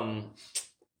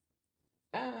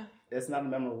it's not a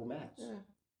memorable match,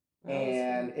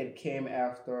 and it came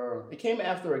after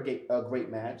a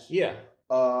great match. Yeah.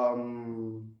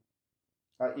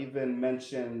 I even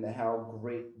mentioned how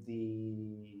great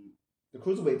the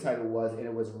Cruiserweight title was, and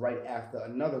it was right after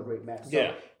another great match.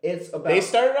 So it's about they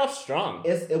started off strong.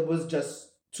 It was just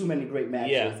too many great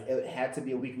matches. Yeah. It had to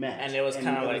be a weak match. And it was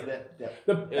kind of like it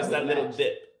was that little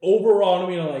dip. Overall, I don't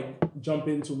mean to like jump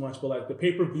in too much, but like the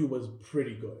pay-per-view was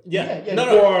pretty good. Yeah.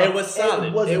 No, it was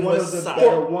solid. It was the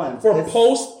better ones. For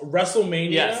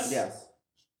post-WrestleMania. Yes.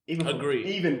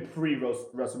 Even pre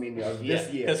WrestleMania this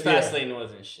year. Because Fastlane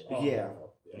wasn't shit. Yeah.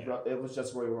 It was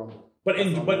just Royal Rumble. But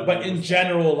in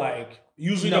general, like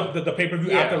usually the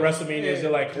pay-per-view after WrestleMania,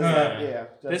 they're like,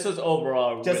 this was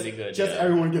overall really good. Just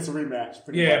everyone gets a rematch.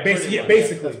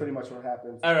 Basically. That's pretty much what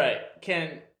happens. All right,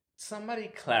 can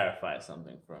somebody clarify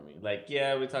something for me? Like,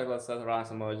 we talked about Seth Rollins,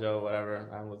 Samoa Joe, whatever.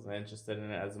 I wasn't interested in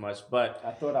it as much, but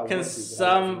I thought I can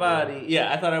somebody?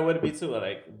 I thought I would be too.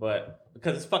 Like, but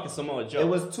because it's fucking Samoa Joe, it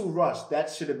was too rushed.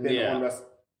 That should have been on WrestleMania.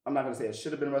 I'm not going to say it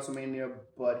should have been WrestleMania,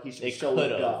 but he should have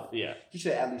showed up. Yeah. He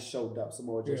should have at least showed up.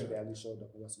 Samoa Joe should have at least showed up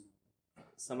at WrestleMania.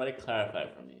 Somebody clarify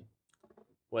for me.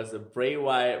 Was the Bray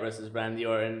Wyatt versus Randy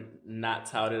Orton not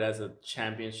touted as a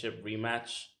championship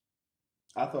rematch?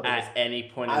 I thought at any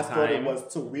point in time. I thought it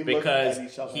was too. Because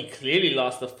he clearly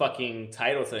lost the fucking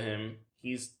title to him.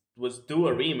 He was due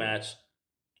a rematch.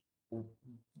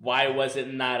 Why was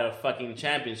it not a fucking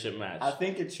championship match? I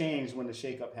think it changed when the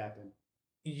shakeup happened.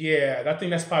 Yeah, I think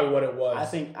that's probably what it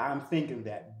was. I'm thinking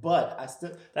that, but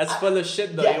that's full of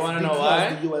shit though. You want to know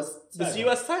why? The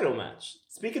U.S. title match.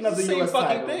 Speaking of the same U.S.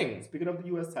 fucking title, thing. Speaking of the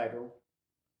U.S. title,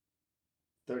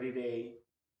 30-day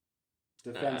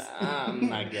defense. I'm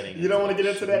not getting. You don't want to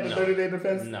get into that. The 30-day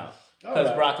defense. No,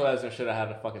 because Brock Lesnar should have had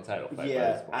a fucking title fight.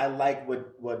 Yeah, I like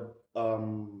what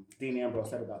Dean Ambrose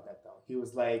said about that though. He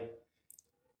was like.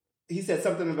 He said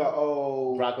something about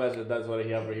Brock Lesnar does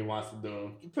whatever he wants to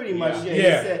do. Pretty much,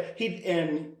 yeah. He said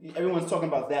and everyone's talking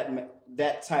about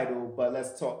that title, but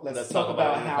let's talk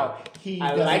about how he.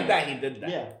 I like that he did that.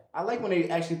 Yeah, I like when they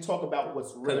actually talk about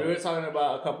what's real. Because we were talking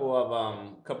about a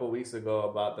couple of weeks ago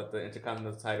about that the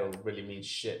Intercontinental title really means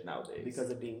shit nowadays because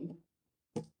of Dean.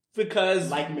 Because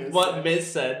like Miz what said.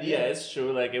 Miz said, it's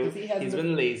true. Like he's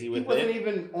been lazy with it. He wasn't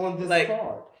even on this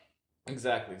card.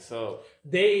 Exactly. So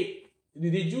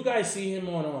Did you guys see him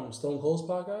on Stone Cold's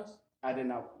podcast? I did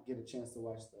not get a chance to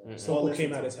watch that. Stone Cold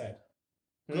came at his head.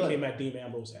 He came at Dean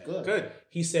Ambrose's head. Good.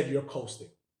 He said, "You're coasting."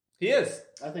 He is.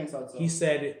 I think so too. He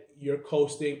said, "You're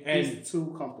coasting," and he's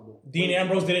too comfortable. Dean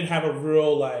Ambrose didn't have a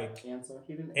real answer.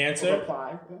 He didn't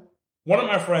reply. Yeah. One of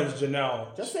my friends,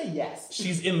 Janelle, just say yes.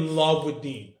 She's in love with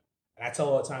Dean. And I tell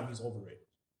her all the time he's overrated.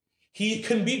 He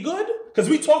can be good because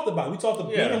we talked about it.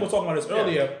 Dean and we were talking about this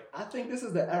earlier. I think this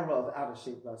is the era of out of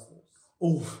shape wrestlers.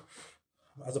 Ooh,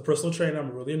 As a personal trainer,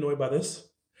 I'm really annoyed by this.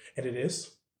 And it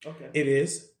is. Okay. It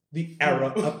is the era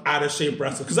of out-of-shape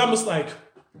wrestling. Because I'm just like,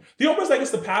 the only person that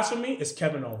gets the pass from me is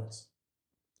Kevin Owens.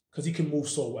 Because he can move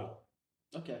so well.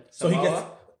 Okay. So he gets...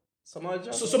 Samoa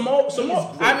Joe. So Samoa,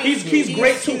 he's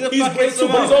great too. He's great too,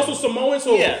 but he's also Samoan.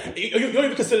 So you don't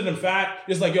even consider them fat.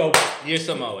 It's like, yo, you're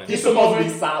Samoan. You're supposed to be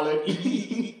solid.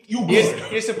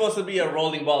 You're supposed to be a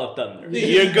rolling ball of thunder.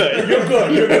 You're good. You're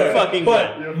good. You're good. Fucking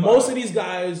but good. Most of these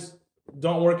guys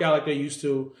don't work out like they used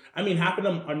to. I mean, half of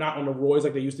them are not on the roids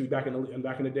like they used to be back in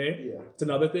the day. Yeah, it's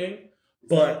another thing.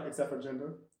 Except for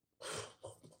gender.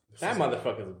 That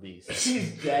motherfucker's a beast.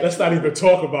 Let's not even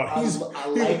talk about it. I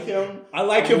like him. I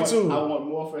like him too. I want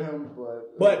more for him,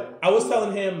 but I was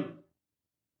telling him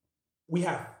we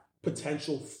have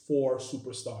potential for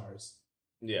superstars.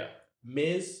 Yeah.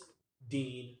 Miz,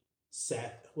 Dean,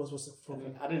 Seth. What's it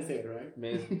from? I didn't say it right.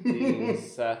 Miz, Dean,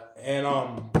 Seth, and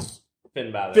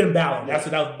Finn Balor. That's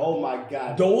what that was. Oh my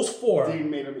god. Those four.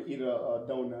 Dean made him eat a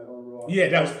donut on Raw.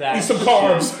 Yeah, eat some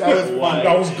carbs.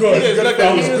 That was good.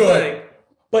 That was good.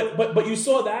 But you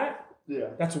saw that?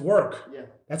 Yeah. That's work. Yeah.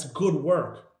 That's good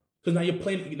work. Because now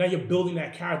you're building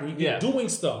that character. You're doing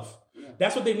stuff. Yeah.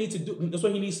 That's what they need to do. That's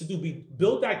what he needs to do.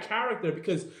 Build that character,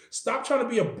 because stop trying to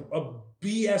be a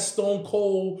BS Stone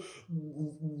Cold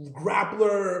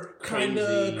grappler kind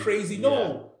of crazy.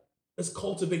 No. Let's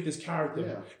cultivate this character.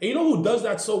 Yeah. And you know who does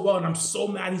that so well, and I'm so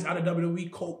mad he's out of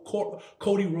WWE?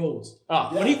 Cody Rhodes.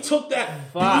 When he took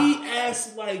that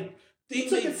BS he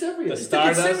took it serious.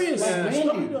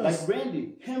 Like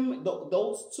Randy.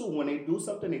 Those two, when they do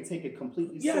something, they take it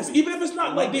completely serious. Yes, even if it's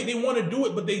not like they want to do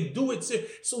it, but they do it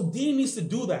serious. So Dean needs to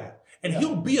do that. And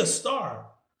he'll be a star.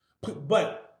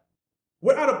 But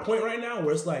we're at a point right now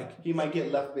where it's like... he might get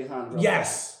left behind.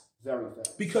 Yes. Very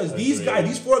fast. Because these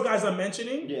four guys I'm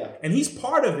mentioning, and he's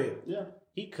part of it. Yeah.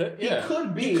 He could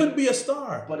be. He could be a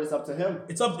star. But it's up to him.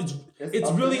 It's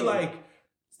really like...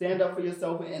 stand up for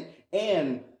yourself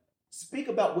and speak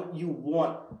about what you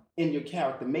want in your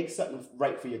character. Make something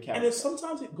right for your character. And if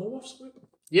sometimes it go off script.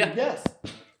 Yeah. Yes.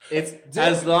 It's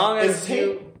as long as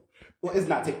it's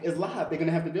not tape. It's live. They're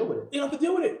gonna have to deal with it. You have to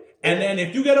deal with it. And then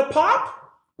if you get a pop,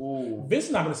 Vince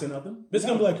is not gonna say nothing. Vince is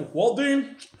gonna be like, "Well,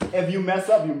 Dean, if you mess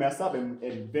up, and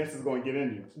Vince is gonna get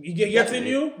in you. He gets in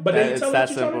you, but then tell him what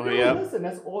you're trying to do. Yeah. Listen,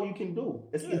 that's all you can do.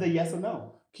 It's either yes or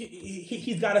no.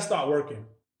 He's got to start working.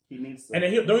 He needs to. And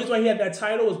then the reason why he had that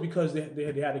title is because they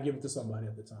had to give it to somebody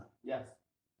at the time. Yes.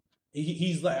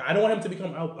 He's like, I don't want him to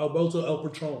become Alberto El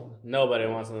Patron. Nobody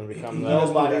wants him to become that.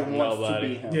 Nobody wants to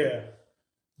be him. Yeah.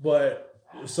 But,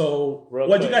 so,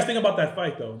 what do you guys think about that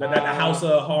fight, though? That House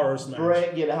of Horrors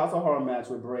match? The House of Horror match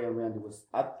with Bray and Randy was...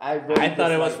 I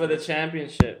thought it was for the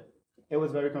championship. It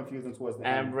was very confusing towards the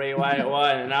end. And Bray Wyatt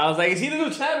won. And I was like, is he the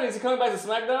new champion? Is he coming back to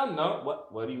SmackDown? No.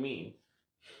 What do you mean?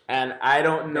 And I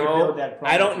don't know.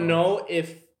 I don't know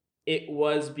if it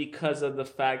was because of the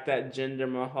fact that Jinder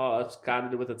Mahal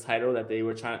absconded with a title that they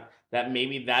were trying. That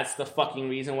maybe that's the fucking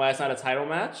reason why it's not a title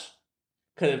match.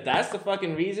 Because if that's the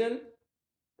fucking reason,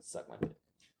 suck my dick.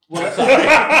 Well, I'm sorry.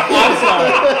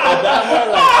 At that point,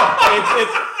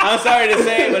 I'm sorry to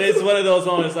say it, but it's one of those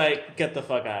moments like, get the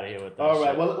fuck out of here with that. All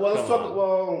right. Well, let's talk.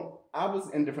 Well, I was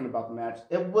indifferent about the match.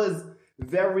 It was.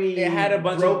 It had a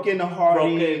bunch broken, of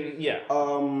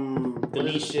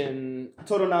deletion,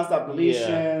 total nonstop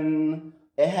deletion.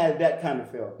 Yeah. It had that kind of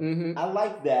feel. Mm-hmm. I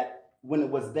like that when it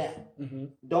was that. Mm-hmm.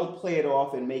 Don't play it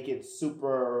off and make it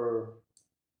super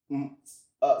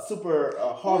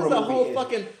horror movie.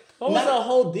 What was the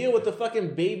whole deal with the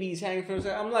fucking babies hanging from his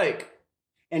head? I'm like.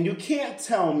 And you can't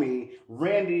tell me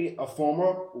Randy, a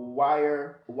former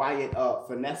Wyatt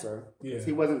finesser. Yeah.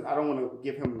 He wasn't. I don't want to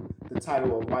give him the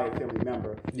title of Wyatt family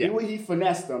member. Yeah. He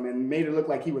finessed them and made it look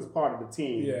like he was part of the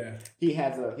team. Yeah. He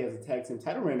has a tag team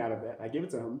title ran out of that. I give it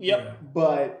to him. Yep. Yeah.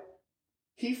 But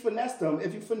he finessed them.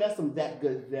 If you finessed them that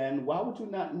good, then why would you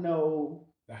not know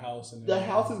the house? The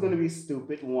house is going to be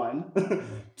stupid. 1,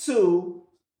 2.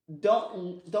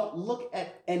 Don't look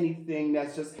at anything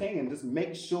that's just hanging. Just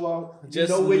make sure you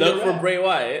know where look for Bray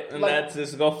Wyatt, and that's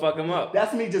just go fuck him up.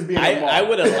 That's me just being the mark. I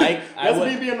would have liked. That's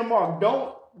me being the mark.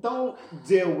 Don't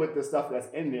deal with the stuff that's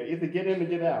in there. Either get in or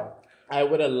get out. I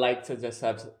would have liked to just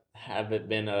have it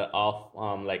been a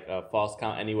false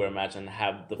count anywhere match and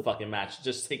have the fucking match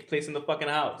just take place in the fucking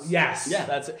house. Yes, yeah.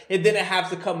 That's it. It didn't have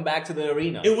to come back to the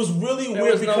arena. It was really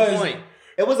weird because. No point.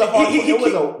 It was a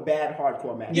bad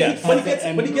hardcore match. Yeah,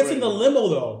 but he gets in the limo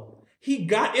though. He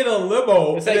got in a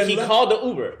limo. It's like he called the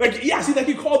Uber. He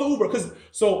called the Uber because.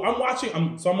 So I'm watching.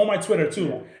 I'm on my Twitter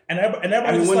too, and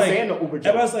everybody's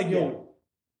like, "Yo,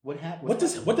 what happened? What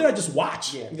did I just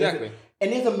watch?" Yeah, exactly.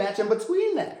 And there's a match in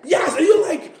between that. Yes, and you're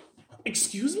like,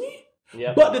 excuse me?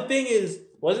 Yeah. But the thing is,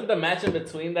 wasn't the match in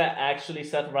between that actually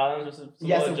Seth Rollins versus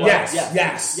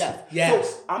Yes. So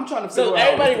I'm trying to figure out. So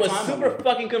everybody was super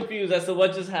fucking confused as to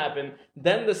what just happened.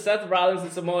 Then the Seth Rollins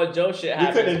and Samoa Joe shit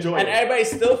happened. You couldn't enjoy and it.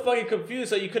 everybody's still fucking confused,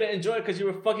 so you couldn't enjoy it because you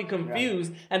were fucking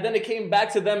confused. Yeah. And then it came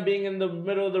back to them being in the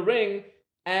middle of the ring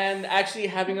and actually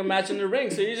having a match in the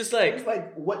ring. So you're just like... It's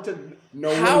like, what to...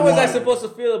 No. How was I supposed to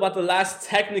feel about the last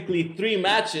technically 3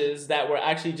 matches that were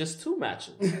actually just 2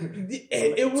 matches?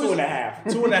 it was 2.5.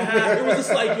 2.5. It was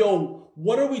just like, yo,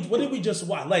 what did we just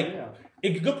watch? Like,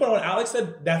 a good point on what Alex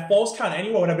said, that false count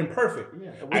anyway would have been perfect.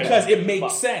 Yeah. Because it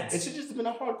makes sense. It should just have been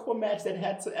a hardcore match that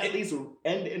had to at least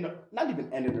end in not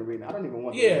even end in the arena. I don't even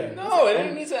want to. Yeah. No, it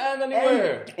didn't need to end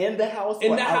anywhere. In the house.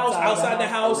 In the house, outside the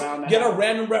house, get a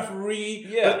random referee.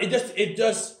 Yeah. It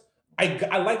just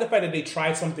I like the fact that they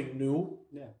tried something new.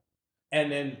 Yeah.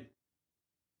 And then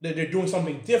they're doing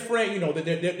something different. You know,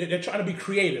 they're trying to be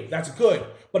creative. That's good.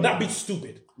 But not be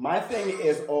stupid. My thing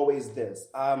is always this.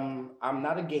 I'm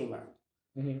not a gamer.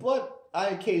 Mm-hmm. But I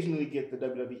occasionally get the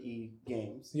WWE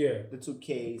games. Yeah. The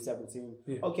 2K17.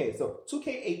 Yeah. Okay, so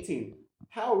 2K18.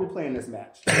 How are we playing this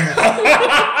match?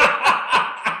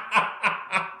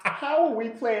 How are we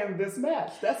playing this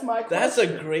match? That's my question. That's a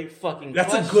great fucking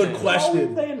question. That's a good question. How are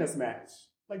we playing this match?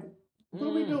 Like, what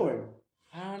are we doing?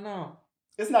 I don't know.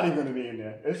 It's not even going to be in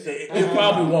there. It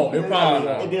probably won't. It probably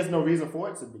won't. There's no reason for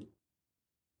it to be.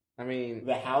 I mean,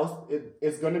 the house,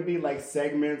 it's going to be like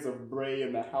segments of Bray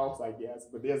in the house, I guess,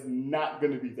 but there's not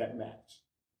going to be that match.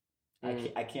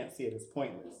 I can't see it. It's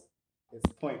pointless.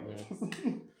 It's pointless.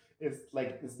 It's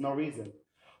like, there's no reason.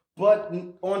 But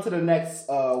on to the next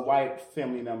Wyatt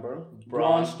family member.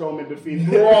 Braun Strowman defeated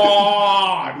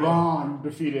Braun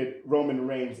defeated Roman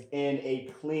Reigns in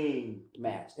a clean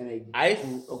match. In a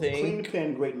clean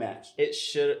pin, great match. It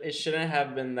shouldn't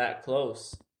have been that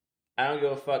close. I don't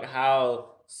give a fuck how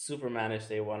Supermanish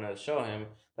they want to show him.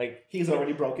 Like, he's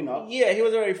already broken up. Yeah, he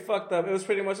was already fucked up. It was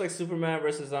pretty much like Superman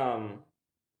versus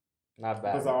not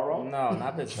bad. Bizarro? No,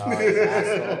 not Bizarro.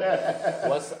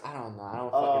 I don't know. I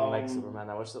don't fucking like Superman.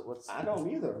 What's I don't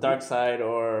either. Darkseid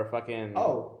or fucking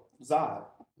Zod.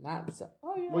 Not Zod.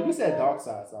 Oh yeah. Well, you said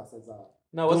Darkseid, so I said Zod.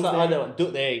 No, what's the other one?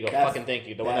 There you go. Fucking thank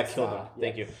you. The one that killed him.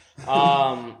 Thank you.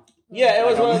 Yeah, it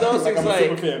was one of those things like.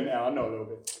 I'm a super fan now. I know a little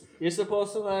bit. You're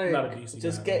supposed to like not a DC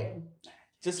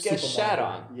just get shat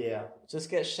on. Yeah.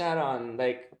 Just get shat on.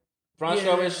 Like Braun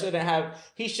Strowman shouldn't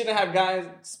have guys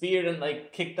speared and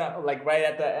like kicked out like right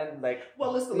at the end. Like,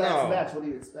 well, it's the last match. What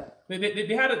do you expect?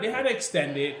 They had to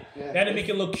extend it. Yeah. They had to make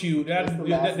it look cute. They had to do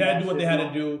what they had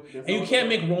to do. And you can't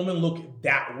make Roman look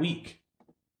that weak.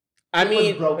 I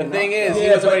mean, the thing is, he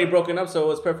was already broken up, so it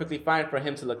was perfectly fine for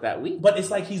him to look that weak. But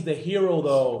it's like he's the hero,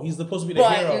 though. He's supposed to be the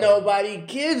hero. But nobody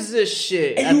gives a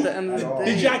shit at the end of the day.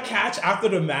 Did y'all catch after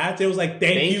the match? It was like,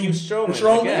 thank you,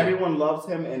 Strowman. Everyone loves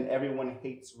him, and everyone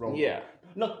hates Roman. Yeah.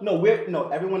 No,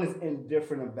 everyone is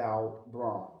indifferent about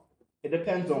Braun. It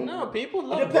depends on... No, people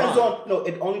love Braun.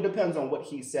 It only depends on what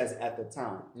he says at the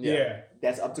time. Yeah.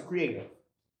 That's up to creative.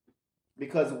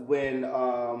 Because when,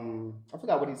 I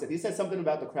forgot what he said. He said something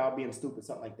about the crowd being stupid,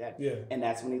 something like that. Yeah. And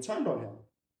that's when he turned on him.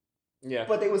 Yeah.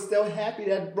 But they were still happy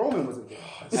that Roman was there.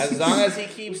 As long as he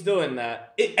keeps doing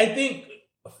that. I think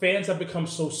fans have become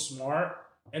so smart,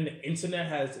 and the internet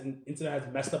has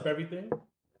messed up everything.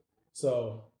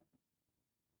 So.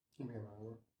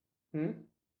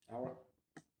 Hour?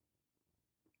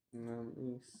 Let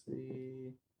me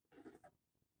see.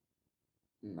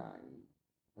 9.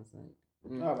 I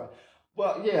think. All right.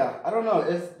 Well, yeah, I don't know.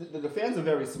 The fans are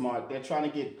very smart. They're trying to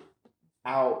get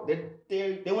out.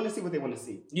 They want to see what they want to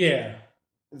see. Yeah.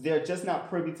 They're just not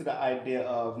privy to the idea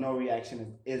of no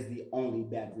reaction is the only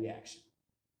bad reaction.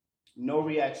 No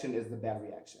reaction is the bad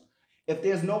reaction. If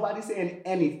there's nobody saying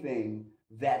anything,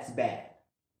 that's bad.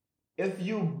 If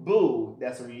you boo,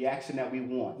 that's a reaction that we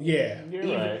want. Yeah.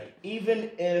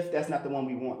 Even if that's not the one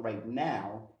we want right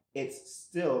now, it's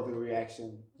still the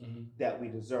reaction that we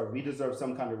deserve. We deserve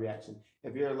some kind of reaction.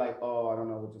 If you're like, oh, I don't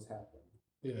know what just happened.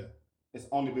 Yeah. It's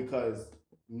only because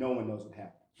no one knows what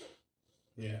happened.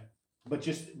 Yeah.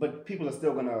 But people are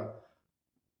still gonna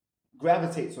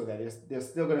gravitate to that. They're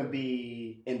still gonna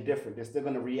be indifferent. They're still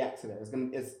gonna react to that.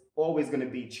 It's always gonna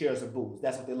be cheers or boos.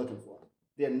 That's what they're looking for.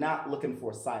 They're not looking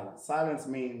for silence. Silence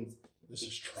means this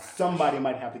is trash. Somebody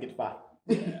might have to get fired.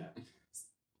 Yeah.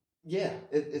 Yeah,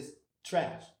 it's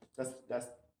trash. That's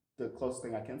the closest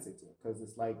thing I can say to it, because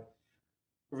it's like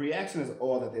reaction is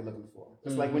all that they're looking for.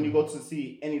 It's like when you go to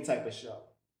see any type of show,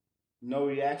 no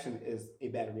reaction is a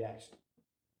bad reaction.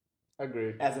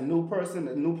 Agreed. As a new person,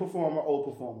 a new performer, old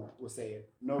performer will say it.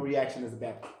 No reaction is a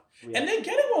bad reaction. And they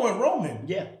get it with Roman.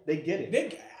 Yeah, they get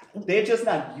it. They're just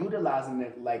not utilizing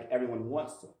it like everyone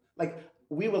wants to. Like,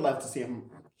 we would love to see him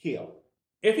heel.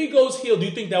 If he goes heel, do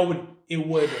you think that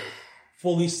would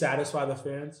fully satisfy the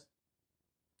fans?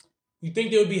 You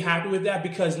think they would be happy with that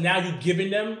because now you're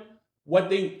giving them what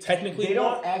they technically They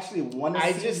don't actually want to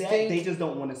see that. They just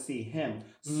don't want to see him.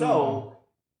 So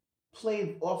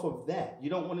play off of that. You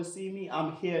don't want to see me?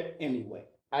 I'm here anyway.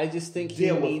 I just think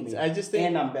he needs.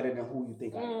 And I'm better than who you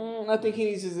think I am. I think he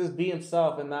needs to just be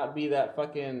himself and not be that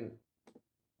fucking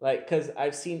because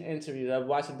I've seen interviews. I've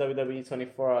watched WWE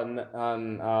 24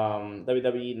 on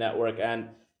WWE Network, and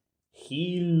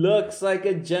he looks like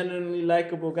a genuinely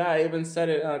likable guy. I even said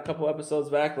it a couple episodes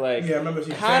back. Like, yeah, I remember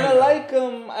she kind of like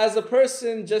him as a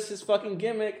person, just his fucking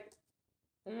gimmick.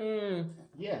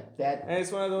 Yeah, that. And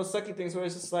it's one of those sucky things where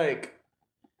it's just like,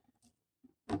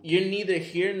 you're neither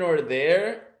here nor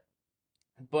there,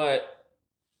 but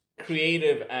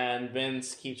creative and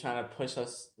Vince keep trying to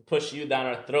push you down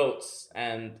our throats,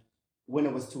 and when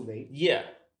it was too late. Yeah,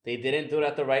 they didn't do it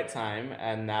at the right time,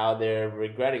 and now they're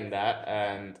regretting that,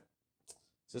 and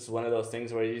it's just one of those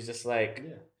things where you're just like,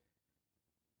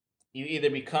 you either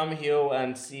become heel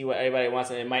and see what everybody wants,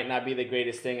 and it might not be the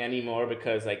greatest thing anymore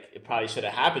because like it probably should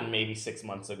have happened maybe 6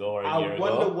 months ago or a year ago. I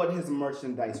wonder what his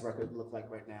merchandise record look like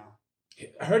right now.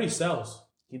 I heard he sells.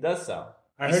 He does sell.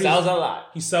 He sells a lot.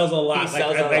 He sells a lot.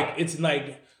 It's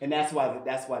like, and that's why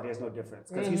there's no difference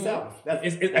because he sells.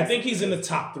 I think he's in the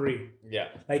top 3. Yeah,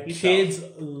 like kids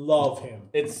love him.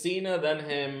 It's Cena, then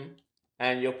him,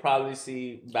 and you'll probably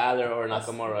see Balor or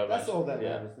Nakamura. That's all that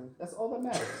matters. That's all that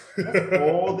matters. That's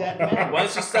all that matters.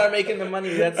 Once you start making the money,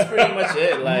 that's pretty much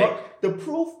it. Like, the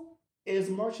proof is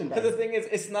merchandise. Because the thing is,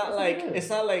 it's not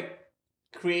like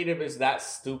creative is that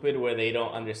stupid where they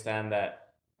don't understand that,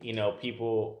 you know,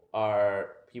 people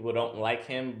don't like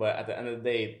him, but at the end of the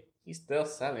day, he's still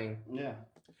selling. Yeah.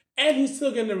 And he's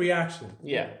still getting a reaction.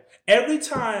 Yeah. Every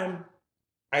time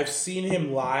I've seen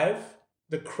him live,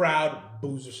 the crowd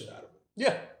boos the shit out of him.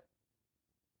 Yeah.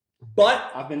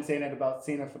 But I've been saying that about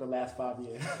Cena for the last 5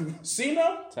 years.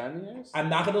 Cena? 10 years? I'm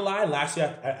not going to lie. Last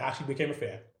year, I actually became a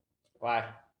fan. Why?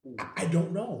 I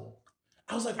don't know.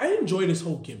 I was like, I enjoy this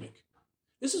whole gimmick.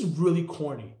 This is really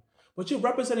corny. But you're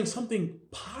representing something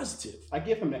positive. I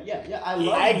give him that. Yeah.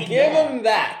 I give him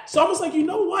that. So I was like, you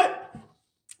know what?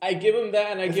 I give him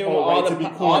that, and I give him all the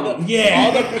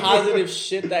positive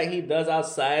shit that he does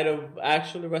outside of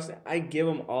actual wrestling. I give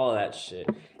him all that shit.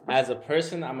 As a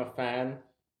person, I'm a fan.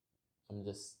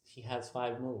 He has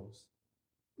 5 moves.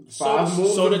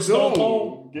 So did Stone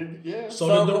Cold. Yeah.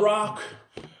 So did The Rock.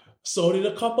 So did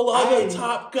a couple other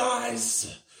top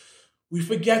guys. We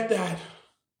forget that.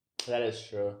 That is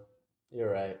true.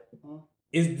 You're right.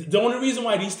 Is the only reason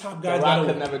why these top guys The Rock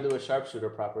could never do a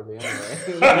sharpshooter properly anyway.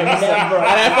 And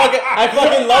I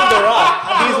fucking love The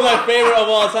Rock. He's my favorite of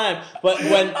all time. But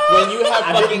when you have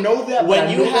I didn't know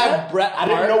that. Bret Hart,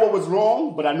 I didn't know what was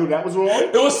wrong, but I knew that was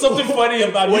wrong. There was something funny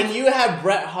about it. When you have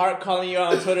Bret Hart calling you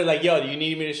out on Twitter like, "Yo, do you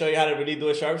need me to show you how to really do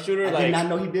a sharpshooter?" I did not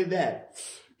know he did that.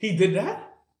 He did that?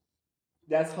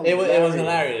 That's hilarious. It was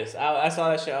hilarious. I saw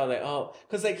that shit. I was like, oh,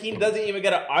 because like he doesn't even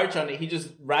get an arch on it. He just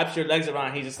wraps your legs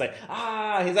around. He's just like,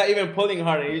 he's not even pulling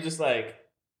hard. And you're just like,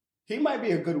 he might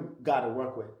be a good guy to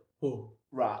work with. Who?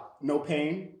 Rock. No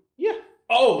pain. Yeah.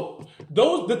 Oh,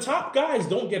 the top guys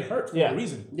don't get hurt for a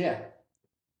reason. Yeah.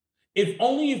 If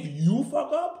you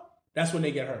fuck up, that's when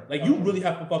they get hurt. Like you really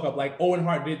have to fuck up. Like Owen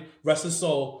Hart did, rest his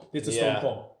soul, did to Stone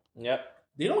Cold. Yep.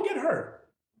 They don't get hurt.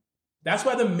 That's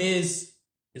why The Miz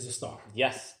is a star.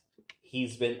 Yes.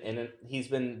 He's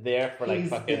been there for like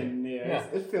fucking... Yeah.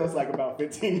 It feels like about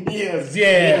 15 years.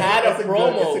 Yeah. He had a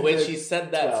promo which he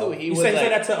said that too. He said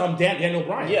that to Daniel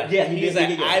Bryan. Yeah. He's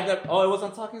like, it was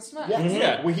on Talking Smack.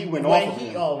 Yeah. When he went off.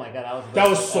 Oh my God. That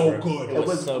was so good. It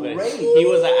was so great. Good. He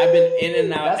was like, I've been in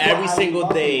and out every single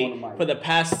day for the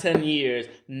past 10 years,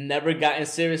 never gotten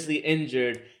seriously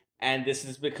injured. And this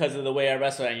is because of the way I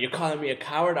wrestle. And you're calling me a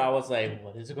coward? I was like,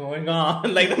 what is going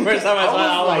on? Like, the first time I saw it,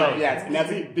 I was like... Yes. And that's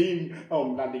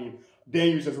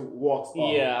Daniel just walks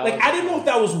off. Yeah. Like, I didn't know if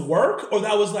that was work or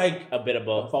that was like... A bit of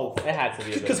both. It had to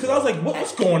be a bit Because I was like,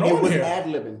 what's going on here? It was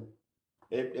ad-libbing.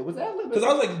 It was ad-libbing. Because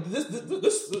I was like,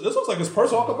 this looks like it's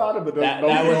personal. Talk about it, but I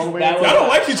don't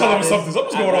like each other or something.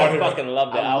 Something's going on here. I fucking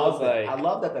loved it. I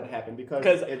love that happened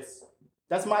because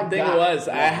that's my thing guy.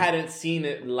 I hadn't seen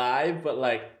it live, but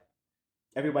like...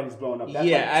 Everybody's blowing up.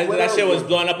 That shit was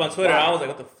blowing up on Twitter. Wow. I was like,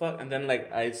 what the fuck? And then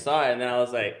like I saw it, and then I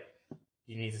was like,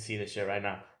 you need to see this shit right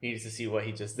now. You need to see what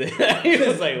he just did. He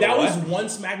was like, that was one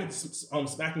Smacking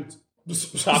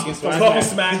talking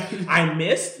smack. I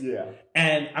missed. Yeah.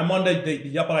 And I'm on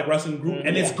the Upper Like Wrestling group,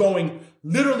 and it's going.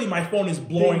 Literally, my phone is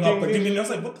blowing up. Like, I was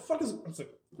like, "What the fuck is?" I was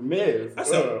like, Miz. I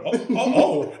said,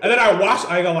 oh. And then I watched.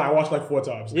 I ain't gonna lie, I watched like 4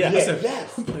 times. Yeah. I said,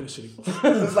 yes. I'm playing this shit.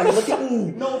 It's like, look at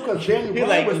no, because Daniel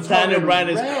Bryan was Daniel Bryan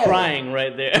is red. crying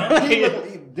right there.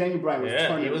 Daniel Bryan was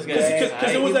turning. He was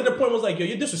because it was at the point. Was like, yo,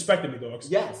 you're disrespecting me, dogs.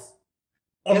 Yes.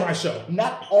 On my show.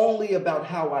 Not only about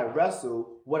how I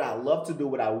wrestle, what I love to do,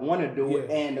 what I want to do,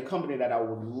 and the company that I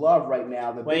would love right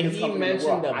now. The when biggest he company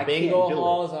mentioned in the, world, the bingo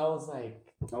halls, I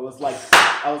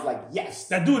was like, yes,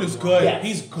 that dude is good. Yes.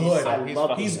 He's good.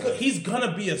 He's good. He's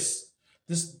gonna be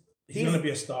He's gonna be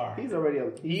a star. He's already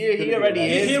he already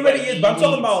is. He already is. But I'm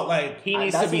talking about like he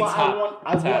needs to be top.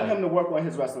 I want him to work on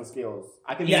his wrestling skills.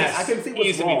 I can see what's he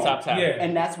needs to be top talent. Yeah.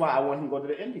 And that's why I want him to go to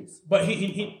the Indies. But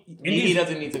he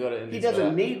doesn't need to go to the Indies. He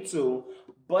doesn't need to,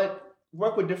 but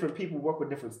work with different people, work with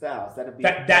different styles. That's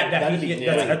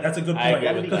a good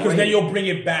point. Because then you'll bring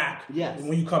it back. Yes.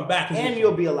 When you come back, and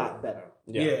you'll be a lot better.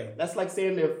 Yeah. That's like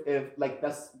saying if it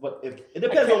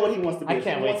depends on what he wants to be. I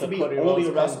can't wait to be Cody only a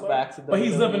comes wrestler. back to WWE. But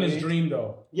he's living his dream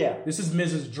though. Yeah. This is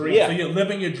Miz's dream. Yeah. So you're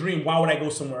living your dream. Why would I go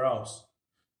somewhere else?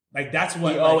 Like that's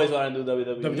what he always want to do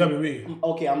WWE. WWE.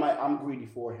 Okay, I'm greedy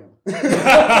for him.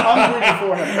 I'm greedy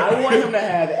for him. I want him to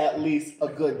have at least a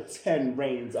good 10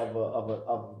 reigns of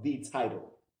the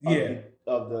title.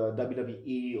 Of the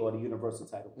WWE or the Universal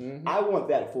title. Mm-hmm. I want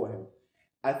that for him.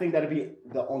 I think that'd be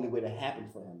the only way to happen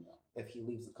for him though. If he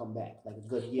leaves to come back, like a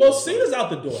good year. Well, Cena's out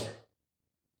the door.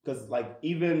 Because, like,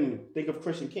 even think of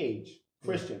Christian Cage.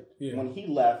 When he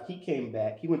left, he came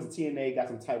back. He went to TNA, got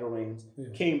some title reigns,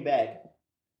 came back.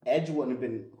 Edge wouldn't have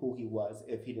been who he was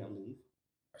if he didn't leave.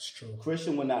 That's true.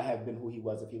 Christian would not have been who he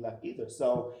was if he left either.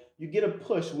 So you get a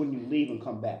push when you leave and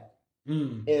come back.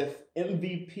 If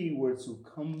MVP were to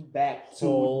come back today,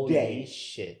 holy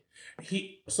shit.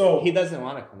 He doesn't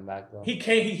want to come back though. He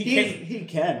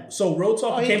can. So real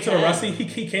talk, he came to the wrestling.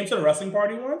 He came to the wrestling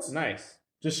party once. Nice.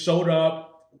 Just showed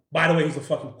up. By the way, he's a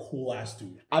fucking cool ass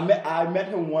dude. I met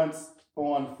him once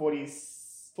on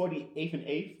 48th and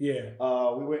 8th. Yeah.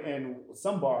 We were in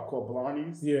some bar called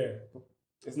Blarney's. Yeah.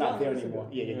 It's not there anymore.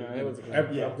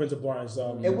 I've been to Blarney's.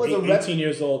 It was 18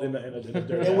 years old in the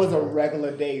dirt. It was a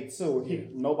regular day too.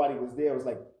 Nobody was there. It was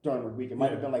like during the week. It might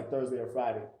have been like Thursday or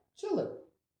Friday. Chilling,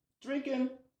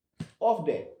 drinking, off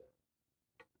day.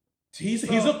 He's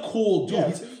a cool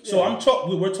dude.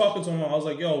 We're talking to him. I was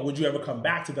like, "Yo, would you ever come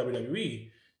back to WWE?"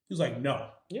 He was like, "No."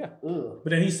 Yeah.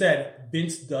 But then he said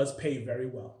Vince does pay very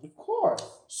well. Of course.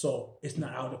 So it's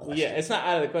not out of the question. Yeah, it's not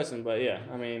out of the question. But yeah,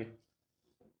 I mean.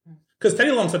 Because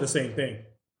Teddy Long said the same thing.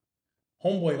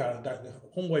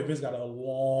 Homeboy Vince got a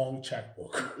long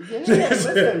checkbook. Yeah,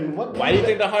 listen. Why do you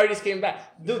think the Hardys came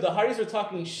back? Dude, the Hardys were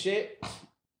talking shit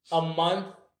a month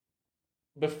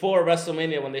before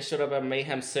WrestleMania when they showed up at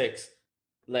Mayhem 6.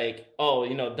 Like,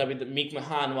 Meek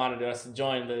Mahan wanted us to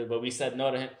join, but we said no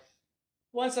to him.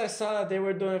 Once I saw that they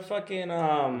were doing fucking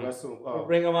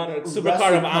Ring of Honor,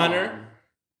 Supercard of Honor.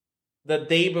 The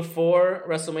day before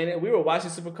WrestleMania, we were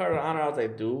watching Supercard of Honor. I was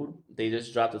like, dude, they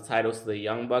just dropped the titles to the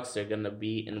Young Bucks. They're going to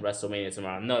be in WrestleMania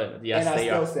tomorrow. No, yes,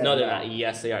 they are. No, they're not.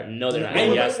 Yes, they are. No, they're not.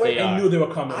 Yes, they are. I knew they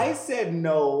were coming. I said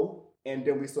no, and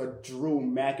then we saw Drew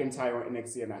McIntyre on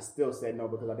NXT, and I still said no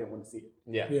because I didn't want to see it.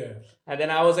 Yeah. And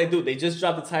then I was like, dude, they just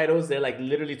dropped the titles. They're like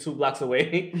literally 2 blocks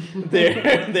away. they're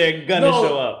going to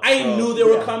show up. I knew they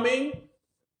were coming.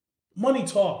 Money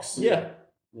talks. Yeah.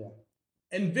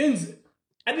 And Vince...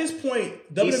 At this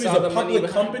point, WWE is a public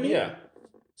company. Yeah.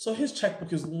 So his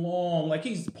checkbook is long. Like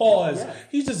he's paused. Yeah.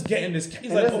 He's just getting this.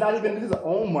 He's like, it's not even his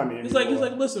own money anymore. He's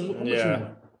like, listen, what you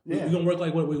want? Yeah. We gonna work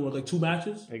like what? We want like 2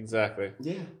 matches? Exactly.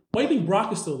 Yeah. Why do you think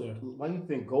Brock is still there? Why do you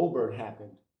think Goldberg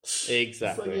happened?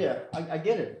 Exactly. So I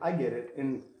get it.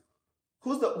 And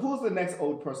who's the next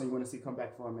old person you want to see come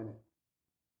back for a minute?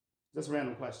 Just a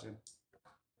random question.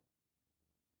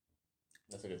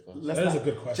 That's a good question. That is a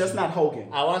good question. Just not Hogan.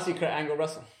 I want to see Kurt Angle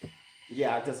wrestle.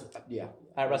 Yeah. At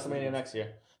WrestleMania next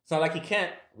year. It's not like he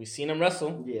can't. We've seen him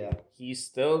wrestle. Yeah. He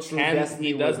still can.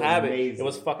 He does have it. It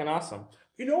was fucking awesome.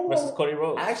 You know what? Versus Cody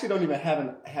Rhodes. I actually don't even have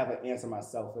an answer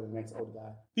myself for the next old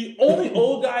guy. The only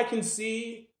old guy I can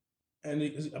see, and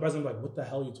I'm like, what the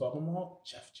hell are you talking about?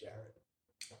 Jeff Jarrett.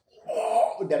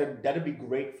 Oh, that'd be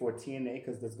great for TNA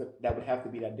because that would have to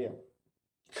be that deal.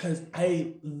 Because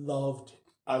I loved.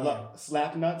 I love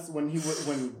Slapnuts when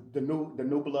the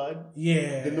new blood,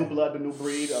 the new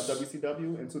breed of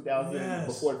WCW in 2000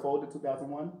 before it folded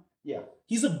 2001. Yeah,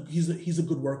 he's a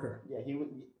good worker. Yeah, he was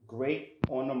great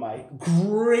on the mic.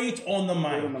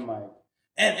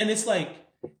 And it's like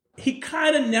he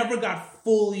kind of never got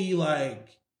fully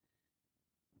like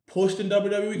pushed in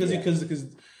WWE because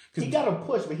he got a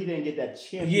push, but he didn't get that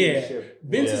championship. Yeah,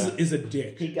 Vince is a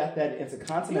dick. He got that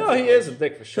Intercontinental. No, he is a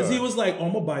dick for sure. Because he was like,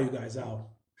 I'm going to buy you guys out.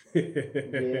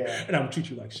 And I'm going to treat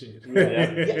you like shit.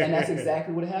 Yeah, and that's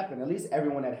exactly what happened. At least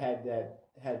everyone that had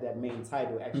that main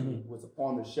title actually was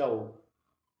on the show.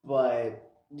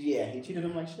 But, yeah, he treated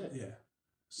him like shit. Yeah.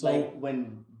 So like,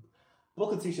 when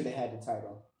Booker T should have had the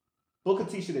title, Booker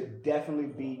T should have definitely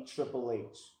beat Triple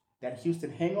H. That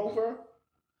Houston hangover.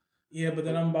 Yeah, but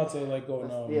then I'm about to like go. I'm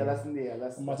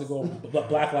about to go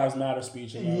Black Lives Matter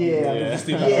speech. Let's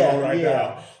leave that alone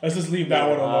now. Let's just leave that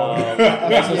one alone.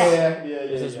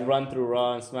 Let's just run through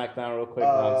Raw and SmackDown real quick.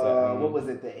 What was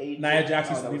it? Nia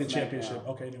Jackson's need a championship.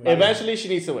 Okay. Anyway. Eventually, she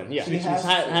needs to win. Yeah,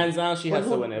 hands down, she has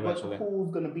to win eventually. But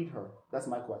who's gonna beat her? That's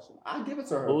my question. I'll give it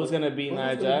to her. Who's gonna beat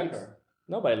Nia Jax?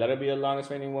 Nobody. Let her be the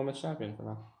longest reigning women's champion for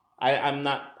now. I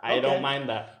don't mind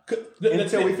that.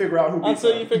 Until we figure out who beats her.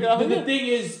 Until you figure out who. The thing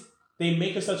is, they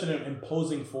make her such an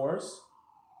imposing force.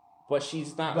 But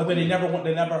she's not. But they never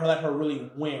let her really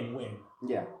win.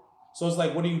 Yeah. So it's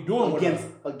like, what are you doing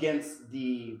against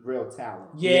the real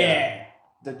talent? Yeah.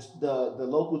 The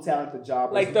local talent, the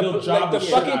job. Like the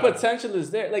fucking potential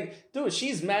is there. Like, dude,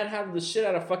 she's manhandled the shit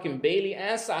out of fucking Bayley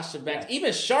and Sasha Banks. Yeah.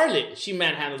 Even Charlotte, she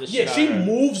manhandled the shit out of her. Yeah, she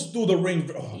moves through the ring.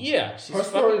 Oh. Yeah, she's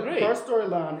fucking great. Her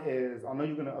storyline is, I know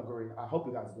you're going to agree. I hope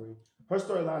you guys agree. Her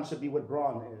storyline should be what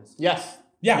Braun is. Yes.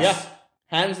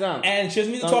 Hands down. And she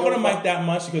doesn't need to talk on the mic that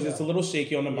much because it's a little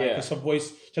shaky on the mic because her voice,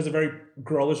 she has a very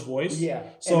girlish voice. Yeah.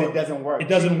 So and it doesn't work. It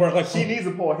doesn't work. Like she needs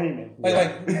a Paul Heyman.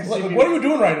 Like what are you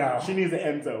doing right now? She needs an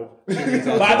Enzo.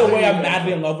 By the way, I'm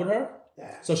madly in love with her.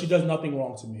 Yeah. So she does nothing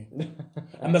wrong to me.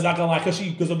 I'm just not gonna lie, because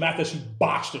of the fact that she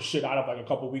botched the shit out of like a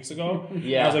couple weeks ago.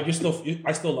 Yeah. I was like,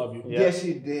 I still love you. Yeah,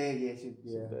 she did. Yeah, she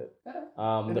did.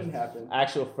 It didn't happen.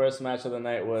 Actual first match of the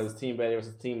night was Team Bayley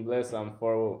versus Team Bliss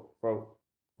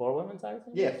for women tag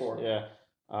team? Yeah, 4. Yeah.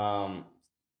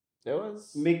 It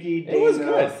was Mickey, Dana, it was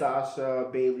good. Sasha,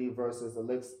 Bayley versus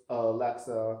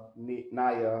Alexa,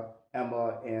 Nia,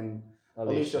 Emma, and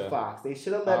Alicia Fox. They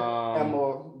should have let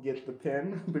Emma get the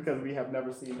pin because we have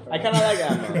never seen her. I kind of like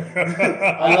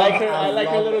Emma. I like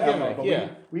her little gimmick. Yeah,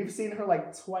 we've seen her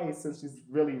like twice since she's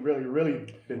really been.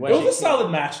 It was a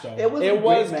solid match though. It was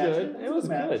good. It was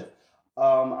good.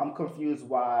 I'm confused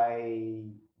why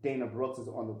Dana Brooks is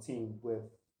on the team with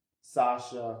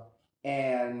Sasha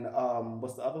and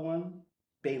what's the other one?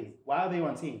 Bayley. Why are they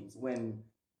on teams when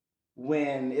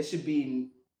it should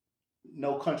be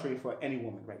no country for any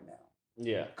woman right now?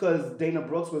 Yeah. Because Dana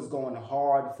Brooks was going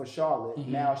hard for Charlotte.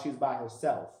 Mm-hmm. Now she's by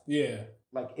herself. Yeah.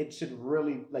 Like it should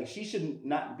really she should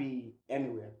not be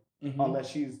anywhere unless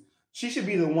she should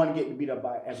be the one getting beat up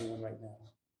by everyone right now.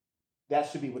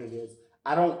 That should be what it is.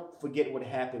 I don't forget what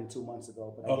happened 2 months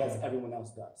ago, but I guess everyone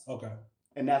else does. Okay.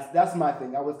 And that's my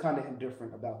thing. I was kind of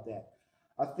indifferent about that.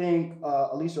 I think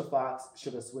Alicia Fox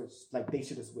should have switched. Like, they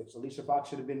should have switched. Alicia Fox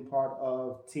should have been part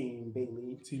of Team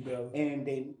Bayley. And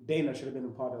Dana should have been a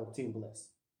part of Team Bliss.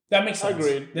 That makes sense.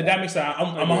 Agreed. That makes sense.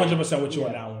 I'm 100% with you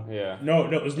on that one. Yeah. No,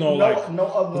 there's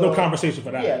no conversation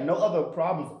for that. Yeah, no other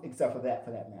problems except for that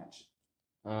match.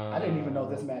 I didn't even know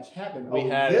this match happened.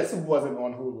 This wasn't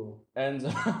on Hulu.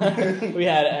 We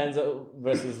had Enzo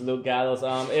versus Luke Gallows.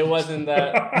 It wasn't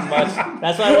that much.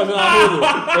 That's why it wasn't on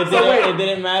Hulu. It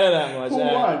didn't matter that much. Who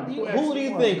won? Who do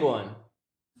you think won?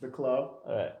 The club.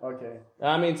 All right. Okay.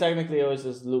 I mean, technically, it was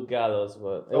just Luke Gallows,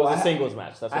 but it was a singles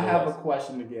match. That's what I have a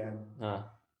question again. Huh.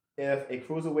 If a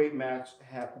cruiserweight match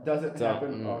doesn't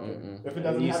happen, if it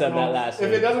doesn't you said that last week.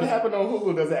 If it doesn't happen on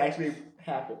Hulu, does it actually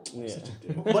happen? Yeah.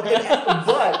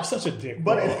 Such a dick.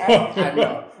 But I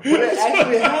know. But it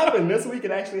actually happened this week. It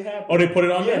actually happened. Oh, they put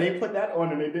it on. Yeah, they put that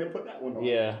on, and they didn't put that one on.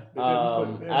 Yeah.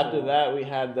 After that, we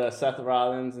had the Seth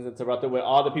Rollins interrupted with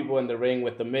all the people in the ring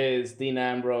with the Miz, Dean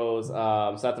Ambrose,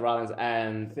 Seth Rollins,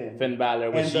 and Finn Balor,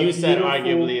 which you said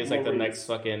arguably is like the next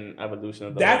fucking evolution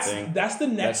of the whole thing. That's the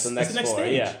next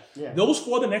stage. Yeah. Those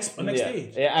 4 the next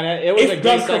stage. Yeah, and it was if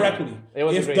done correctly. It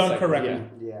was if done correctly.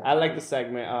 Yeah. I like the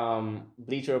segment.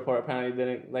 Bleacher Report apparently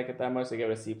didn't like it that much. They gave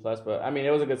it a C+, but I mean,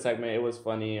 it was a good segment. It was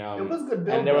funny. It was good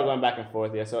build and they were going back and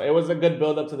forth. Yeah, so it was a good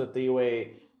build up to the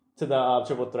to the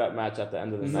triple threat match at the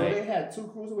end of the night. So they had 2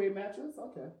 cruiserweight matches.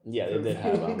 Okay. Yeah, they did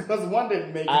have. Because one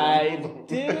didn't make it. I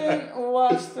didn't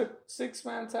watch the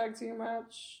 6-man tag team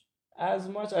match as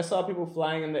much. I saw people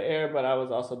flying in the air, but I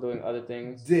was also doing other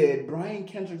things. Did Brian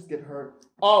Kendricks get hurt?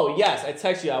 Oh yes, I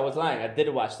text you. I was lying. I did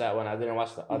watch that one. I didn't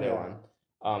watch the other one.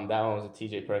 That one was with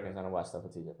TJ Perkins. I don't watch stuff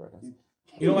with TJ Perkins.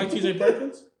 You don't like TJ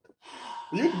Perkins?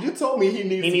 You told me he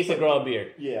needs to grow a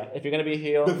beard. Yeah. If you're gonna be a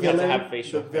heel, you have to have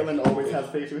facial. The villain always has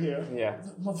facial hair. Yeah.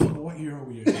 Motherfucker, what year are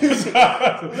we in?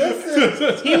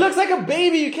 He looks like a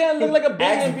baby. You can't look like a baby.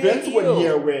 Ask Vince what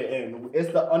year we're in.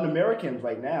 It's the Un-Americans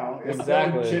right now. It's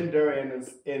exactly. Gender and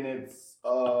it's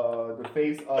the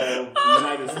face of the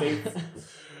United States.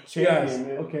 Yes.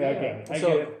 Okay. I get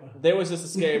it. There was just a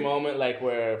scary moment, like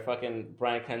where fucking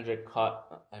Brian Kendrick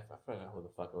caught. I forgot who the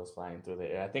fuck was flying through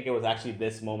the air. I think it was actually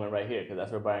this moment right here because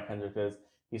that's where Brian Kendrick is.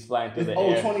 He's flying through the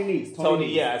air. Oh, Tony Nese.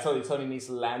 Tony Nese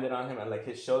landed on him and like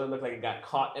his shoulder looked like it got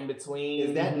caught in between.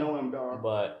 Is that Noam Dar?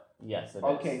 But yes, it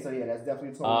okay, is. So yeah, that's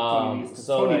definitely Tony Nese.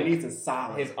 So Tony Nese is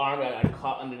solid. His arm got like,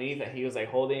 caught underneath and he was like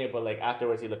holding it, but like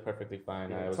afterwards he looked perfectly fine.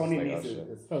 Yeah, Tony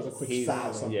Nese that was a quick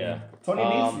solid. Yeah. Tony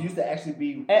Nese used to actually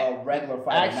be a regular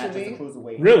fighter, not just a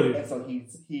cruiserweight. Really? And so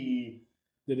he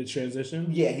did a transition.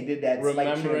 Yeah, he did that.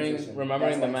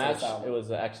 Remembering the match, it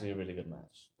was actually a really good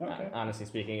match. Okay. Honestly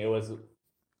speaking, it was.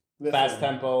 Fast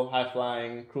tempo, high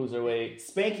flying, cruiserweight.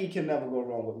 Spanky can never go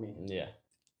wrong with me. Yeah.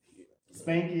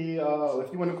 Spanky,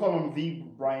 if you want to call him the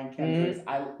Brian Kendricks,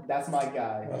 that's my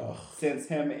guy. Since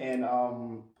him and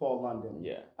Paul London.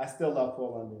 Yeah. I still love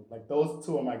Paul London. Like those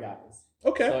two are my guys.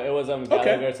 Okay. So it was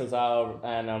Gallagher, Tozawa,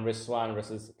 and Rich Swann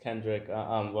versus Kendrick.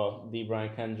 The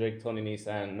Brian Kendrick, Tony Nese,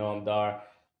 and Noam Dar.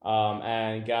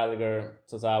 And Gallagher,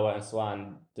 Tozawa, and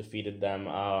Swann defeated them.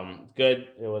 Good.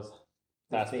 It was.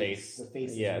 Fast face.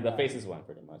 The faces won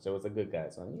pretty much. It was a good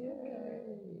guys one.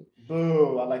 Yay!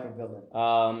 Boo! I like a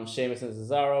villain. Sheamus and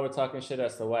Cesaro were talking shit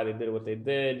as to why they did what they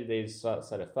did. They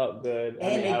said it felt good.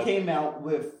 And they came out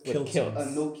with kills. A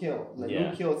new kill.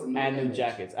 New kills and new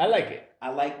jackets. I like it. I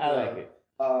like it.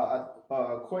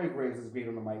 Corey Graves is great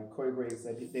on the mic. Corey Graves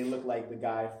said they look like the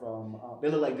guy from. They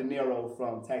look like De Niro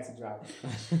from Taxi Driver.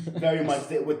 Very much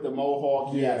with the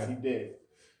mohawk. Yeah. Yes, he did.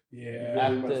 Yeah.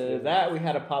 After that, we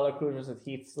had Apollo Crews versus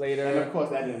Heath Slater. And of course,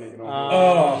 that didn't make it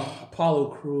on. Apollo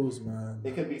Crews, man.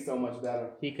 It could be so much better.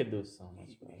 He could do so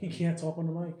much better. He can't talk on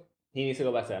the mic. He needs to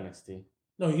go back to NXT.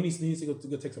 No, he needs to go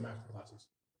take some acting classes.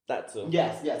 That too.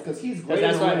 Yes, because he's great.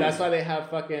 That's why they have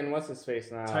fucking what's his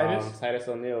face now? Titus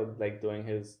O'Neil like doing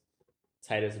his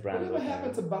Titus brand. Whatever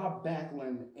happened to Bob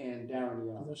Backlund and Darren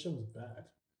Young? That shit was bad.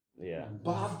 Yeah.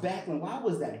 Bob Backlund, why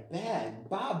was that bad?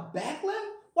 Bob Backlund?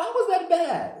 Why was that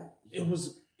bad? It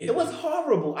was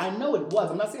horrible. I know it was.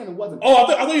 I'm not saying it wasn't. Oh, I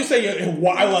thought you were saying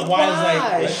why is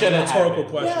like a rhetorical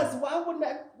question. Yes, why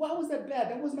was that bad?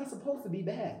 That was not supposed to be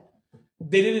bad.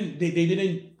 They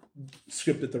didn't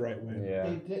script it the right way.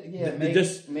 Yeah.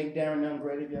 Make Darren Young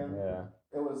great again. Yeah.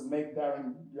 It was make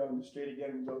Darren Young straight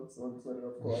again jokes on Twitter,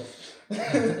 of course.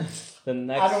 The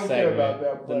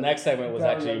next segment was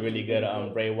actually really good.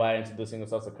 Bray Wyatt introducing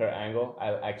himself to Kurt Angle.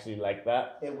 I actually liked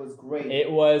that. It was great.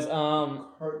 It was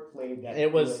Kurt played that.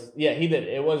 It was he did.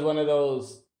 It was one of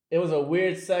those. It was a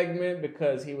weird segment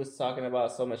because he was talking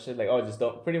about so much shit. Like, just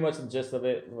don't. Pretty much the gist of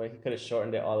it. Like, he could have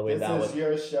shortened it all the way down. This is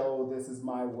your show. This is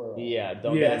my world. Yeah,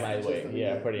 don't get in my way.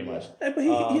 Yeah, pretty much. But he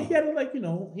had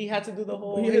to he had to do the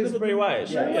whole his Bray Wyatt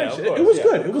shit. Yeah, of course. It was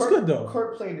good. It was good though.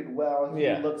 Kurt played it well. He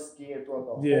looked scared throughout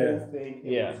the whole thing.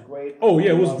 It was great. Oh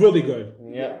yeah, it was really good.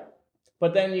 Yeah.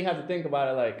 But then you have to think about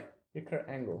it like you're Kurt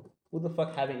Angle. Who the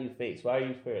fuck haven't you faced? Why are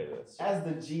you fearless? As the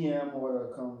GM or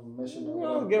the commissioner, I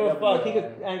don't give a fuck. He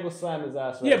could Angle slam his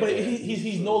ass. Right but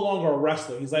he's no longer a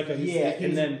wrestler. He's like and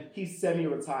then he's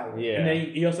semi-retired. Yeah, and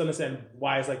then you also understand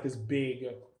why it's like this big.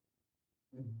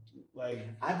 Like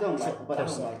I don't like it, but I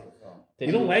don't like it.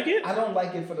 You don't like it? I don't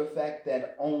like it for the fact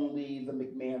that only the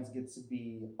McMahons get to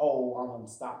be, I'm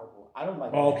unstoppable. I don't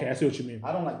like that. Okay, I see what you mean.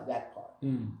 I don't like that part.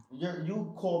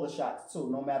 You call the shots too,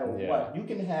 no matter what. You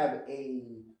can have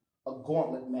a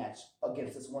gauntlet match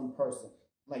against this one person.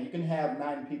 Like you can have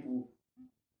 9 people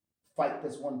fight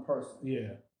this one person.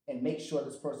 Yeah. And make sure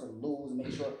this person loses.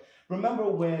 Make sure. Remember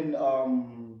when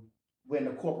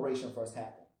the corporation first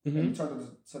happened? And you turned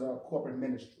to the corporate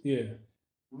ministry. Yeah.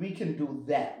 We can do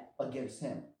that against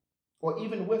him, or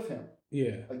even with him.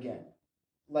 Yeah. Again,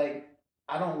 like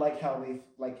I don't like how they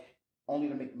only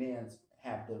the McMahons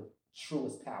have the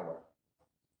truest power.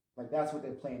 Like that's what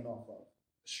they're playing off of.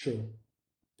 It's true.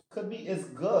 It's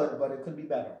good, but it could be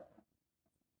better.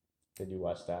 Did you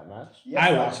watch that match? Yes,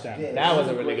 I watched that. Did. That was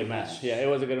a really good match. Yeah, it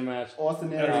was a good match.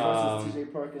 Austin Aries versus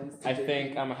TJ Perkins. I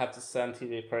think I'm gonna have to send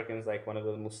TJ Perkins like one of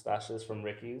the mustaches from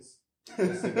Ricky's.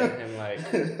 Just to get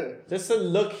him just to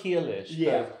look heelish.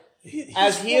 Yeah.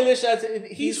 Heelish as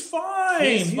he's fine.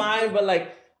 He's fine, but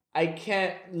I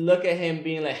can't look at him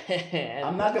being like.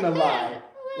 I'm not gonna lie.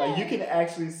 Like you can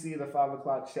actually see the 5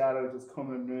 o'clock shadow just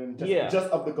coming in, just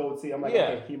of the goatee. I'm like,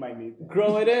 okay, he might need that.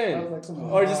 Grow it in, I was like, come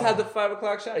on. Or just have the 5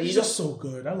 o'clock shadow. He's just so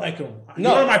good. I like him.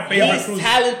 No, one of my favorite. He's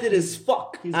talented as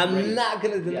fuck. I'm great. Not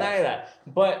gonna deny that.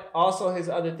 But also his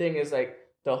other thing is like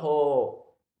the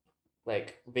whole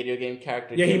like video game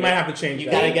character. Yeah, he might have to change.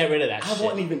 You gotta get rid of that. I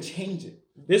won't even change it.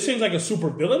 This seems like a super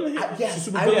villain. Yes,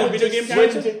 super villain video game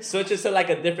character. Switch it to like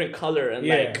a different color and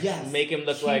make him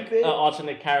look like an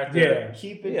alternate character. Yeah,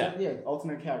 keep it.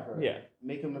 Alternate character. Yeah,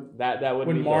 make him look that would.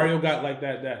 When be Mario good. got like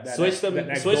that switch the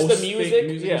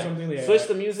music. Yeah, switch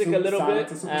the music a little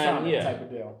bit. And type of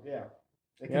deal. Yeah,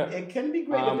 it can be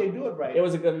great if they do it right. It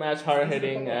was a good match, hard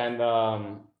hitting, and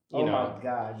you know. My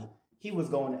God, he was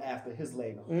going after his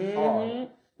leg hard.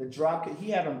 The drop,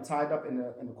 he had him tied up in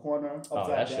the corner,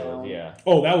 upside down.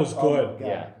 Oh, that was good.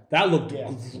 Yeah. That looked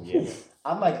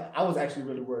I'm like, I was actually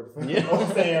really worried for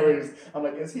Austin Aries. I'm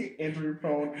like, is he injury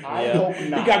prone? I hope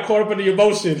not. He got caught up in the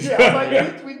emotions. Yeah, I'm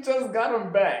like, we just got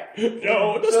him back.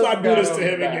 No, let's not do this to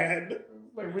him again.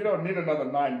 Like, we don't need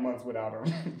another 9 months without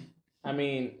him. I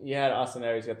mean, you had Austin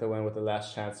Aries get the win with the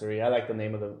last chancery. I like the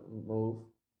name of the move,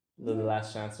 the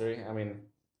last chancery. I mean,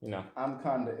 you know. I'm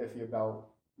kind of iffy about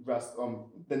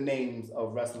the names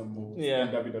of wrestling moves in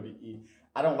WWE.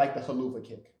 I don't like the haluva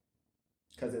kick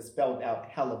because it's spelled out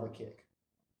hell of a kick.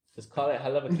 Just call it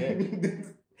hell of a kick.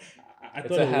 I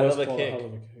thought it was called a hell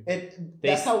of a kick.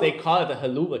 They call it the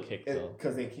haluva kick though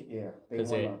because they want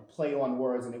to play on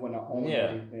words and they want to own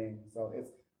everything. So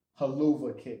it's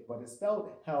haluva kick, but it's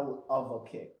spelled hell of a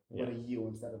kick with a U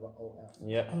instead of an O-L.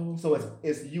 Yeah. So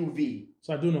it's UV.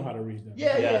 So I do know how to read that.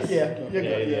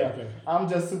 Yeah. I'm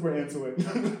just super into it.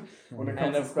 When it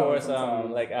comes and of course,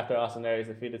 like after Austin Aries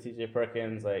defeated TJ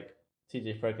Perkins, like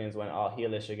TJ Perkins went all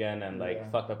heelish again and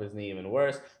fucked up his knee even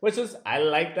worse. Which is, I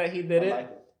like that he did it.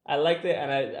 I liked it,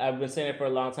 and I've been saying it for a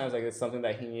long time. Like it's something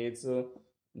that he needs to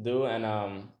do, and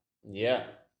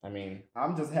I mean,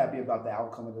 I'm just happy about the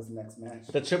outcome of this next match.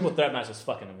 The triple threat match was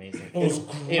fucking amazing. It was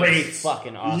great. It was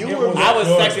fucking awesome. I was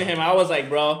texting him. I was like,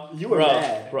 bro,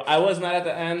 mad. Bro, I was mad at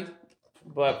the end,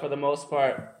 but for the most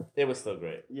part, it was still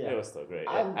great. Yeah. It was still great.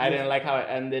 I didn't like how it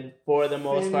ended for the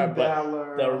most part,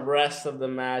 but the rest of the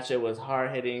match, it was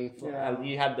hard hitting. Yeah.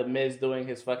 You had the Miz doing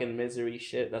his fucking misery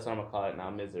shit. That's what I'm gonna call it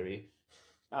now, misery.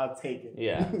 I'll take it.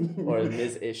 Yeah, or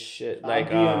Miz-ish shit.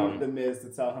 Like I'll be the Miz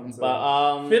to tell him.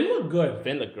 But Finn looked good.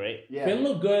 Finn looked great. Yeah. Finn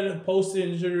looked good post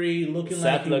injury, looking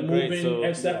Seth like he's moving.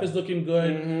 So, Seth is looking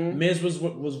good. Mm-hmm. Miz was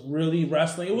really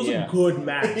wrestling. It was a good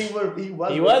match. he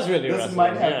was really this wrestling. This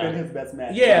might have been his best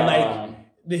match. Yeah,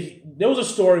 there was a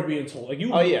story being told. Like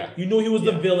you knew he was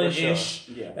the villain-ish,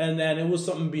 and then it was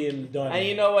something being done. And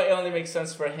you know what? It only makes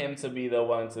sense for him to be the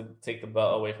one to take the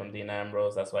belt away from Dean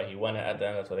Ambrose. That's why he won it at the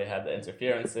end. That's why they had the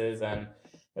interferences, and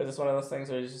it was just one of those things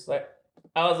where it's just like,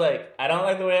 I was like, I don't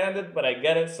like the way it ended, but I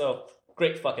get it. So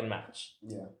great fucking match.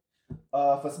 Yeah.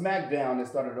 For SmackDown, it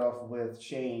started off with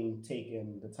Shane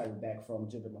taking the title back from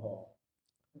Jinder Mahal.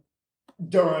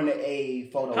 During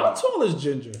a photo. How tall is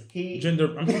Ginger?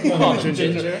 Ginger. He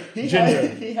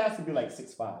has to be like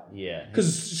 6'5". Yeah.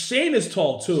 Because Shane is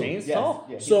tall too. Shane's tall?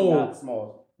 Yeah, he's not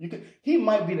small. He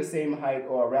might be the same height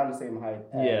or around the same height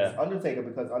as Undertaker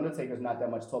because Undertaker's not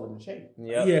that much taller than Shane.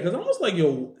 Yeah, because I was like,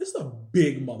 yo, this is a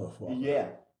big motherfucker. Yeah.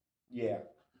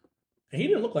 And he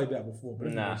didn't look like that before.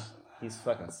 But nah, he's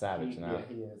fucking savage now. Yeah,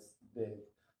 he is big.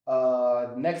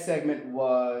 Next segment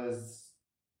was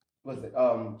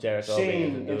Jericho.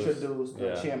 Shane introduced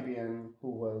the champion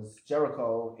who was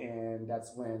Jericho, and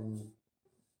that's when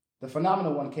the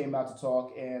Phenomenal One came out to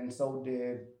talk, and so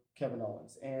did Kevin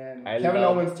Owens. And Kevin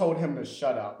Owens told him to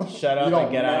shut up. Shut up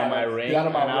and get out of my ring.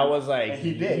 And I was like, and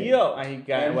he did.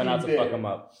 And went out to fuck him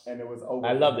up. And it was over.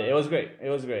 I loved it. It was great.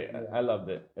 Yeah. I loved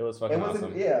it. It was fucking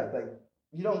awesome. Yeah, like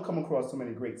you don't come across so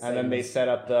many great segments. And then they set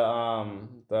up the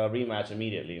rematch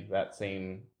immediately. That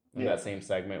same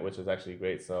segment, which was actually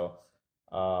great. So,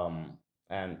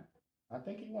 and I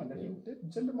think he won.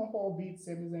 Did Jinder Mahal beat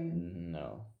Sami Zayn?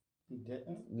 No, he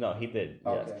didn't. No, he did.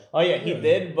 Okay. Yes. Oh yeah, he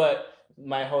did. But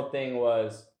my whole thing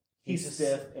was he's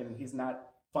stiff and he's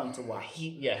not fun to watch.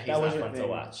 He's not fun to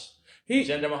watch.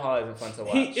 Jinder Mahal isn't fun to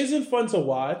watch. He isn't fun to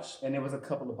watch. And there was a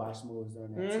couple of botch moves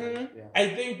during that time. Yeah. I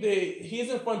think he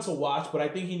isn't fun to watch, but I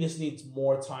think he just needs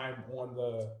more time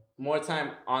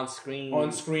on screen.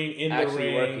 On screen in the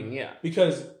ring. Working,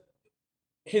 because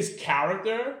his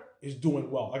character is doing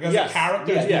well. Like as a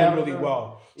character, is doing really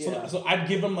well. So I'd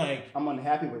give him like. I'm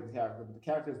unhappy with the character, but the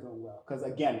character is doing well because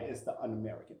again, it's the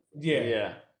un-American.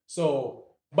 Yeah. So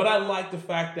But I like the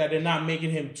fact that they're not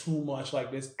making him too much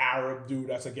like this Arab dude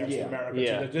that's against America. Yeah.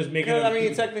 So they're just making him. I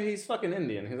mean, technically, he's fucking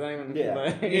Indian. He's not even.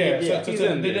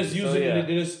 They're just using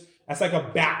it. That's like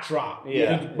a backdrop.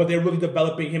 Yeah. But they're really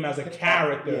developing him as a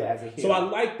character. Yeah, as a hero. So I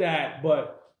like that,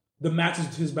 but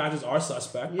his matches are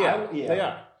suspect. Yeah, they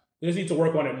are. They just need to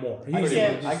work on it more.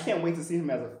 I can't wait to see him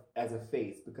as a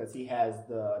face because he has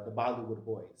the Bollywood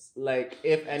boys. Like,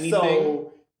 if anything,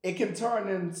 so it can turn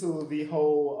into the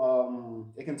whole.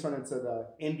 It can turn into the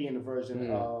Indian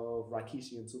version of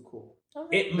Rikishi and Too Cool.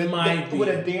 It might be with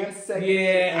a dance segment.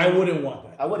 Yeah, I wouldn't want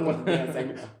that. I wouldn't want the dance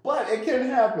segment, but it can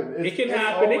happen. It can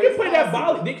happen. They can play that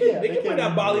Bollywood. They can play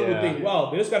that Bollywood thing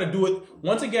well. They just got to do it.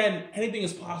 Once again, anything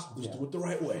is possible. Just do it the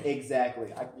right way.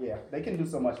 Exactly. They can do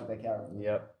so much with that character.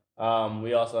 Yep.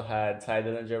 We also had Ty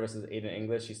Dillinger versus Aiden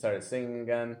English. She started singing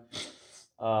again.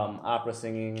 Opera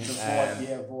singing,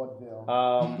 vaudeville.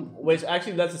 Which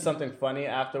actually led to something funny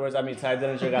afterwards. I mean, Ty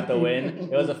Dillinger got the win.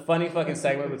 It was a funny fucking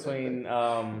segment between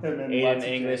Aiden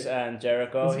English and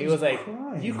Jericho. He was like,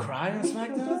 "You cry on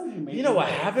SmackDown? You know what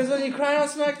happens when you cry on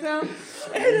SmackDown?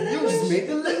 You just made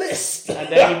the list." And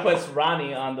then he puts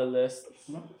Ronnie on the list.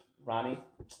 Ronnie.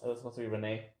 It was supposed to be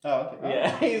Renee. Oh, okay.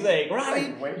 Yeah, he's like,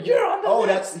 Ronnie, you're on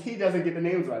the list. He doesn't get the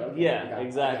names right. Okay. Yeah,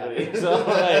 exactly. So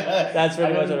that's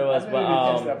pretty much what it was.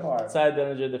 But Ty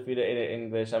Dillinger defeated Aiden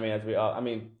English. I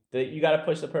mean, you got to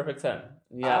push the perfect 10.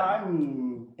 Yeah,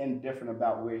 I'm indifferent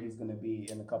about where he's going to be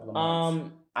in a couple of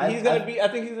months. I think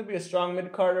he's gonna be a strong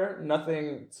mid carder.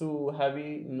 Nothing too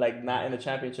heavy, like not in the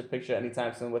championship picture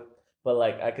anytime soon. But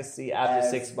like I could see after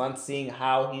 6 months, seeing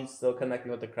how he's still connecting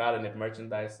with the crowd and if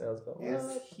merchandise sales go.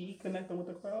 Is he connecting with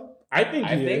the crowd? I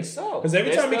think so. Because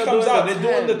every time he comes out, they're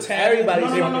doing the 10.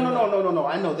 Everybody's no.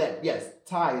 I know that. Yes,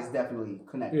 Ty is definitely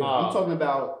connected. Yeah. I'm talking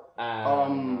about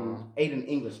Aiden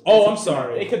English. Oh, I'm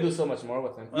sorry. They could do so much more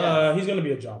with him. He's gonna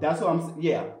be a jobber. That's what I'm.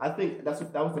 Yeah, I think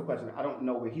that was the question. I don't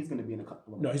know where he's gonna be in a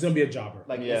couple of months. No, he's gonna be a jobber.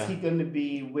 Like, is he gonna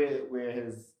be where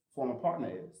his former partner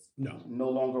is?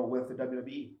 No longer with the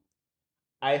WWE.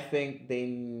 I think they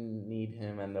need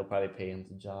him, and they'll probably pay him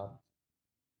to job.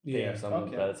 Pay him some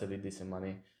relatively decent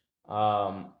money.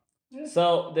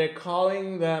 So they're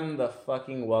calling them the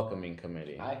fucking welcoming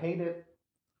committee. I hate it.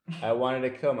 I wanted to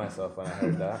kill myself when I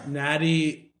heard that.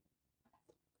 Natty,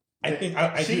 I think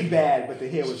she's bad, but the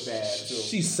hair was bad too.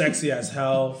 She's sexy as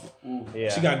hell. Yeah,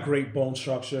 she got great bone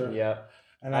structure. Yeah,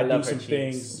 and I love some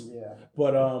things. Yeah,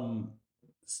 but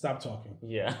stop talking.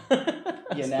 Yeah.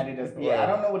 Yeah, Natty does. Yeah, I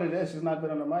don't know what it is. She's not good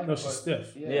on the mic. No, she's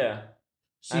stiff. Yeah.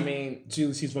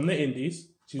 She's from the Indies.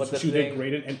 She did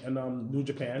great in New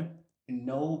Japan.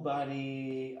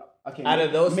 Nobody. Okay. Out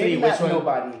of those three, which one?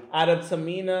 Nobody. Out of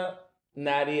Tamina,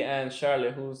 Natty, and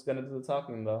Charlotte, who's gonna do the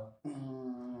talking though?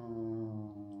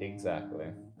 Exactly.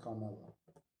 Carmella.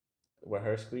 With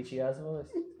her screechy ass voice.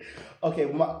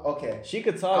 Okay. She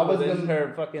could talk, but then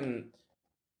her fucking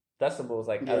decibels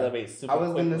elevate super quickly.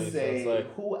 I was gonna say,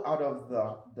 who out of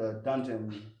the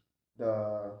dungeon,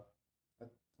 the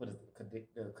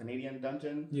Canadian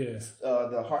dungeon? Yes.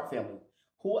 The Hart family.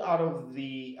 Who out of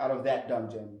that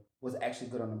dungeon was actually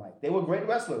good on the mic? They were great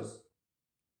wrestlers.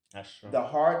 That's true. The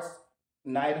Harts,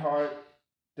 Neidhart,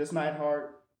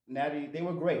 Natty, they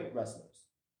were great wrestlers,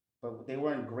 but they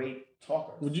weren't great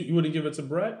talkers. You wouldn't give it to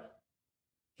Brett?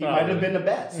 He might have been the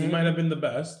best. He might have been the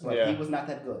best, but he was not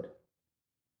that good.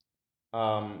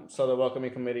 So the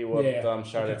welcoming committee whooped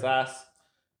Charlotte's ass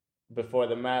before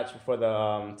the match, before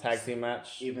the tag team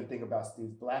match. Even think about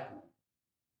Steve Blackman.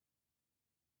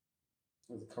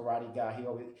 He was a karate guy.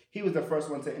 He was the first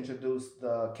one to introduce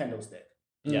the kendo stick.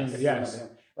 Yes.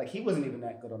 Like, he wasn't even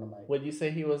that good on the mic. Would you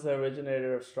say he was the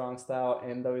originator of strong style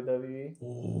in WWE?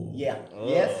 Ooh. Yeah. Oh.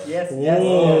 Yes.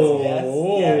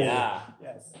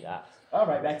 Yeah. All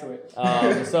right, back to it.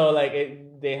 So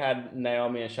they had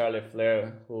Naomi and Charlotte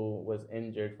Flair, who was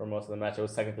injured for most of the match. It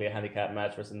was technically a handicap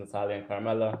match versus Natalya and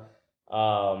Carmella.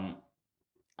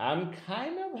 I'm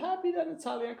kind of happy that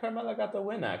Natalya and Carmella got the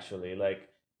win. Actually,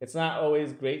 it's not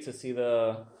always great to see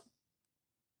the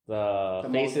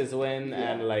faces win,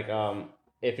 and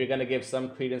if you're gonna give some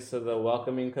credence to the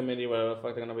welcoming committee, whatever the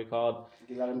fuck they're gonna be called,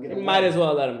 you might as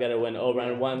well let them get a win over.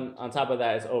 And one on top of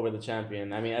that is over the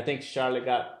champion. I mean, I think Charlotte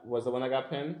was the one that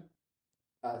got pinned.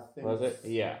 I think was it?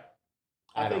 Yeah,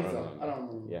 I think so. I don't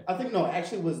remember. Yeah, I think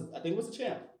it was the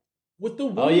champ. With the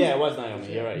it was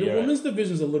Naomi. You're right. The women's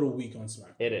division is a little weak on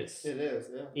SmackDown. It is.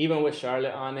 Yeah. Even with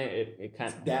Charlotte on it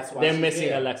can't. That's why they're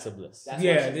missing Alexa Bliss.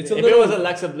 If it was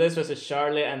Alexa Bliss versus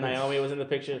Charlotte and Naomi was in the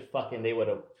picture, fucking they would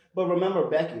have. But remember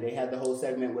Becky? They had the whole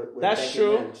segment with That's Becky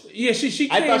true. Lynch. Yeah, she.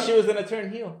 I thought she was gonna turn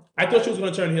heel. I thought she was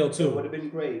gonna turn heel too. It would have been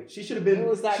great. She should have been.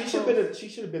 She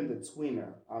should have been the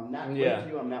tweener. I'm not with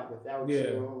you. I'm not without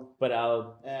you. But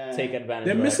I'll take advantage.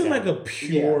 They're missing like a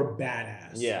pure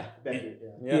badass. Yeah. Becky.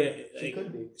 Yeah. She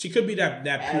could be. She could be that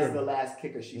pure. As the last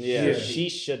kicker, she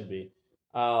should be.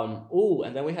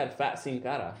 And then we had Fat Sin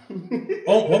Cara.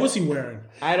 What was he wearing?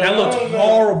 I don't know. That looked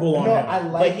horrible on him. I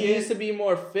like but he used to be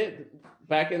more fit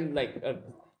back in like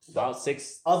about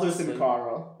 6. Other Sin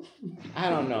Cara. I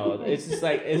don't know. It's just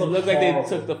like it looked like they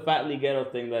took the Fat Ligero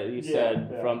thing that you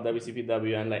said from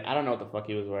WCPW and like I don't know what the fuck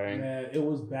he was wearing. Yeah, it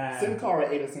was bad. Sin Cara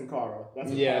ate a Sin Cara.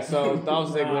 So Dolph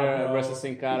Ziggler versus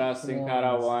Sin Cara. Sin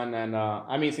Cara won,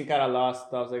 and Sin Cara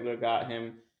lost. Dolph Ziggler got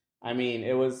him.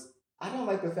 It was. I don't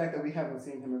like the fact that we haven't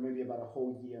seen him in maybe about a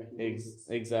whole year.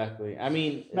 Exactly. Not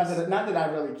that I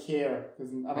really care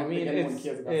because I don't think anyone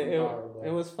cares about Sin Cara.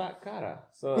 It was Fat Cara,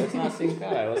 so it's not Sin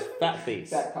Cara. It was Fat Face.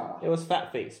 Fat Cara. It was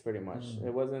Fat Face, pretty much.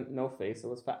 It wasn't no face. It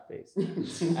was Fat Face.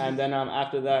 And then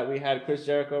after that, we had Chris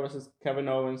Jericho versus Kevin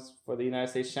Owens for the United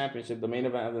States Championship, the main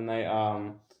event of the night,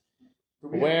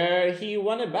 where he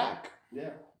won it back.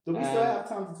 Yeah. Do we still have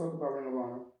time to talk about Ring of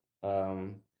Honor?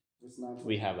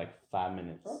 We have like 5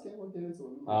 minutes. Okay, we'll get into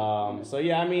it. So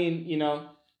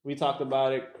we talked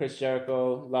about it. Chris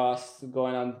Jericho lost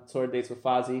going on tour dates with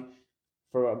Fozzy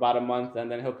for about a month, and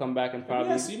then he'll come back and probably.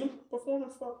 Have you seen him perform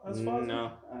as Fozzy?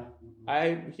 No,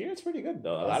 I hear it's pretty good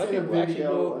though. A lot of people actually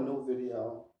do a new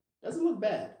video. Doesn't look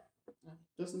bad.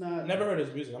 Just not. Never heard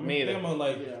his music.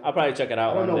 I'll probably check it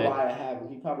out. I don't know why I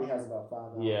haven't. He probably has about 5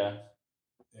 hours.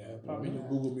 Yeah, probably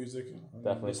Google Music.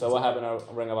 Definitely. So what happened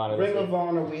to Ring of Honor? Ring of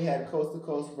Honor, we had Coast to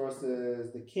Coast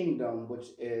versus the Kingdom, which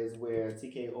is where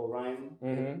TK O'Ryan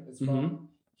is from.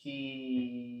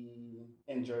 He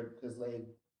injured his leg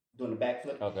doing a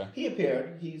backflip. Okay. He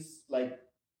appeared. He's like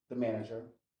the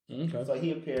manager. Okay. So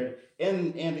he appeared,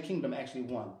 and the Kingdom actually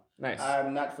won. Nice.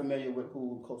 I'm not familiar with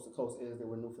who Coast to Coast is. They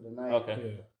were new for the night.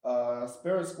 Okay. Yeah.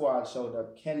 Spirit Squad showed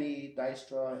up. Kenny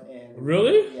Dystra and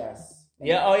really? Yes.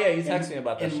 Yeah. You texted me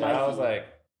about that shit. I was like,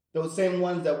 those same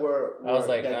ones that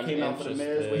that came out for the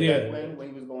Miz when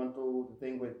he was going through the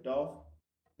thing with Dolph.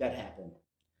 That happened.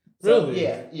 So, really?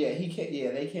 Yeah.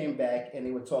 They came back and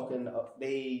they were talking.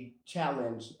 They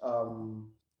challenged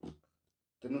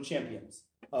the new champions,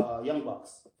 Young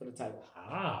Bucks, for the title.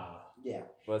 Yeah.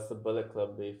 What's the Bullet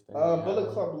Club beef thing?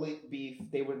 Bullet Club beef.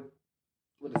 They would.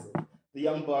 What is it? The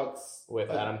Young Bucks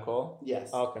with Adam Cole.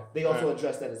 Yes. Okay. They also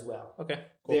addressed that as well. Okay.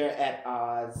 Cool. They're at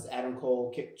odds. Adam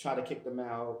Cole try to kick them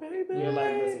out. Baby. You're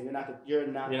like, listen, you're not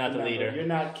the leader. You're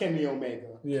not Kenny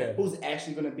Omega. Yeah. Who's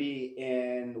actually going to be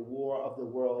in War of the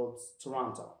Worlds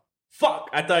Toronto? Fuck!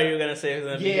 I thought you were gonna say it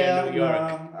was gonna be in New York.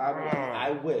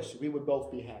 I wish we would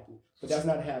both be happy, but that's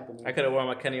not happening. I could have worn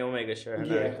my Kenny Omega shirt and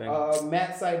everything.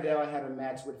 Matt Sydal had a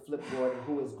match with Flip Gordon,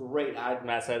 who is great.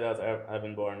 Matt Sydal's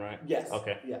Evan Bourne, right? Yes.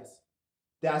 Okay. Yes.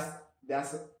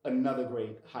 That's another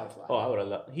great high fly. Oh, I would have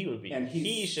loved. He would be. And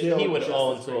he would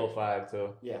own 205 too.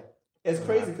 Yeah, it's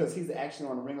crazy because he's actually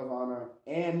on Ring of Honor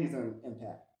and he's in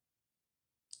Impact.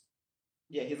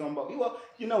 Yeah, he's on both. Well,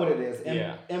 you know what it is.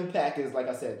 Impact is, like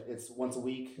I said, it's once a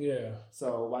week. Yeah.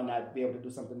 So why not be able to do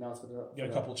something else for the get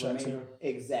a couple checks here?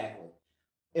 Exactly.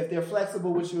 If they're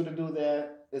flexible with you to do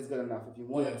that, it's good enough. If you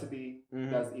want it to be,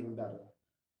 that's even better.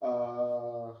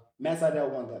 Matt Sydal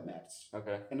won that match.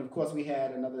 Okay. And of course, we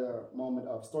had another moment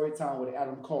of story time with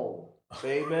Adam Cole.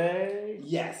 Baby.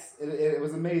 Yes, it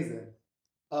was amazing.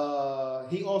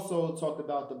 He also talked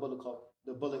about the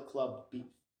Bullet Club beef.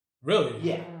 Really?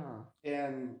 Yeah.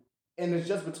 And it's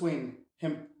just between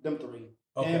them three,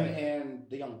 him and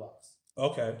the Young Bucks.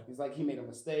 Okay. He's like, he made a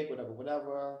mistake,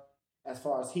 whatever. As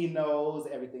far as he knows,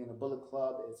 everything in the Bullet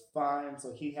Club is fine.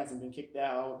 So he hasn't been kicked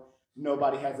out.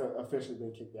 Nobody has officially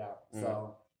been kicked out.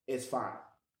 So it's fine.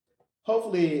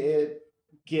 Hopefully it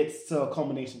gets to a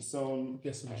culmination soon.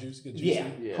 Get some juice. Get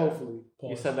juicy. Yeah. Hopefully.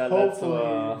 You said that. Hopefully.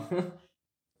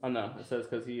 Oh no! It says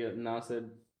because he announced.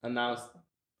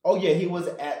 Oh yeah, he was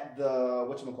at the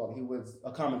whatchamacallit. He was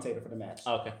a commentator for the match.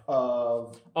 Okay.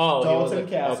 Dalton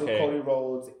Castle, Cody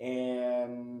Rhodes,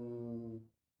 and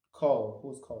Cole.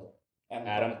 Who's Cole?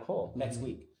 Adam Cole. Next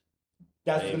week.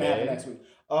 That's gonna happen next week.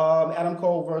 Adam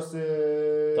Cole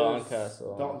versus Dalton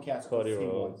Castle. Cody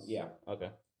Rhodes. Yeah.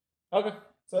 Okay.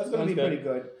 So it's gonna be pretty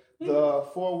good. The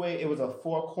 4-way. It was a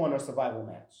 4-corner survival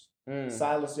match.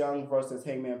 Silas Young versus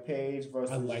Hangman Page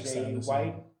versus Jay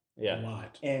White. Yeah. A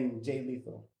lot. And Jay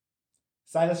Lethal.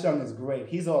 Silas Young is great.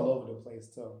 He's all over the place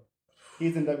too.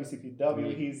 He's in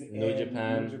WCPW. He's in New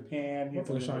Japan.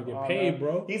 He's trying to get paid,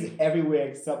 bro. He's everywhere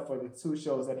except for the 2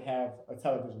 shows that have a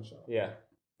television show. Yeah.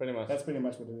 Pretty much. That's pretty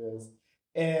much what it is.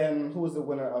 And who was the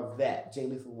winner of that? Jay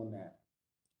Lethal won that.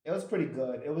 It was pretty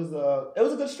good. It was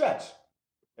a good stretch.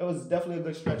 It was definitely a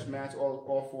good stretch match.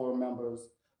 All 4 members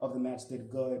of the match did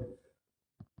good.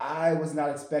 I was not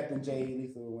expecting Jay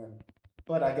Lethal to win,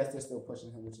 but I guess they're still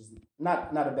pushing him, which is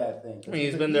not a bad thing. I mean,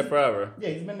 he's been there forever. Yeah,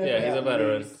 he's been there. Yeah, he's a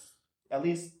veteran. At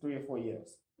least 3 or 4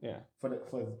 years. Yeah.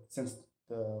 Since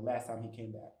the last time he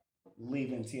came back,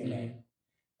 leaving TNA. Mm-hmm.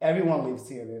 Everyone leaves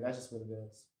TNA. That's just what it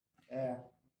is. Yeah.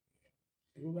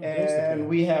 And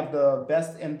we have the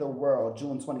Best in the World,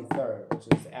 June 23rd, which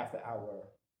is after our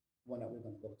one that we're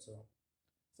going to go to.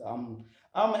 So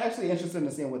I'm actually interested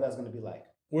in seeing what that's going to be like.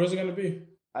 Where's it going to be?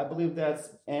 I believe that's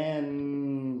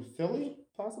in Philly,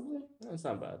 possibly. It's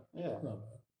not bad. Yeah. Not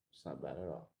bad. It's not bad at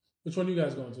all. Which one are you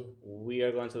guys going to? We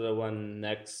are going to the one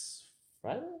next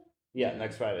Friday? Yeah,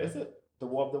 next Friday. Is it? The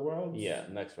War of the Worlds? Yeah,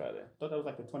 next Friday. I thought that was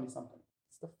like the 20-something.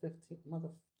 It's the 15th, mother.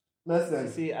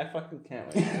 Listen. See, I fucking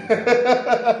can't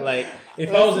wait. Like, if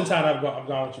I was in town, I've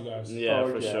gone with you guys. Yeah,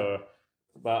 for sure.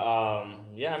 But,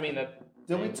 yeah, I mean,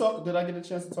 Did I get a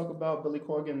chance to talk about Billy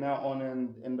Corgan now on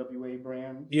an NWA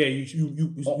brand? Yeah,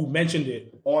 you mentioned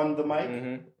it on the mic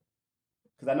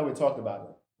because I know we talked about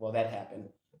it. Well, that happened.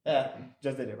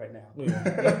 Just did it right now.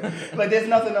 Yeah. Like, there's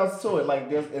nothing else to it. Like,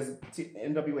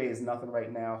 NWA is nothing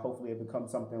right now. Hopefully, it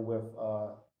becomes something with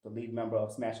the lead member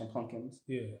of Smashing Pumpkins.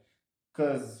 Yeah.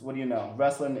 Because what do you know?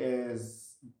 Wrestling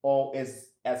is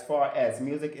as far as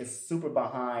music is super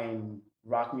behind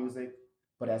rock music.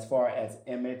 But as far as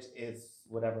image, it's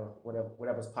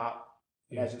whatever's pop.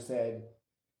 Yeah. As you said,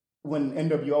 when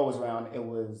NWO was around, it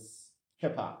was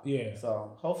hip hop. Yeah.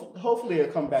 So hopefully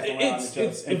it'll come back around and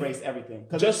just embrace everything.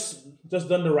 Just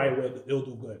done the right way, it'll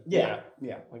do good. Yeah.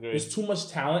 There's too much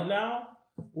talent now.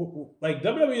 Like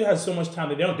WWE has so much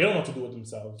talent, they don't know what to do with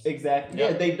themselves. Exactly.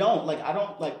 Yeah, they don't. Like I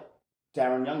don't like.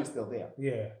 Darren Young is still there.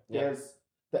 Yeah.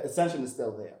 The Ascension is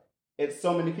still there. It's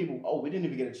so many people. Oh, we didn't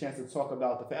even get a chance to talk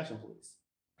about the Fashion Police.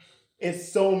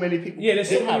 It's so many people. Yeah, there's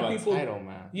so many people. Title,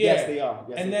 man. Yeah. Yes, they are.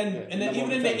 Yes, and then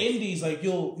even in the indies, like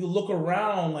you'll look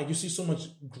around, like you see so much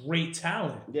great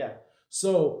talent. Yeah.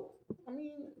 So I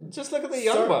mean, just look at the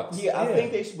Young Bucks. Yeah, I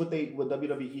think what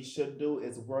WWE should do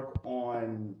is work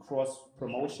on cross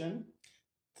promotion,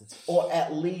 or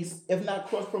at least, if not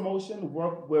cross promotion,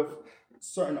 work with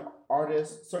certain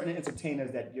artists, certain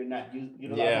entertainers that you're not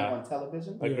utilizing on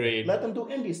television. Agreed. Let them do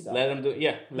indie stuff. Let them do,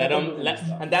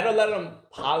 and that'll let them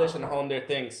polish and hone their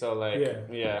thing. So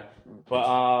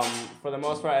but for the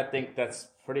most part, I think that's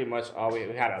pretty much all we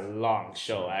had a long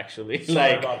show actually.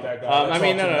 Sorry about that, guys. I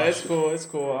mean, no, it's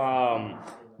cool.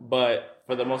 But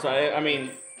for the most part, I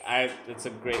mean, it's a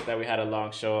great that we had a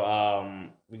long show.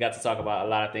 We got to talk about a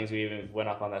lot of things. We even went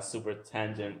off on that super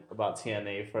tangent about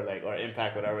TNA or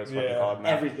Impact, whatever it's fucking called now.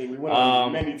 Everything. We went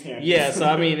on many tangents. Yeah, so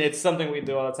I mean, it's something we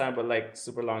do all the time, but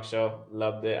super long show.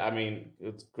 Loved it. I mean,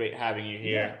 it's great having you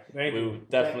here. Yeah, we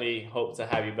definitely hope to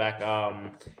have you back.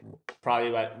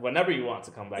 Probably whenever you want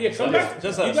to come back. Yeah, come back.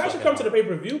 You guys should come to the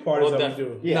pay-per-view parties that we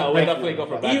do. Yeah, we'll definitely go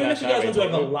for Backlash. Even if you guys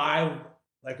want to do live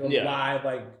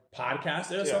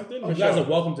podcast or something, you guys are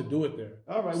welcome to do it there.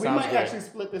 All right, we might actually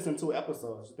split this in 2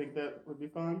 episodes. You think that would be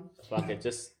fun? Fuck it,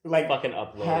 just fucking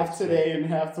upload half today and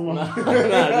half tomorrow.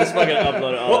 Just fucking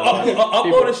upload it. I'll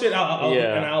upload the shit,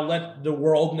 and I'll let the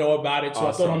world know about it. So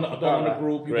I'll throw it on the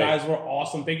group. You guys were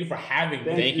awesome. Thank you for having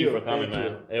me. Thank you for coming,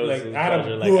 man. It was I had a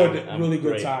really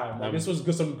good time. This was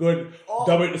some good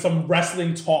some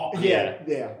wrestling talk. Yeah.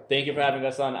 Thank you for having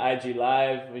us on IG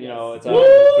Live. You know, it's a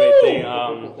great thing.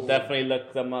 Definitely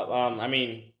look them up. I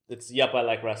mean, it's I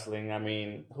like wrestling. I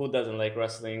mean, who doesn't like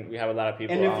wrestling? We have a lot of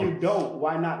people. And if you don't,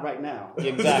 why not right now?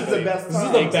 Exactly. This is the best time. This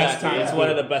is the best time. It's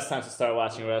one of the best times to start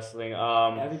watching wrestling.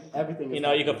 Everything.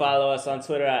 You can follow us on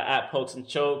Twitter at Pokes and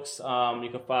Chokes. You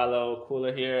can follow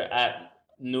Kula here at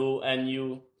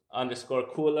NU_Kula,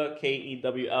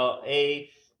 KEWLA.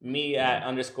 Me at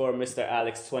 _Mr.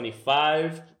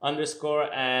 Alex25 _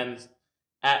 and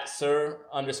at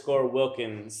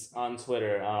Sir_Wilkins on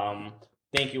Twitter.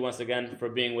 Thank you once again for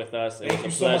being with us. Thank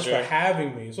you so much for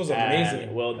having me. This was amazing.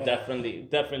 And we'll definitely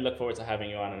look forward to having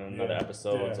you on in another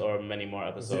episode or many more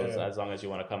episodes. As long as you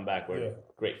want to come back, we're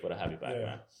grateful to have you back,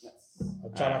 man.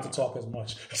 I'll try not to talk as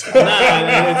much. It's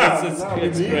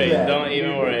great. Don't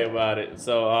even worry about it.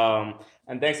 So,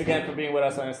 and thanks again for being with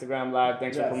us on Instagram Live.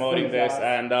 Thanks for promoting this,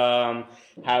 and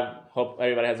hope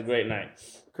everybody has a great night.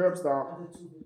 Curb stomp.